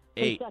games?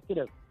 8.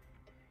 Consecutive.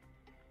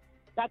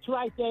 That's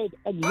right, Dave.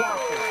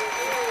 Exactly.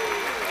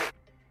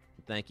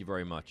 Thank you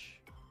very much.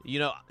 You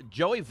know,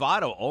 Joey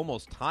Votto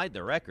almost tied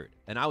the record,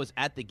 and I was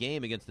at the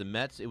game against the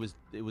Mets. I think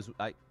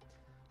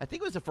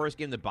it was the first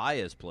game that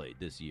Baez played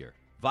this year.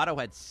 Votto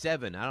had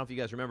 7. I don't know if you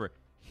guys remember.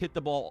 Hit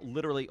the ball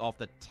literally off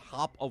the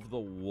top of the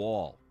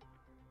wall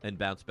and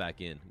bounced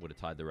back in. Would have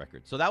tied the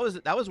record. So that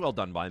was well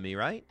done by me,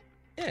 right?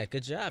 Yeah,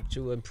 good job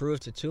to improve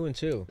to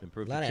 2-2.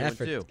 Improve a lot to of 2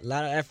 effort. and 2. A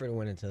lot of effort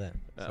went into that.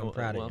 So I'm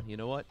proud of you. Well, you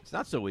know what? It's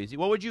not so easy.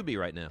 What would you be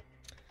right now?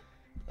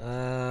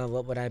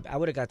 What would I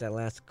would have got that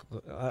last.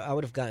 I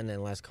would have gotten that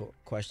last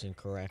question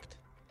correct.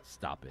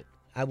 Stop it.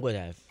 I would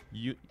have.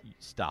 You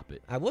stop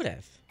it. I would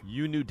have.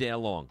 You knew Dale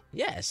Long.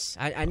 Yes,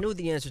 I knew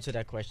the answer to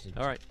that question.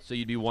 All right, so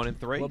you'd be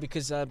 1-3. Well,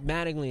 because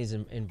Mattingly is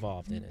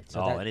involved in it.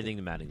 So anything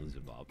that Mattingly's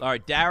involved. All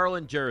right, Daryl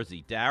in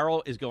Jersey.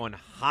 Daryl is going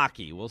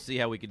hockey. We'll see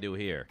how we can do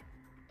here.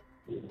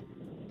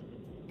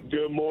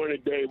 Good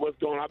morning, Dave. What's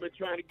going on? I've been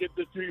trying to get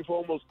this to you for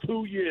almost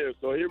 2 years,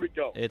 so here we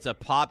go. It's a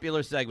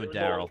popular segment,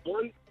 Daryl.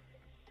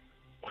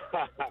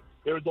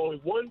 There's only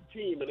one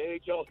team in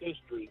NHL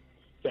history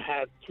to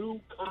have two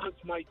Conn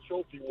Smythe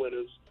Trophy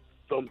winners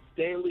from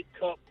Stanley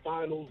Cup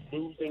Finals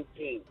losing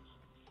teams?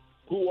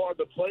 Who are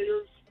the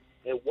players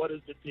and what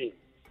is the team?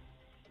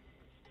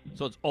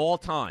 So it's all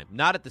time,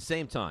 not at the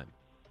same time.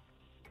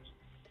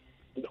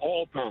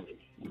 All time.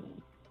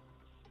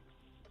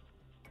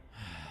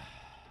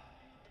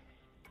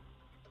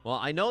 Well,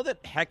 I know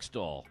that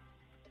Hextall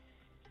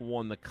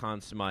won the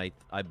Conn Smythe,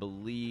 I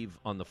believe,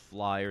 on the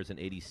Flyers in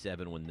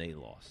 '87 when they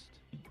lost.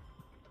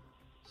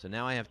 So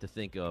now I have to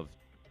think of,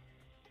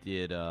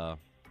 did the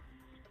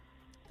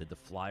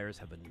Flyers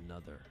have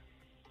another?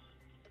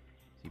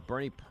 See,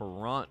 Bernie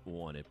Perrant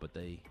won it, but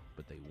they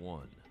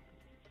won.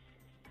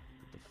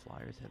 Did the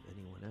Flyers have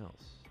anyone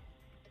else?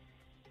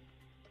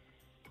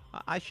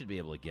 I should be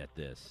able to get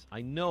this.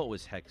 I know it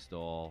was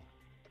Hextall.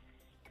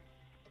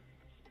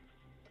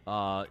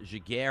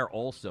 Jaguar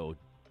also,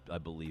 I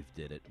believe,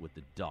 did it with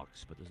the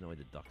Ducks, but there's no way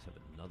the Ducks have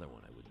another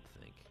one, I wouldn't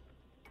think.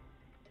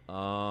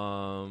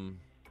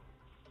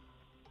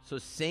 So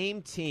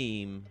same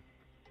team,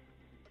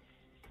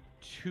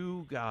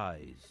 two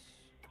guys.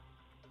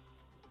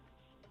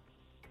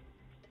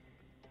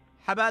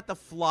 How about the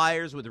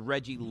Flyers with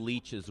Reggie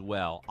Leach as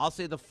well? I'll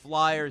say the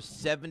Flyers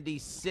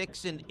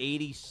 76 and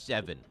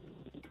 87.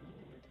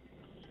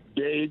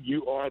 Dave,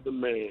 you are the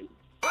man.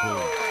 3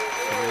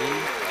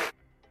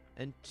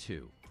 and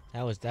 2.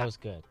 That was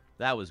good.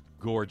 That was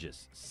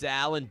gorgeous.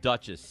 Sal and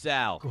Duchess.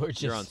 Sal,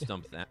 Gorgeous. you're on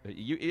Stump.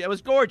 It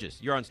was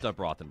gorgeous. You're on Stump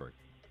Rothenberg.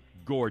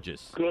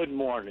 Gorgeous. Good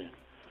morning.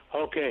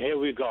 Okay, here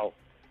we go.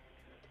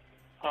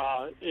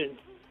 In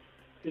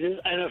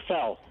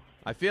NFL.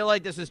 I feel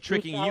like this is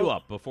tricking you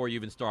up before you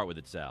even start with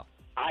it, Sal.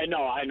 I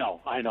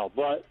know.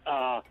 But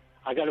I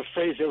got to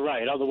phrase it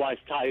right. Otherwise,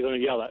 Ty, you're going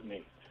to yell at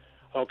me.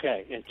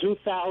 Okay, in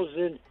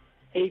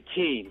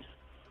 2018,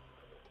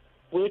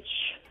 which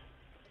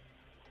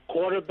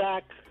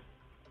quarterback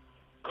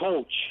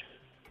coach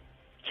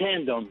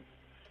tandem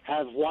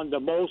have won the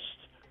most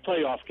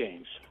playoff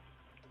games?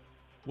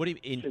 What do you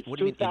mean in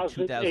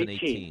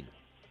 2018?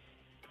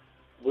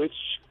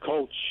 Which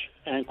coach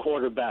and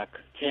quarterback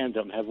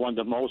tandem have won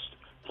the most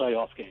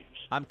playoff games?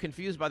 I'm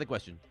confused by the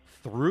question.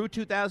 Through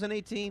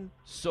 2018?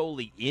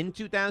 Solely in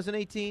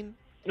 2018?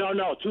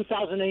 No,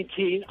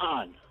 2018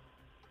 on.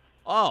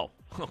 Oh,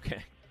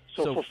 okay.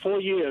 So for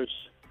 4 years.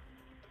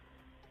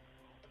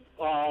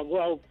 I'm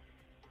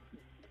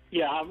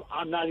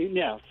not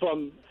even,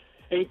 from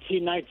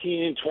 18,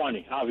 19, and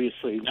 20,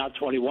 obviously. Not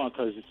 21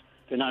 because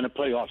they're not in the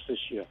playoffs this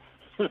year.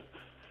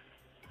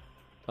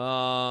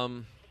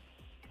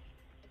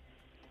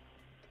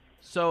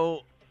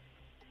 So,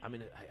 I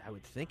mean, I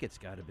would think it's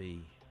got to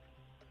be.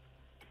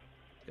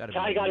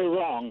 I got it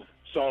wrong.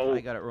 So I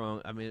got it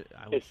wrong. I mean,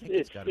 I would think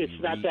it's got to be.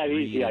 It's not that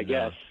easy, I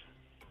guess.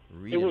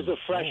 It was a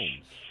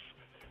fresh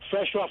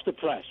off the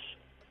press.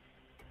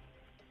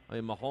 I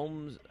mean,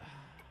 Mahomes.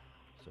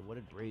 So what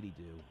did Brady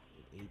do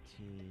in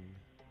 18?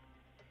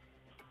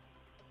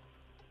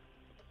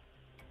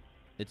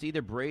 It's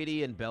either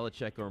Brady and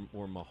Belichick or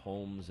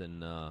Mahomes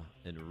and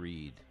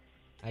Reed.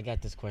 I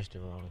got this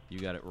question wrong. You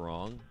got it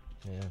wrong?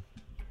 Yeah.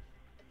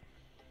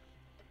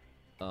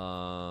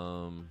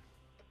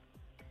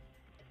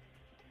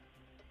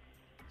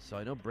 So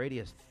I know Brady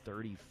has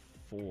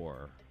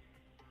 34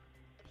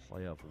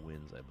 playoff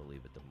wins, I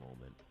believe, at the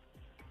moment.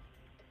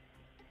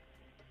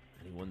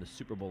 And he won the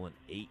Super Bowl in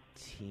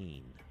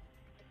 18.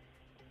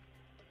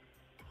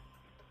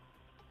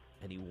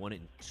 And he won it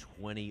in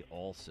 20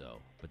 also.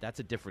 But that's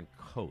a different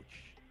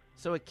coach.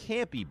 So it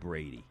can't be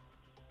Brady.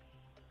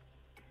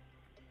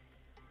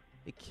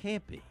 It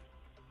can't be.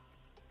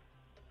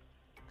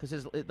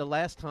 Because the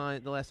last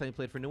time he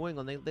played for New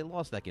England, they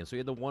lost that game. So he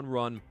had the one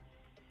run.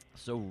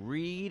 So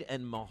Reed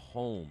and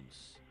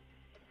Mahomes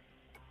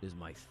is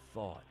my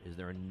thought. Is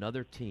there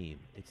another team?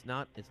 It's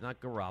not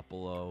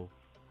Garoppolo.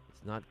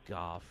 It's not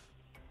Goff.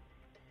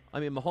 I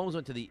mean, Mahomes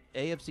went to the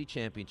AFC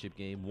Championship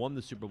game, won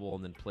the Super Bowl,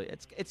 and then played.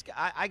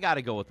 I got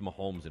to go with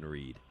Mahomes and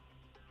Reed.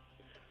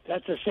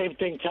 That's the same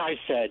thing Ty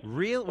said.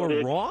 Real?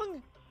 We're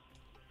wrong?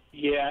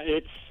 Yeah,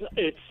 it's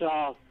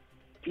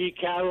Pete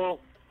Carroll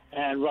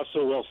and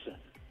Russell Wilson.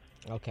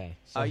 Okay.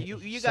 So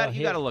you got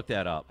to look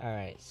that up. All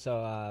right.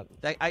 So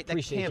that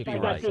can't be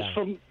right.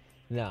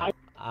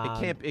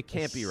 It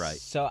can't be right.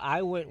 So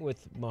I went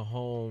with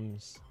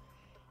Mahomes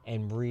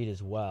and Reed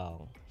as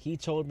well. He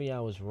told me I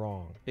was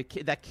wrong.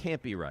 That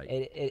can't be right.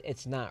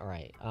 It's not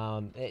right.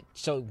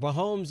 So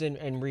Mahomes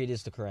and Reed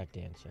is the correct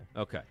answer.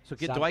 Okay. So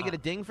do I get a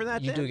ding for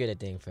that? You do get a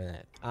ding for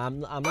that.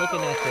 I'm looking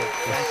at the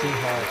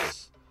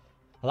Seahawks.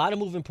 A lot of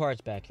moving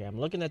parts back here. I'm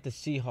looking at the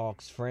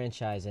Seahawks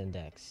franchise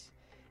index.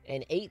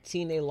 In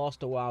 18, they lost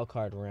the wild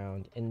card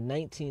round. In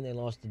 19, they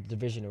lost the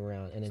divisional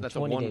round. And in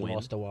 20, they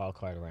lost the wild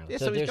card round. Yeah,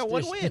 so he's got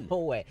one win. No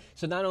way.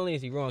 So not only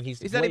is he wrong,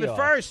 he's not even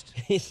first.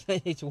 He's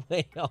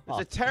way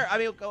off. It's I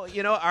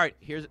mean, all right.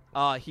 Here's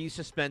he's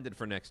suspended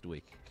for next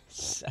week.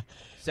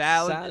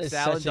 Sal and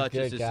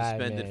Duchess is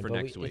suspended for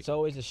next week. It's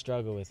always a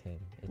struggle with him.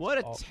 What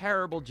a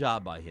terrible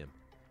job by him.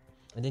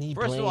 And then he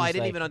first of all, I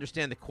didn't even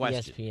understand the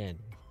question. ESPN.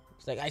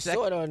 It's like I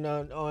saw it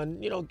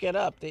on Get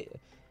Up.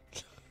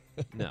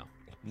 No.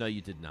 No,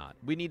 you did not.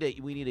 We need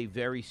a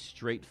very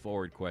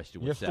straightforward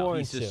question with You're Sal. 4-2.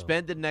 He's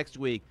suspended next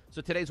week.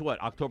 So today's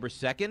what? October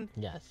 2nd?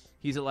 Yes.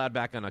 He's allowed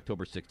back on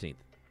October 16th.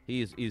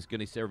 He's going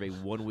to serve a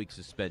 1-week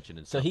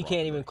suspension. So he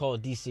can't even call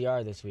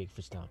DCR this week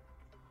for Stump.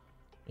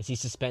 Is he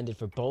suspended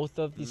for both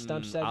of these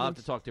Stump segments? I'll have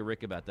to talk to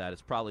Rick about that.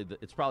 It's probably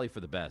for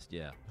the best.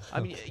 Yeah. I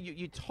mean,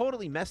 you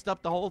totally messed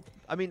up the whole.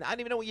 I mean, I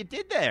didn't even know what you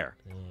did there.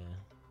 Yeah.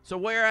 So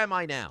where am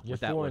I now? You're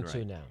with that 4-2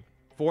 right? now.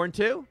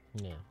 4-2.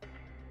 Yeah.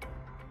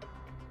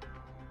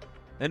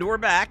 And we're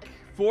back.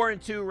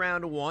 4-2,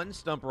 round 1.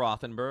 Stump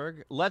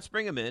Rothenberg. Let's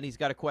bring him in. He's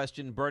got a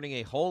question burning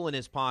a hole in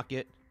his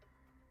pocket.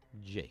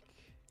 Jake.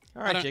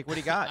 All right, Jake, what do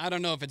you got? I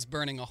don't know if it's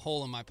burning a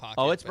hole in my pocket.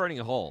 Oh, it's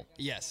burning a hole.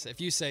 Yes, if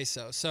you say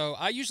so. So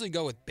I usually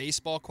go with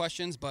baseball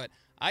questions, but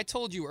I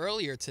told you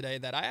earlier today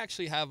that I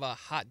actually have a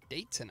hot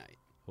date tonight.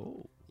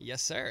 Oh.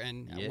 Yes, sir.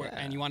 And Yeah.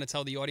 and you want to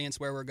tell the audience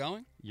where we're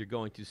going? You're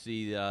going to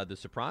see the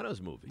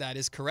Sopranos movie. That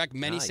is correct.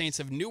 Many Nice. Saints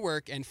of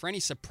Newark. And for any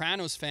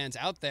Sopranos fans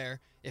out there,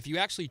 if you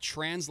actually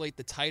translate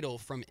the title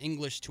from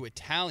English to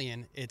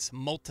Italian, it's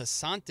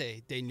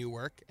Moltisanti de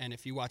Newark. And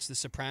if you watch The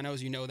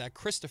Sopranos, you know that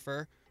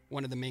Christopher,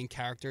 one of the main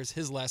characters,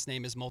 his last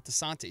name is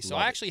Moltisanti. So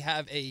Love I it. actually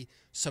have a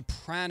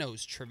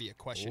Sopranos trivia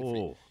question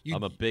for you.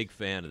 I'm a big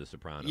fan of The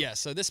Sopranos. Yeah,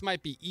 so this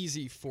might be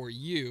easy for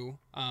you,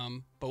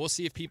 but we'll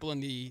see if people in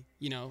the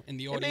audience.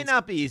 It may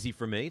not be easy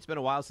for me. It's been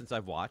a while since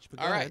I've watched. But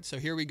go All right, ahead. so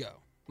here we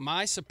go.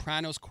 My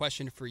Sopranos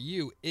question for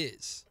you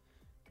is,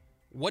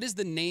 what is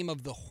the name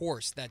of the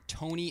horse that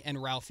Tony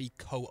and Ralphie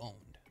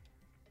co-owned?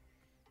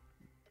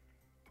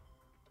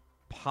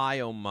 Pie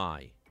oh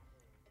my.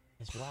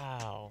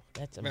 Wow,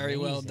 that's amazing. Very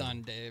well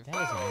done, Dave. That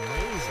is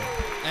amazing.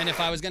 And if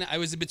I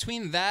was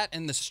between that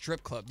and the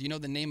strip club. Do you know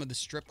the name of the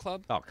strip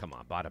club? Oh, come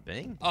on, bada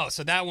bing. Oh,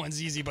 so that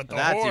one's easy, but the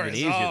That's horse. even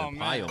easier oh, than man.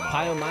 Pie oh my.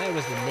 Pie oh my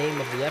was the name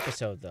of the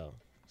episode, though,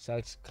 so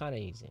it's kind of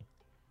easy.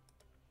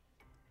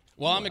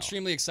 Well, I'm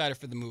extremely excited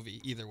for the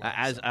movie either way.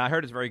 As I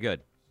heard, it's very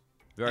good.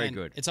 Very And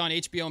good. It's on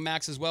HBO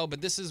Max as well,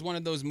 but this is one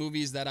of those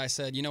movies that I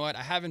said, you know what,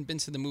 I haven't been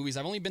to the movies.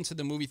 I've only been to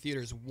the movie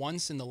theaters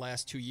once in the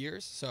last 2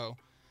 years, so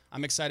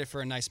I'm excited for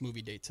a nice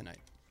movie date tonight.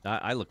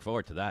 I look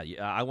forward to that.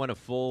 I want a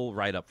full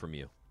write-up from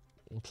you.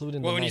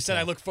 Including Well, the when you night said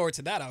I cap. look forward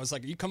to that, I was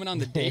like, are you coming on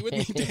the date with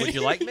me, Dave? Would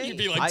you like me? You'd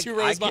be like two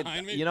rows can-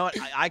 behind me. You know what?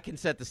 I can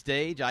set the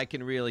stage. I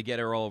can really get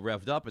her all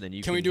revved up, and then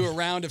you Can we do a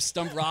round of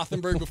Stump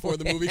Rothenberg before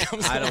the movie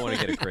comes I don't on? want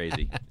to get it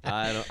crazy.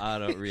 I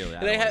don't really.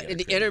 I They don't wanna have get it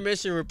the crazy.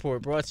 intermission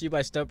report brought to you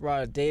by Stump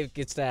Rod. Dave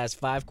gets to ask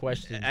 5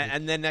 questions.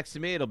 And then next to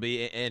me, it'll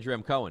be Andrew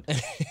M. Cohen.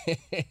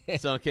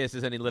 So in case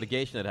there's any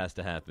litigation that has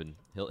to happen,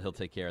 he'll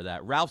take care of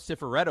that. Ralph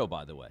Cifaretto,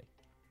 by the way,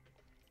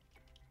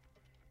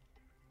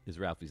 is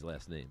Ralphie's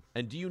last name.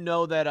 And do you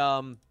know that?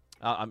 I'm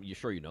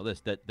sure you know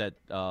this. That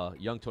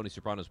young Tony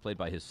Soprano is played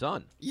by his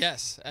son.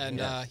 Yes,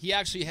 and he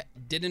actually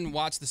didn't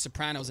watch The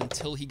Sopranos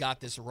until he got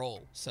this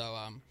role. So,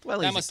 Well,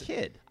 that he's a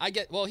kid.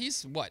 Well,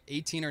 he's what,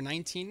 18 or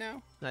 19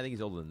 now? I think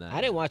he's older than that. I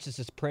didn't watch The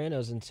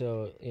Sopranos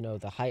until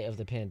the height of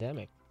the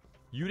pandemic.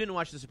 You didn't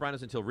watch The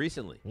Sopranos until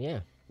recently. Yeah,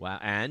 Wow,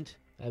 and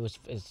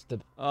it's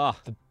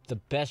the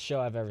best show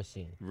I've ever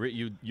seen.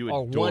 you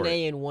Or adore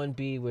 1A it. and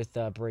 1B with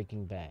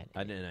Breaking Bad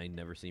I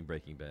never seen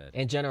Breaking Bad.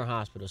 and General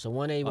Hospital. So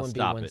 1A, Oh, 1B,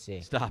 stop 1C.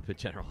 it! Stop it,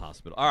 General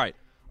Hospital. All right.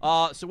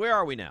 So where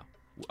are we now?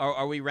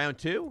 Are we round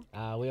 2?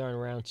 We are in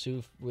round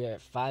 2. We're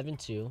at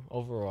 5-2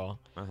 overall.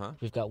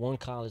 We've got one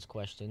college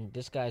question.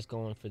 This guy's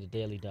going for the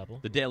daily double,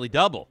 The Daily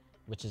Double.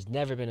 which has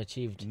never been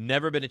achieved.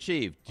 Never been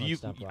achieved. Do On you?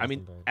 Stump I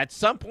mean, Rothenberg. at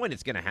some point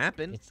it's going to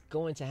happen. It's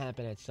going to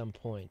happen at some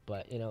point,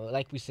 but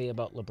like we say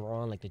about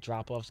LeBron, like the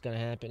drop-off's going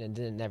to happen, and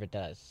then it never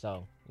does.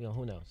 So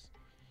who knows?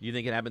 You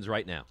think it happens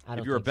right now? I If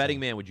don't you're a think so. betting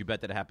man, would you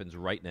bet that it happens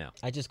right now?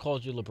 I just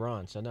called you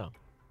LeBron, so no.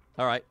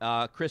 All right,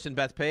 Chris and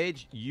Beth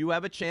Page, you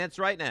have a chance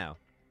right now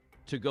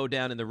to go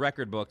down in the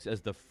record books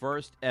as the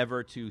first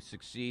ever to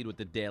succeed with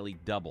the Daily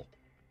Double.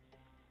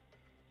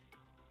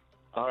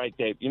 All right,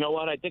 Dave. You know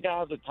what? I think I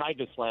have the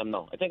Tiger Slam,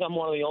 though. I think I'm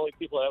one of the only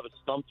people that ever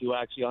stumped you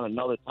actually on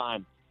another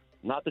time.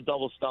 Not the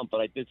double stump, but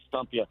I did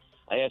stump you.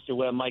 I asked you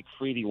where Mike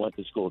Freedy went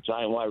to school,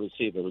 giant wide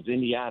receiver. It was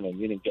Indiana, and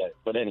you didn't get it.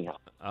 But anyhow.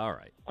 All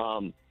right.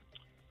 All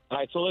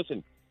right, so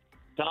listen.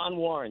 Don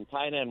Warren,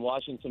 tight end,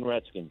 Washington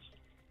Redskins.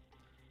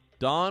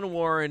 Don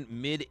Warren,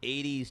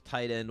 mid-'80s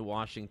tight end,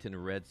 Washington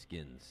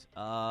Redskins.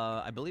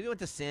 I believe he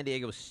went to San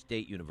Diego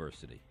State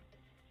University.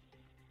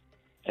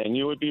 And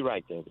you would be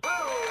right, David.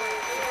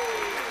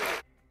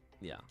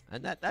 Yeah,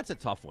 and that's a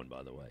tough one,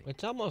 by the way.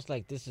 It's almost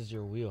like this is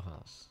your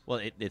wheelhouse.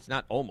 Well, it's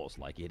not almost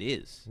like it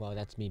is. Well,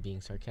 that's me being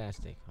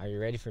sarcastic. Are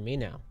you ready for me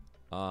now?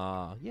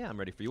 Yeah, I'm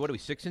ready for you. What are we,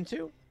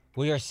 6-2?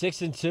 We are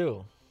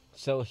 6-2.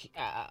 So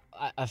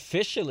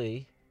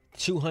officially,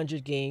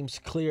 200 games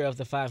clear of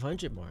the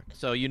 500 mark.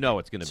 So you know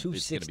it's gonna be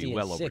 260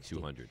 well and over 60.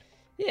 200.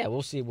 Yeah,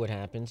 we'll see what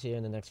happens here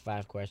in the next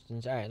 5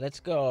 questions. All right, let's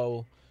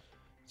go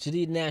to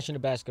the National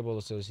Basketball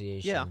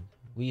Association. Yeah.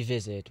 We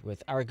visit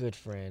with our good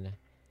friend,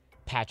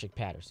 Patrick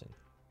Patterson.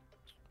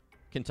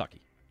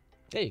 Kentucky.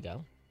 There you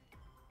go.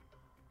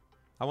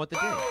 I want the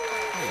ding.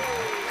 There you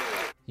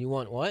go. You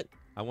want what?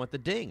 I want the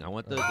ding. I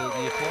want the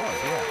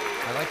applause. Yeah,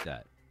 I like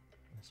that.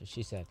 That's what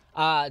she said.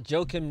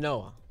 Joakim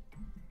Noah.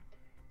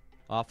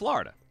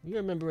 Florida. You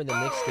remember when the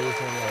Knicks gave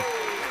him like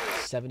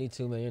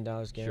 $72 million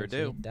guaranteed? Sure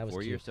do. That was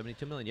 4 cute. years,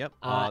 $72 million. Yep.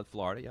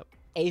 Florida. Yep.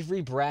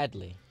 Avery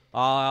Bradley.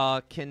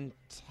 Kentucky.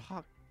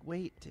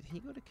 Wait, did he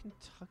go to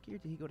Kentucky or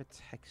did he go to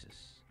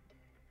Texas?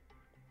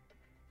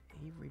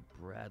 Avery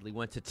Bradley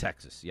went to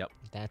Texas. Yep.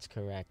 That's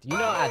correct. You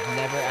know, I've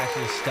never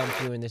actually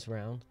stumped you in this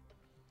round.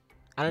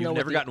 I don't know. You've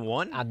never gotten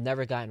one? I've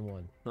never gotten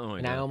one. Oh my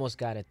and God. I almost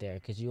got it there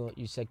because you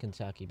said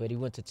Kentucky, but he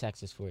went to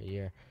Texas for a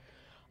year.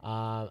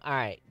 All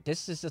right,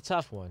 this is a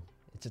tough one.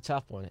 It's a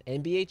tough one.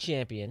 NBA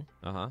champion.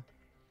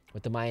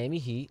 With the Miami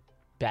Heat,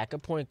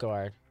 backup point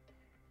guard.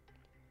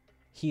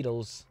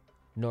 Heatles,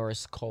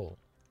 Norris Cole.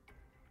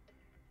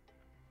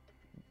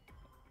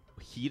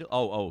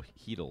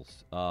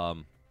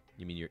 Heatles.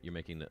 You mean you're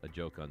making a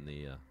joke on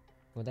the?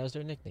 Well, that was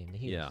their nickname, the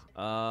Heatles. Yeah. It's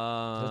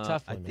a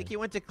tough one, I think man. he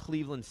went to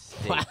Cleveland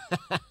State.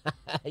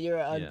 You're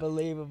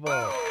unbelievable.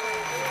 All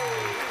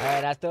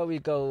right, I thought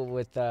we'd go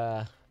with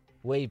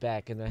way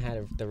back, and I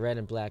had the red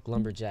and black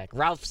lumberjack,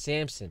 Ralph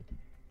Sampson.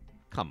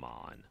 Come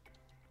on.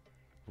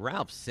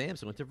 Ralph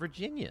Sampson went to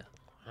Virginia.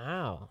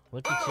 Wow,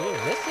 look at you.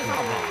 Listen,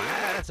 Come on,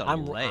 that's a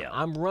layup.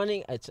 I'm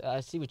running.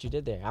 I see what you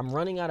did there. I'm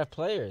running out of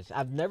players.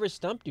 I've never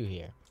stumped you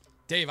here.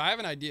 Dave, I have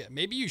an idea.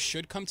 Maybe you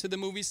should come to the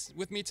movies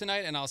with me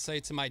tonight, and I'll say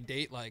to my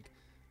date, like,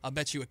 I'll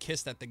bet you a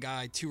kiss that the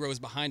guy 2 rows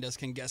behind us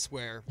can guess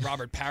where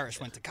Robert Parrish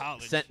went to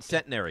college.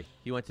 Centenary.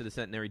 He went to the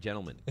Centenary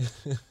Gentleman.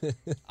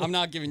 I'm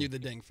not giving you the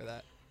ding for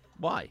that.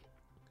 Why?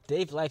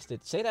 Dave likes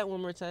it. Say that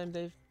one more time,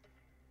 Dave.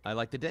 I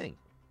like the ding.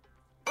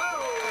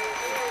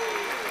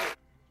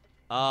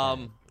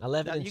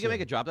 11. You can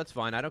make a drop. That's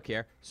fine. I don't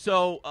care.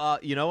 So,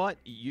 you know what?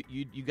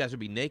 You guys would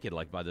be naked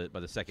like by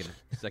the second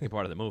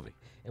part of the movie.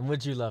 And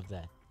would you love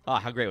that? Oh,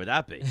 how great would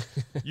that be?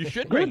 You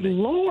should bring Good me.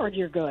 Lord,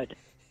 you're good.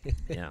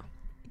 Yeah.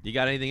 You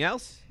got anything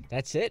else?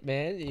 That's it,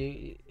 man.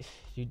 You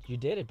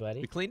did it, buddy.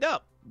 We cleaned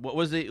up. What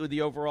was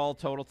the overall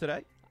total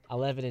today?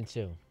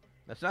 11-2.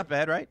 That's not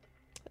bad, right?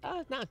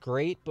 Not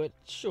great, but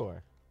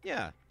sure.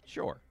 Yeah,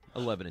 sure.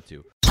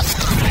 11-2.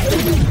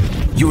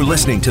 You're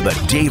listening to the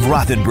Dave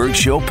Rothenberg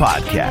Show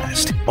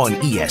podcast on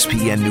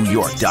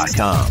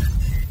ESPNNewYork.com.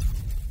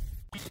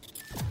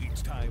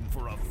 It's time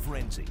for a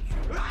frenzy.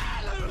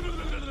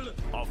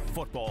 A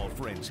football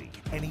frenzy.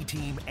 Any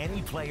team,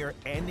 any player,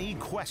 any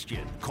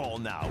question. Call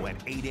now at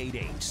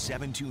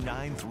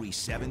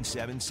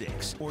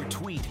 888-729-3776 or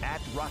tweet at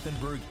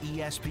Rothenberg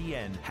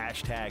ESPN,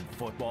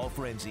 #football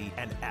frenzy,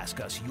 and ask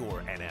us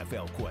your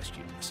NFL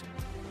questions.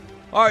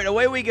 All right,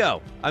 away we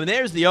go. I mean,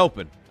 there's the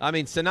open. I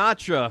mean,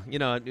 Sinatra,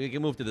 we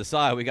can move to the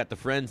side. We got the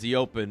Frenzy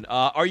Open.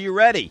 Are you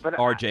ready,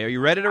 RJ? Are you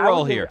ready to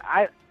roll here?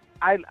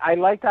 I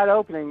like that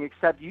opening,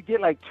 except you get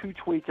like 2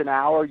 tweets an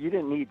hour. You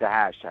didn't need the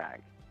hashtag.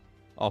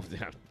 Oh,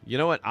 you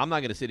know what? I'm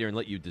not going to sit here and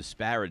let you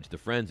disparage the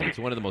Frenzy. It's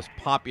one of the most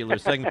popular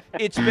segments.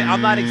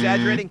 I'm not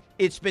exaggerating.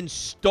 It's been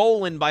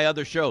stolen by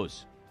other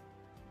shows.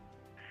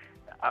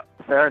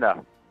 Fair enough.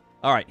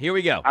 All right, here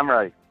we go. I'm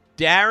ready.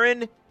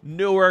 Darren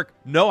Newark,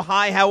 no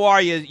hi, how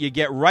are you? You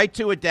get right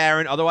to it,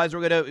 Darren. Otherwise,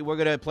 we're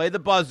gonna play the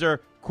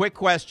buzzer. Quick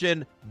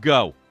question,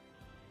 go.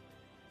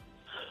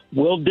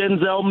 Will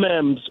Denzel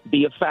Mims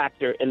be a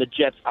factor in the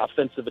Jets'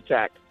 offensive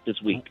attack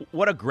this week?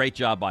 What a great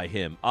job by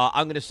him.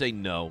 I'm going to say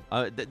no.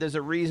 There's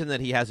a reason that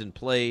he hasn't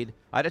played.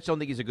 I just don't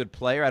think he's a good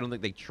player. I don't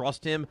think they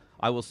trust him.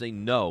 I will say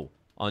no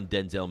on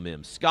Denzel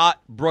Mims. Scott,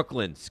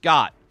 Brooklyn.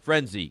 Scott,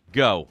 Frenzy,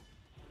 go.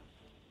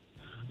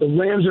 The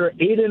Rams are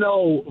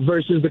 8-0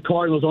 versus the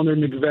Cardinals under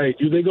McVay.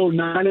 Do they go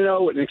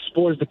 9-0 and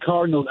expose the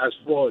Cardinals as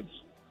frauds?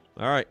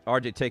 All right,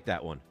 RJ, take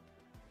that one.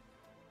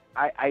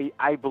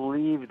 I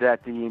believe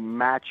that the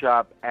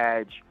matchup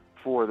edge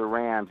for the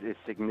Rams is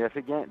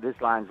significant. This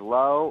line's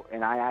low,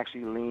 and I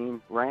actually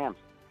lean Rams.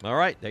 All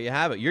right, there you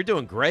have it. You're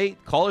doing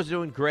great. Caller's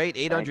doing great.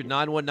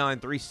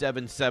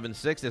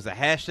 800-919-3776. There's a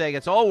hashtag.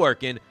 It's all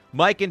working.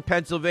 Mike in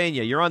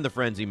Pennsylvania. You're on the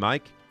Frenzy,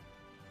 Mike.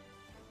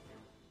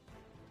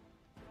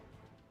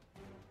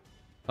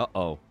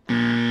 Uh-oh.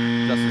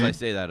 Just as I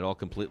say that, it all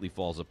completely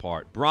falls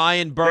apart.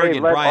 Brian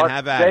Bergen. Brian,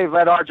 have at it. Dave,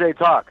 let RJ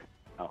talk.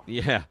 Oh.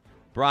 Yeah.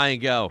 Brian,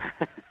 go.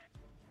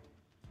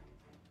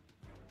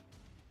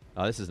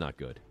 Oh, this is not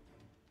good.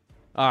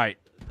 All right,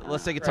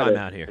 let's take a time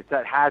out here. It's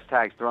that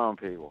hashtag's throwing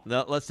people.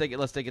 No, let's take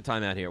a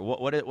time out here.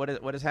 What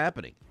is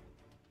happening?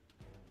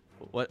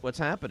 What's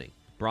happening?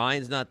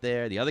 Brian's not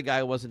there. The other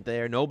guy wasn't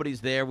there.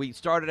 Nobody's there. We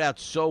started out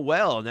so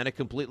well, and then it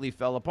completely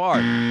fell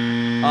apart.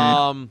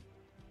 All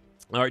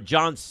right,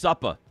 John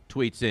Suppa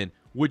tweets in,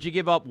 would you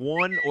give up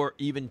 1 or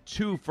even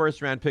 2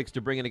 first-round picks to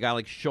bring in a guy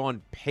like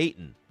Sean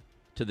Payton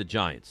to the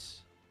Giants?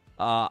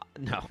 No,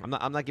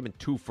 I'm not giving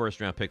 2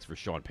 first-round picks for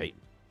Sean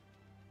Payton.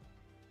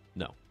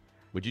 No.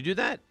 Would you do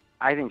that?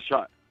 I think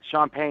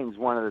Sean Payton's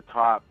one of the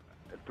top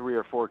 3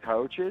 or 4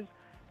 coaches.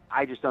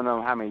 I just don't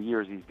know how many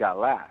years he's got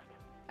left.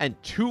 And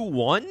 2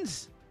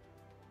 1s?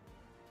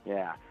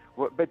 Yeah.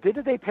 But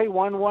didn't they pay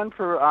 1-1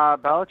 for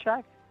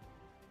Belichick?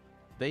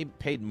 They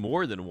paid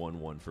more than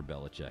 1-1 for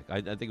Belichick.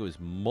 I think it was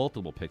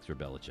multiple picks for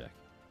Belichick.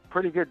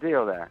 pretty good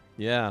deal there.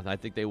 Yeah, I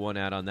think they won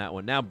out on that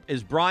one. Now,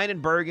 is Brian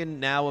and Bergen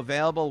now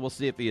available? We'll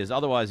see if he is.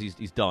 Otherwise,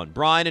 he's done.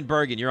 Brian and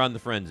Bergen, you're on the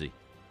frenzy.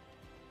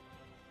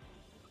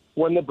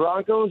 When the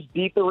Broncos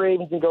beat the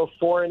Ravens and go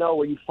 4-0,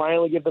 will you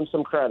finally give them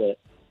some credit?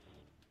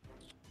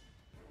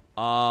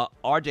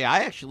 RJ,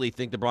 I actually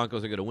think the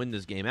Broncos are going to win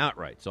this game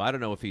outright, so I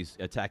don't know if he's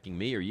attacking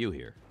me or you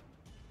here.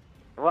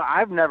 Well,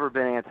 I've never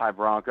been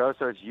anti-Bronco,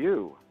 so it's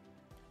you.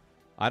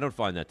 I don't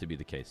find that to be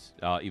the case,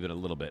 even a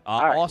little bit.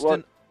 All right,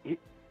 Austin,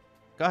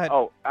 go ahead.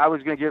 Oh, I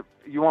was going to give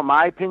 – you want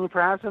my opinion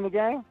perhaps on the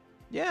game?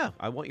 Yeah,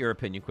 I want your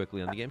opinion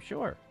quickly on the game,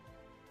 sure.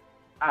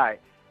 All right.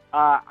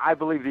 I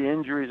believe the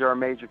injuries are a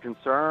major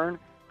concern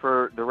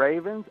for the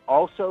Ravens,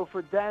 also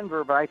for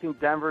Denver, but I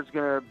think Denver's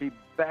going to be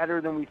better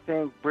than we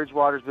think.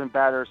 Bridgewater's been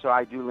better, so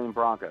I do lean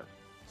Broncos.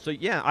 So,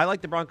 yeah, I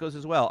like the Broncos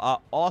as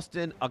well.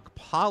 Austin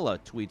Akpala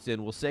tweets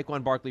in, will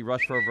Saquon Barkley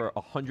rush for over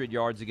 100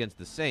 yards against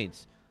the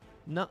Saints?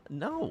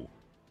 No.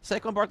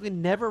 Saquon Barkley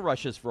never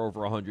rushes for over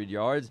 100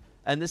 yards,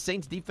 and the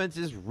Saints' defense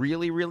is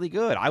really, really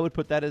good. I would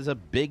put that as a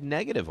big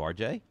negative,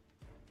 RJ.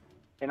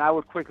 And I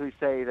would quickly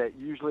say that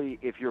usually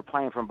if you're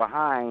playing from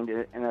behind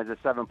and as a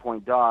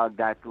 7-point dog,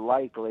 that's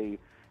likely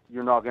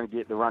you're not going to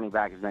get the running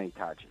back as many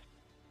touches.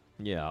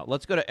 Yeah,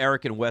 let's go to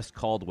Eric in West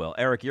Caldwell.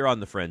 Eric, you're on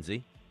the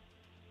frenzy.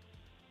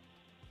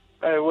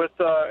 Hey, with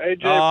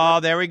AJ. Oh,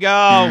 there we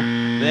go.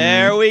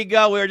 There we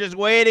go. We were just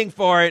waiting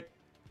for it.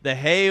 The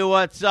hey,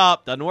 what's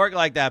up? Doesn't work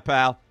like that,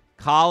 pal.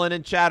 Colin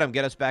and Chatham,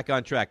 get us back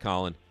on track,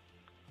 Colin.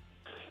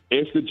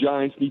 If the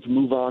Giants need to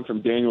move on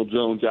from Daniel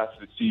Jones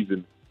after the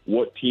season,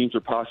 what teams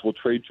are possible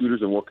trade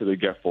suitors and what could they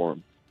get for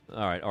him?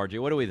 All right, RJ,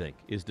 what do we think?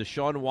 Is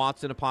Deshaun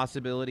Watson a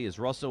possibility? Is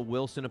Russell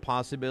Wilson a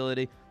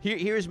possibility?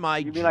 Here's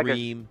my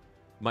dream,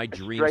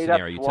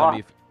 scenario. You tell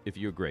me if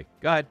you agree.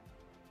 Go ahead.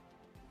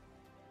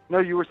 No,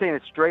 you were saying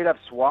a straight-up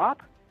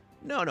swap?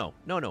 No.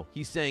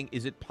 He's saying,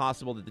 is it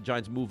possible that the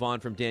Giants move on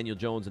from Daniel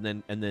Jones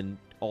and then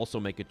also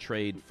make a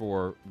trade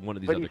for one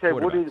of these other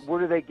quarterbacks? But he said,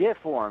 what do they get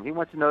for him? He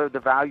wants to know the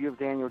value of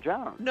Daniel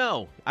Jones.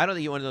 No, I don't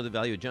think you want to know the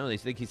value of Jones. I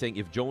think he's saying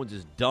if Jones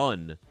is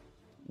done,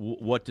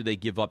 what do they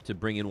give up to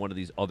bring in one of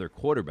these other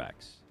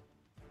quarterbacks?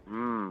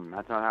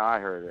 That's not how I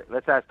heard it.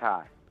 Let's ask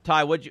Ty.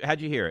 Ty,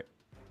 how'd you hear it?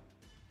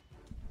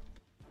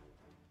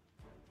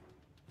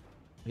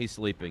 He's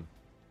sleeping,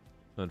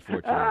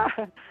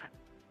 unfortunately.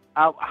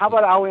 How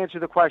about I'll answer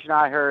the question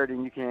I heard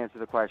and you can answer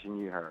the question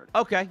you heard.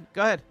 Okay,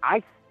 go ahead.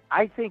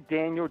 I think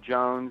Daniel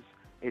Jones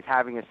is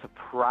having a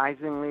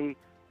surprisingly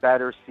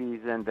better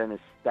season than his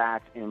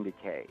stats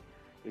indicate.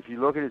 If you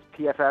look at his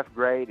PFF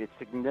grade, it's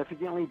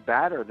significantly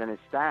better than his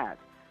stats.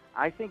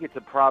 I think it's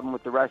a problem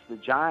with the rest of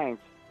the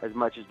Giants as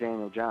much as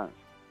Daniel Jones.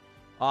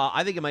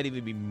 I think it might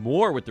even be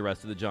more with the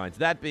rest of the Giants.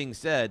 That being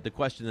said, the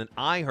question that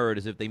I heard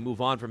is if they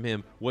move on from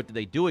him, what do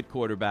they do at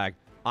quarterback?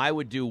 I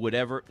would do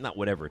not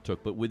whatever it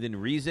took, but within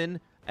reason,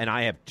 and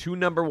I have 2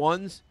 number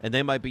ones, and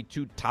they might be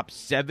 2 top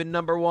 7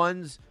 number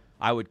ones,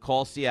 I would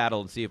call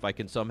Seattle and see if I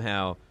can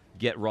somehow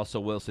get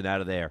Russell Wilson out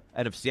of there.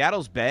 And if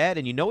Seattle's bad,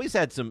 and he's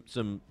had some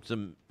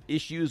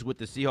issues with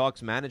the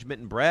Seahawks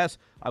management and brass,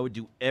 I would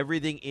do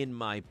everything in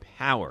my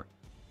power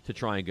to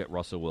try and get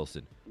Russell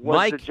Wilson. Was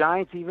Mike, the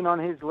Giants even on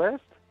his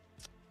list?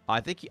 I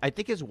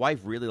think his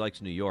wife really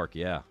likes New York,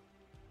 yeah.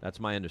 That's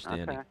my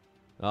understanding.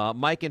 Okay.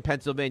 Mike in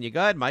Pennsylvania. Go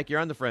ahead, Mike. You're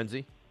on the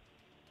frenzy.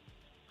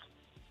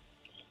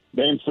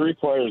 Name 3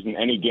 players in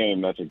any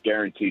game that's a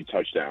guaranteed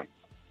touchdown.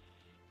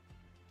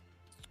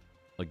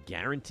 A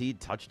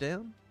guaranteed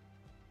touchdown?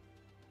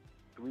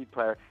 3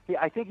 players.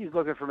 I think he's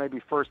looking for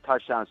maybe first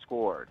touchdown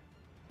scored.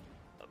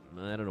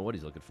 I don't know what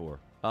he's looking for.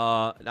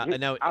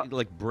 Now,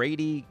 like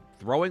Brady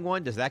throwing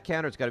one, does that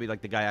count, or it's got to be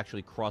like the guy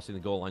actually crossing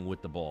the goal line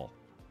with the ball?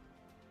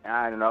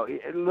 I don't know.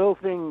 A little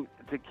thing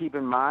to keep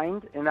in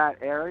mind in that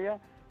area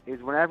is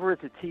whenever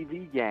it's a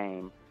TV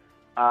game,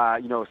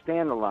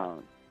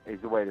 standalone is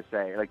the way to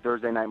say it, like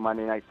Thursday night,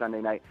 Monday night,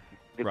 Sunday night,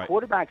 the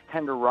quarterbacks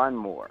tend to run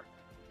more.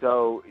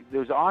 So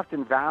there's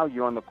often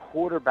value on the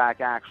quarterback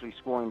actually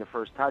scoring the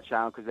first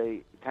touchdown because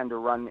they tend to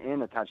run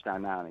in a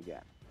touchdown now and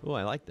again. Oh,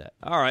 I like that.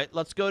 All right,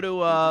 let's go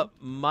to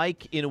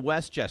Mike in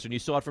Westchester. And you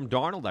saw it from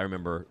Darnold, I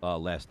remember,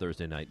 last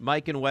Thursday night.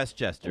 Mike in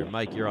Westchester.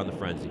 Mike, you're on the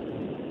frenzy.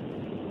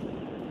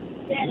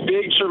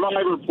 Big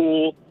survivor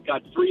pool,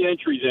 got 3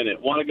 entries in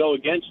it. Want to go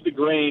against the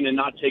grain and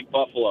not take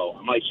Buffalo.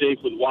 Am I safe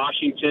with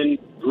Washington,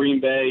 Green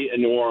Bay,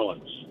 and New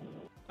Orleans?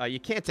 You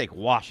can't take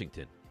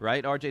Washington,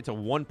 right, RJ? It's a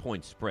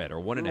 1-point spread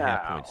or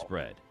 1.5-point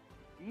spread.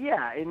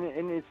 Yeah,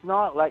 and it's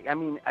not like,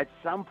 at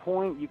some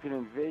point you can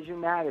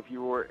envision that if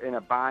you were in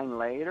a bind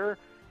later,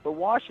 but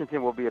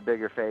Washington will be a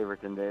bigger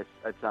favorite than this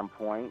at some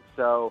point.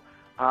 So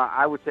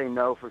I would say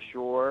no for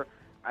sure.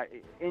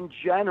 In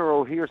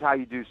general, here's how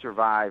you do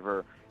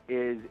survivor.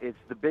 It's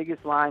the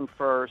biggest line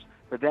first,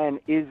 but then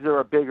is there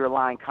a bigger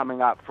line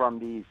coming up from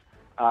these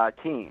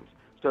teams?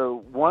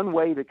 So one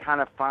way to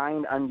kind of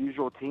find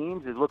unusual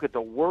teams is look at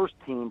the worst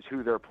teams,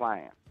 who they're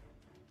playing.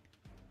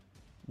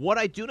 What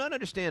I do not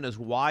understand is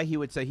why he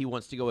would say he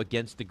wants to go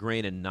against the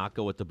grain and not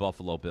go with the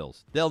Buffalo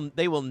Bills.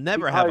 They will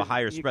never have a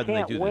higher spread than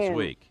they do this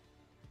week.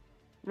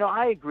 No,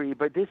 I agree,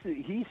 but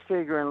he's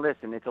figuring,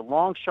 listen, it's a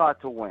long shot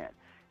to win.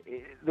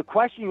 The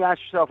question you ask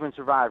yourself in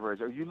Survivor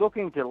is, are you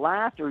looking to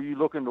last or are you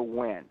looking to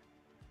win?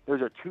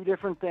 Those are two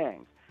different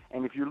things.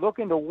 And if you're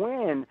looking to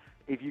win,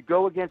 if you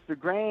go against the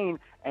grain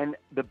and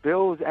the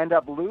Bills end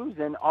up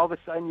losing, all of a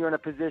sudden you're in a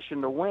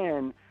position to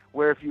win,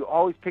 where if you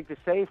always pick the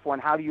safe one,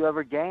 how do you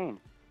ever gain?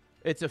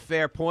 It's a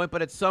fair point,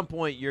 but at some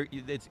point,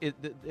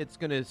 it's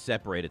going to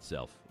separate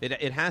itself.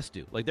 It has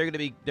to. Like there are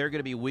going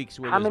to be weeks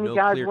where there's no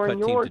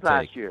clear-cut team to take.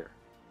 Last year?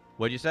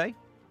 What'd you say?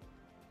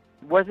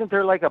 Wasn't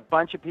there like a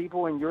bunch of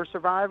people in your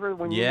Survivor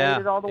when you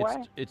made it all the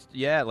way? It's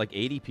like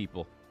 80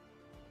 people.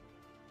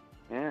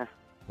 Yeah.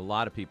 A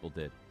lot of people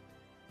did.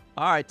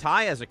 All right,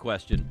 Ty has a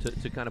question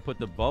to kind of put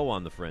the bow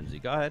on the frenzy.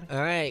 Go ahead. All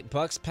right,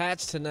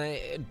 Bucks-Pats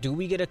tonight. Do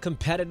we get a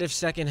competitive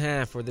second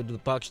half, or do the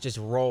Bucks just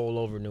roll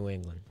over New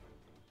England?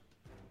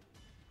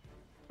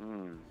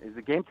 Is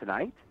the game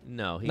tonight?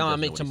 No, I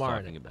meant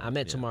tomorrow night. I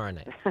meant tomorrow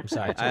night. I'm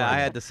sorry. I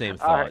had the same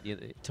thought.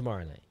 Right.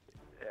 Tomorrow night.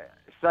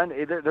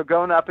 Sunday, they're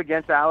going up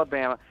against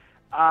Alabama.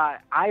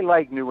 I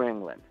like New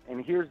England,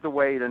 and here's the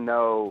way to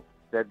know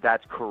that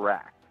that's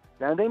correct.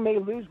 Now, they may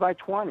lose by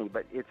 20,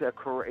 but it's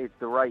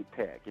the right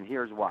pick, and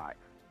here's why.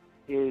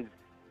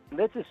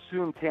 Let's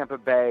assume Tampa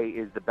Bay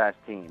is the best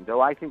team,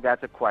 though I think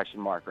that's a question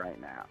mark right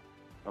now,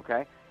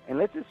 okay? And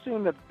let's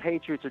assume the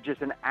Patriots are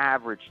just an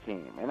average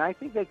team, and I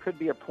think they could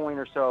be a point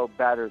or so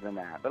better than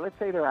that, but let's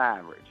say they're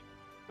average,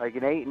 like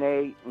an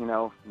 8-8,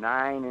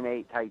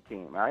 9-8 type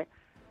team, all right?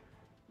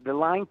 The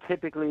line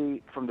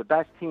typically from the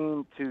best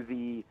team to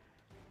the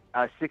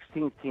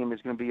 16th team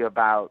is going to be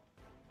about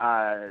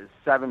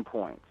 7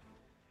 points.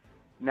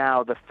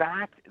 Now, the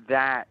fact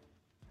that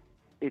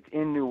it's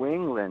in New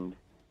England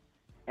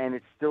and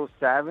it's still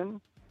 7,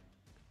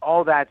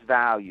 all that's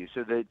value.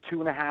 So the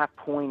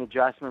 2.5-point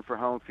adjustment for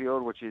home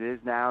field, which it is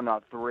now,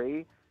 not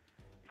 3,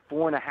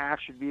 4.5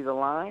 should be the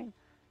line.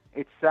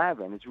 It's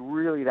 7. It's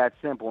really that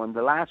simple. And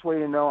the last way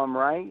to know I'm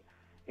right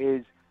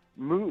is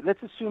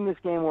let's assume this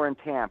game we're in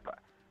Tampa.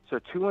 So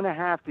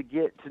 2.5 to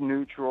get to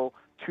neutral,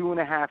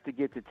 2.5 to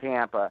get to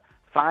Tampa,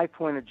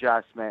 5-point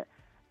adjustment.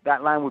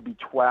 That line would be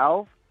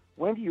 12.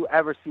 When do you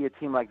ever see a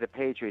team like the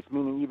Patriots,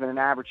 meaning even an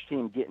average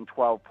team, getting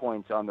 12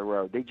 points on the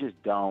road? They just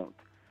don't.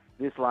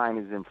 This line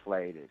is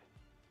inflated.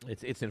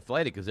 It's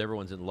inflated because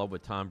everyone's in love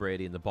with Tom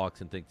Brady and the Bucs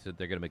and thinks that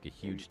they're going to make a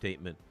huge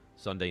statement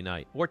Sunday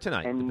night or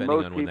tonight, and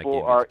depending on when that game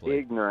is played. most people are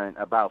ignorant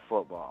about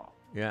football.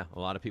 Yeah, a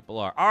lot of people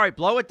are. All right,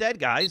 blow it dead,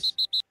 guys.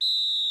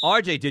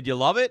 RJ, did you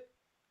love it?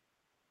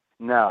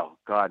 No,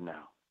 God, no.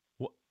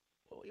 Well,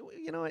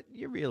 you know what?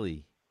 You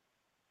really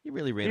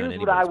ran Here's on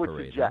what I anyone's would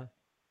parade. suggest. Huh?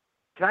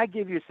 Can I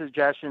give you a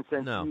suggestion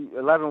since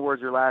 11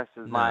 words or less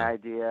is my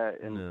idea?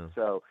 And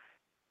so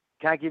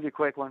can I give you a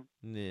quick one?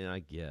 Yeah, I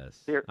guess.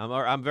 Here,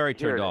 I'm very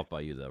turned here it off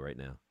by you, though, right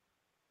now.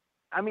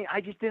 I mean,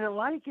 I just didn't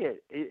like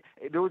it.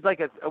 There was like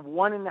a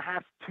 1.5,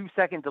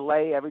 2-second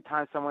delay every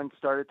time someone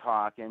started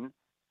talking.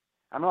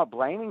 I'm not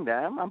blaming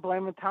them. I'm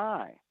blaming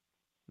Ty.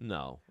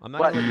 No, I'm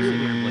not going to sit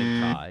here and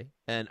blame Ty.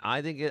 And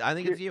I think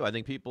it's you. I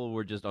think people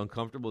were just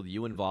uncomfortable with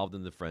you involved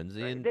in the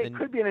frenzy. And it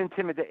could be an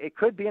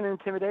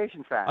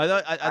intimidation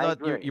factor. I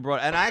thought you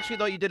brought, and I actually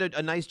thought you did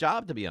a nice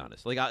job, to be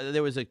honest. Like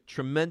there was a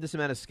tremendous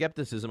amount of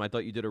skepticism. I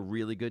thought you did a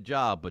really good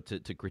job, but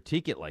to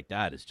critique it like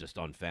that is just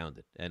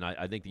unfounded. And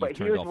I think that you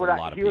turned off a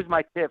lot of people. Here's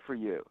my tip for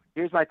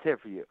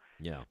you.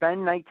 Yeah.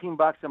 Spend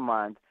 $19 a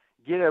month.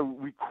 Get a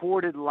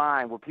recorded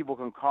line where people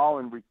can call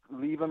and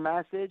leave a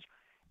message,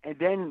 and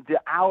then the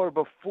hour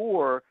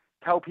before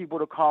tell people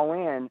to call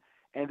in.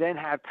 And then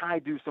have Ty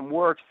do some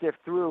work, sift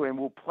through, and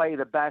we'll play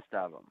the best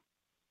of them.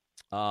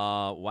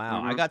 Wow!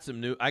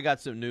 Mm-hmm. I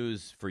got some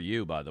news for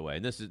you, by the way,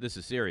 and this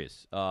is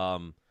serious.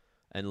 And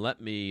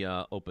let me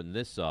open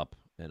this up,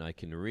 and I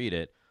can read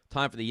it.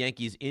 Time for the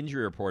Yankees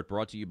injury report,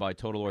 brought to you by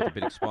Total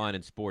Orthopedic Spine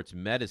and Sports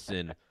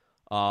Medicine.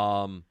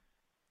 Brian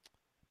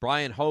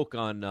Hoke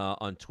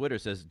on Twitter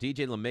says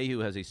DJ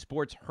LeMahieu has a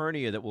sports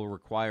hernia that will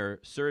require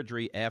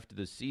surgery after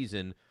the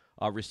season.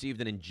 Received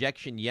an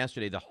injection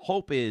yesterday. The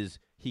hope is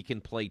he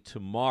can play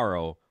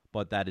tomorrow,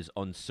 but that is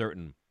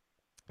uncertain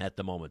at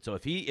the moment. So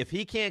if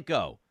he can't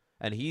go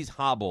and he's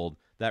hobbled,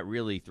 that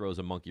really throws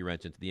a monkey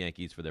wrench into the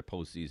Yankees for their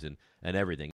postseason and everything.